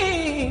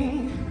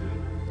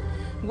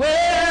 where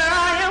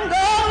I am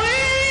going,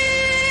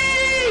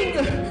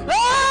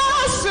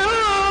 oh, soon,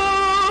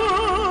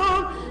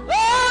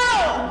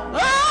 oh,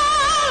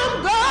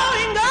 I'm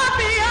going up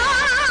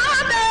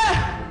yonder,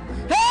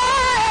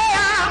 hey,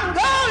 I'm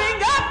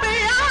going up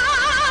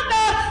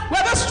yonder,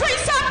 where the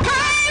streets are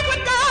paved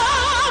with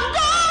gold, I'm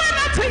going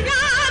up to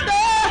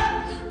yonder,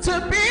 to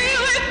be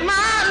with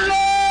my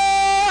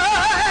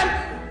Lord,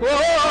 oh,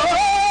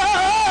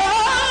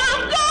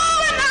 I'm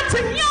going up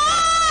to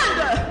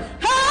yonder,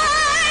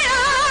 hey,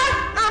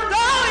 I'm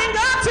going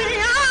up to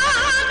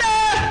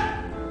yonder,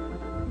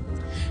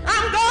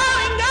 I'm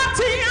going up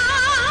to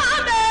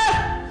yonder,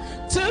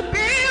 to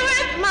be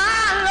with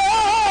my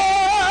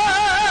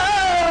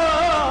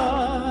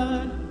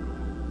Lord.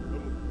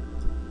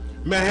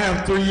 May I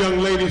have 3 young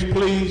ladies,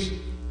 please?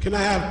 Can I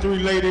have 3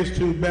 ladies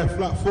to Beth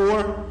Flowers?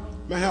 4?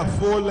 May I have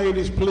 4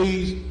 ladies,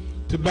 please,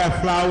 to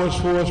Beth Flowers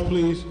for us,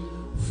 please?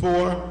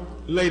 4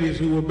 ladies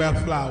who will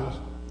Beth Flowers.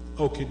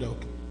 Okie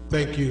dokie.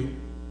 Thank you.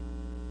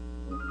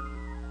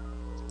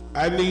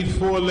 I need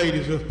 4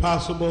 ladies if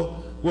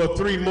possible. Well,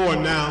 3 more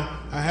now.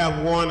 I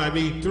have 1. I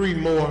need 3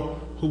 more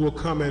who will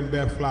come and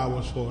Beth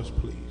Flowers for us,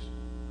 please.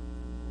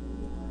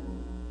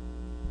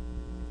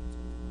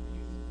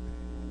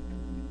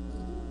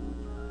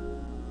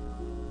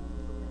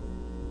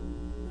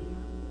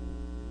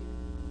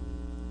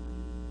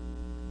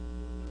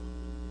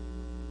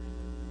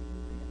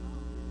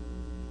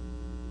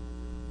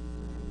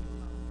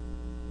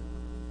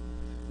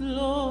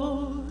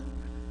 Lord,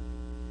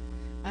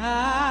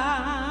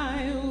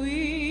 I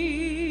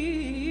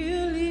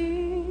will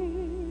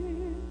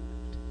lift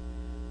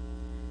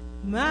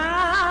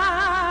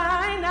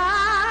mine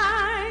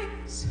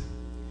eyes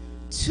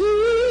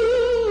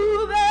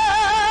to the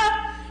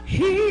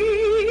hills,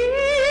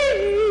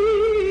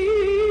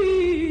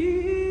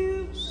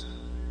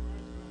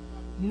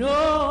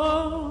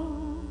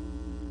 knowing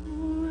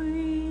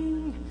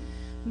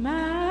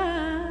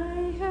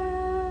my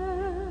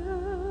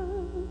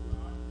help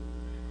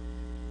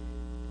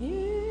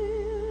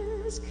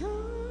is coming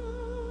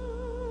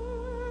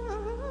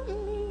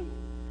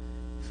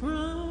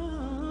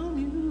from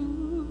you.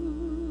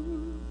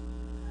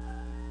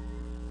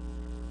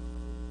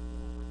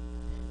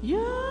 Your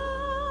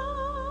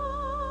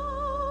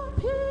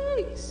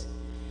peace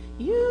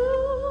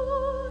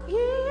you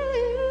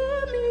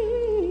give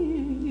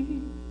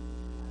me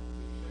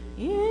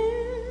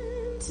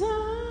in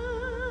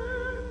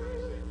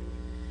time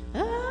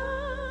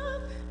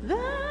of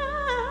the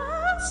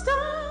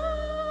storm.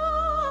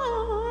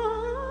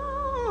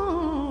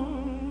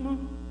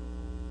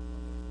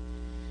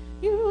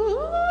 You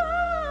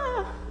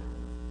are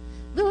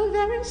the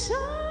very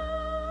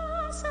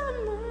source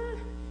of my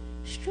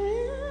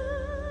strength.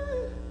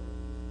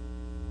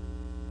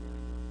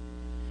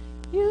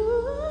 You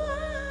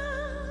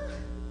are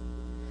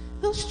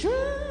the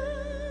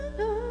strength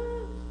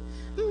of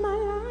my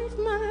life,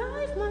 my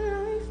life, my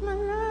life, my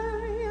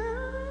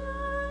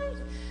life.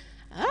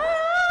 I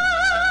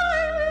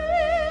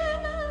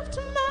lift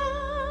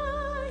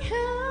my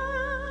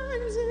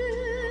hands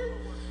in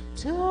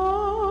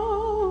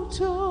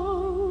total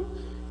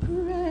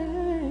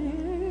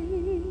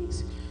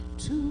praise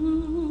to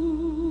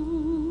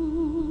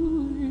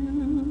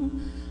you.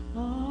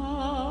 Amen.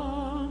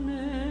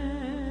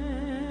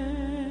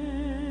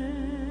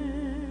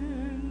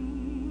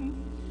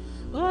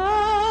 Oh,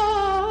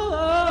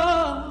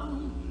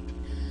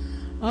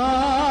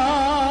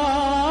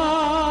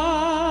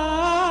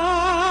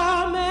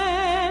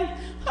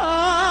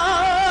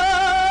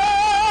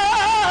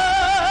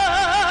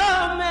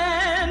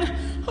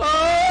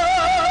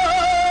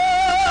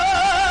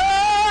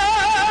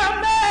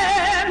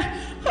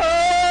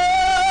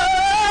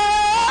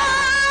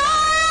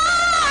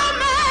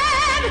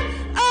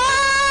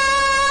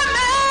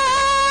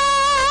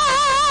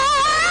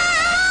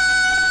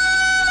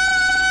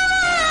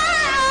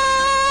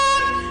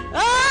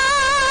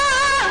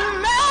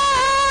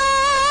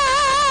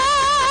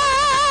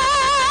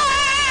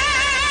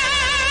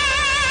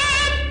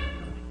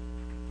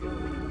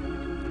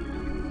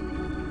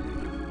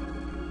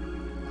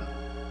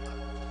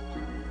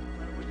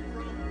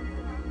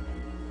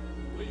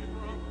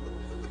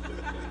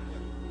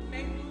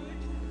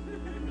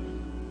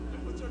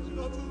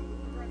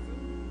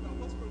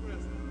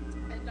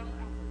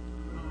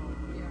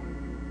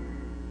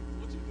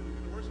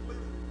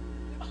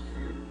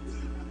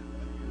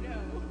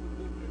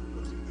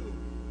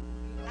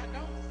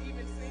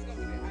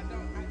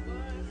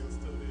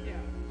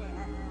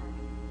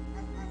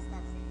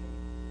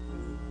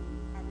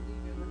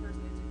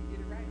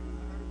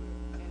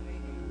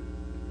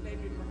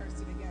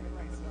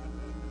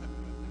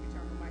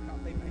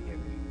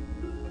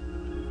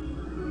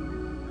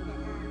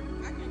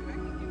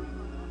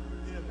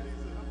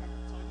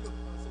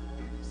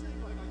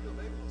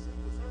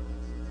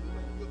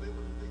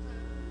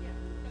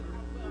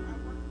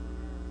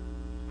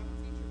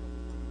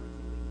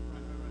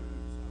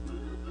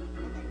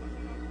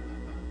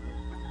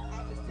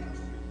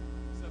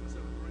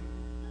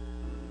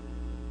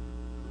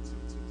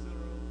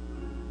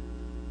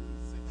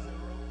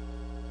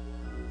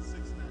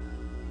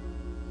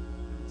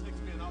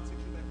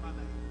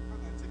 name.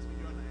 Okay, text me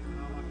your name, and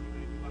I'll lock you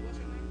in. What's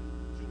your name?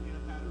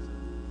 Juliana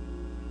Patterson.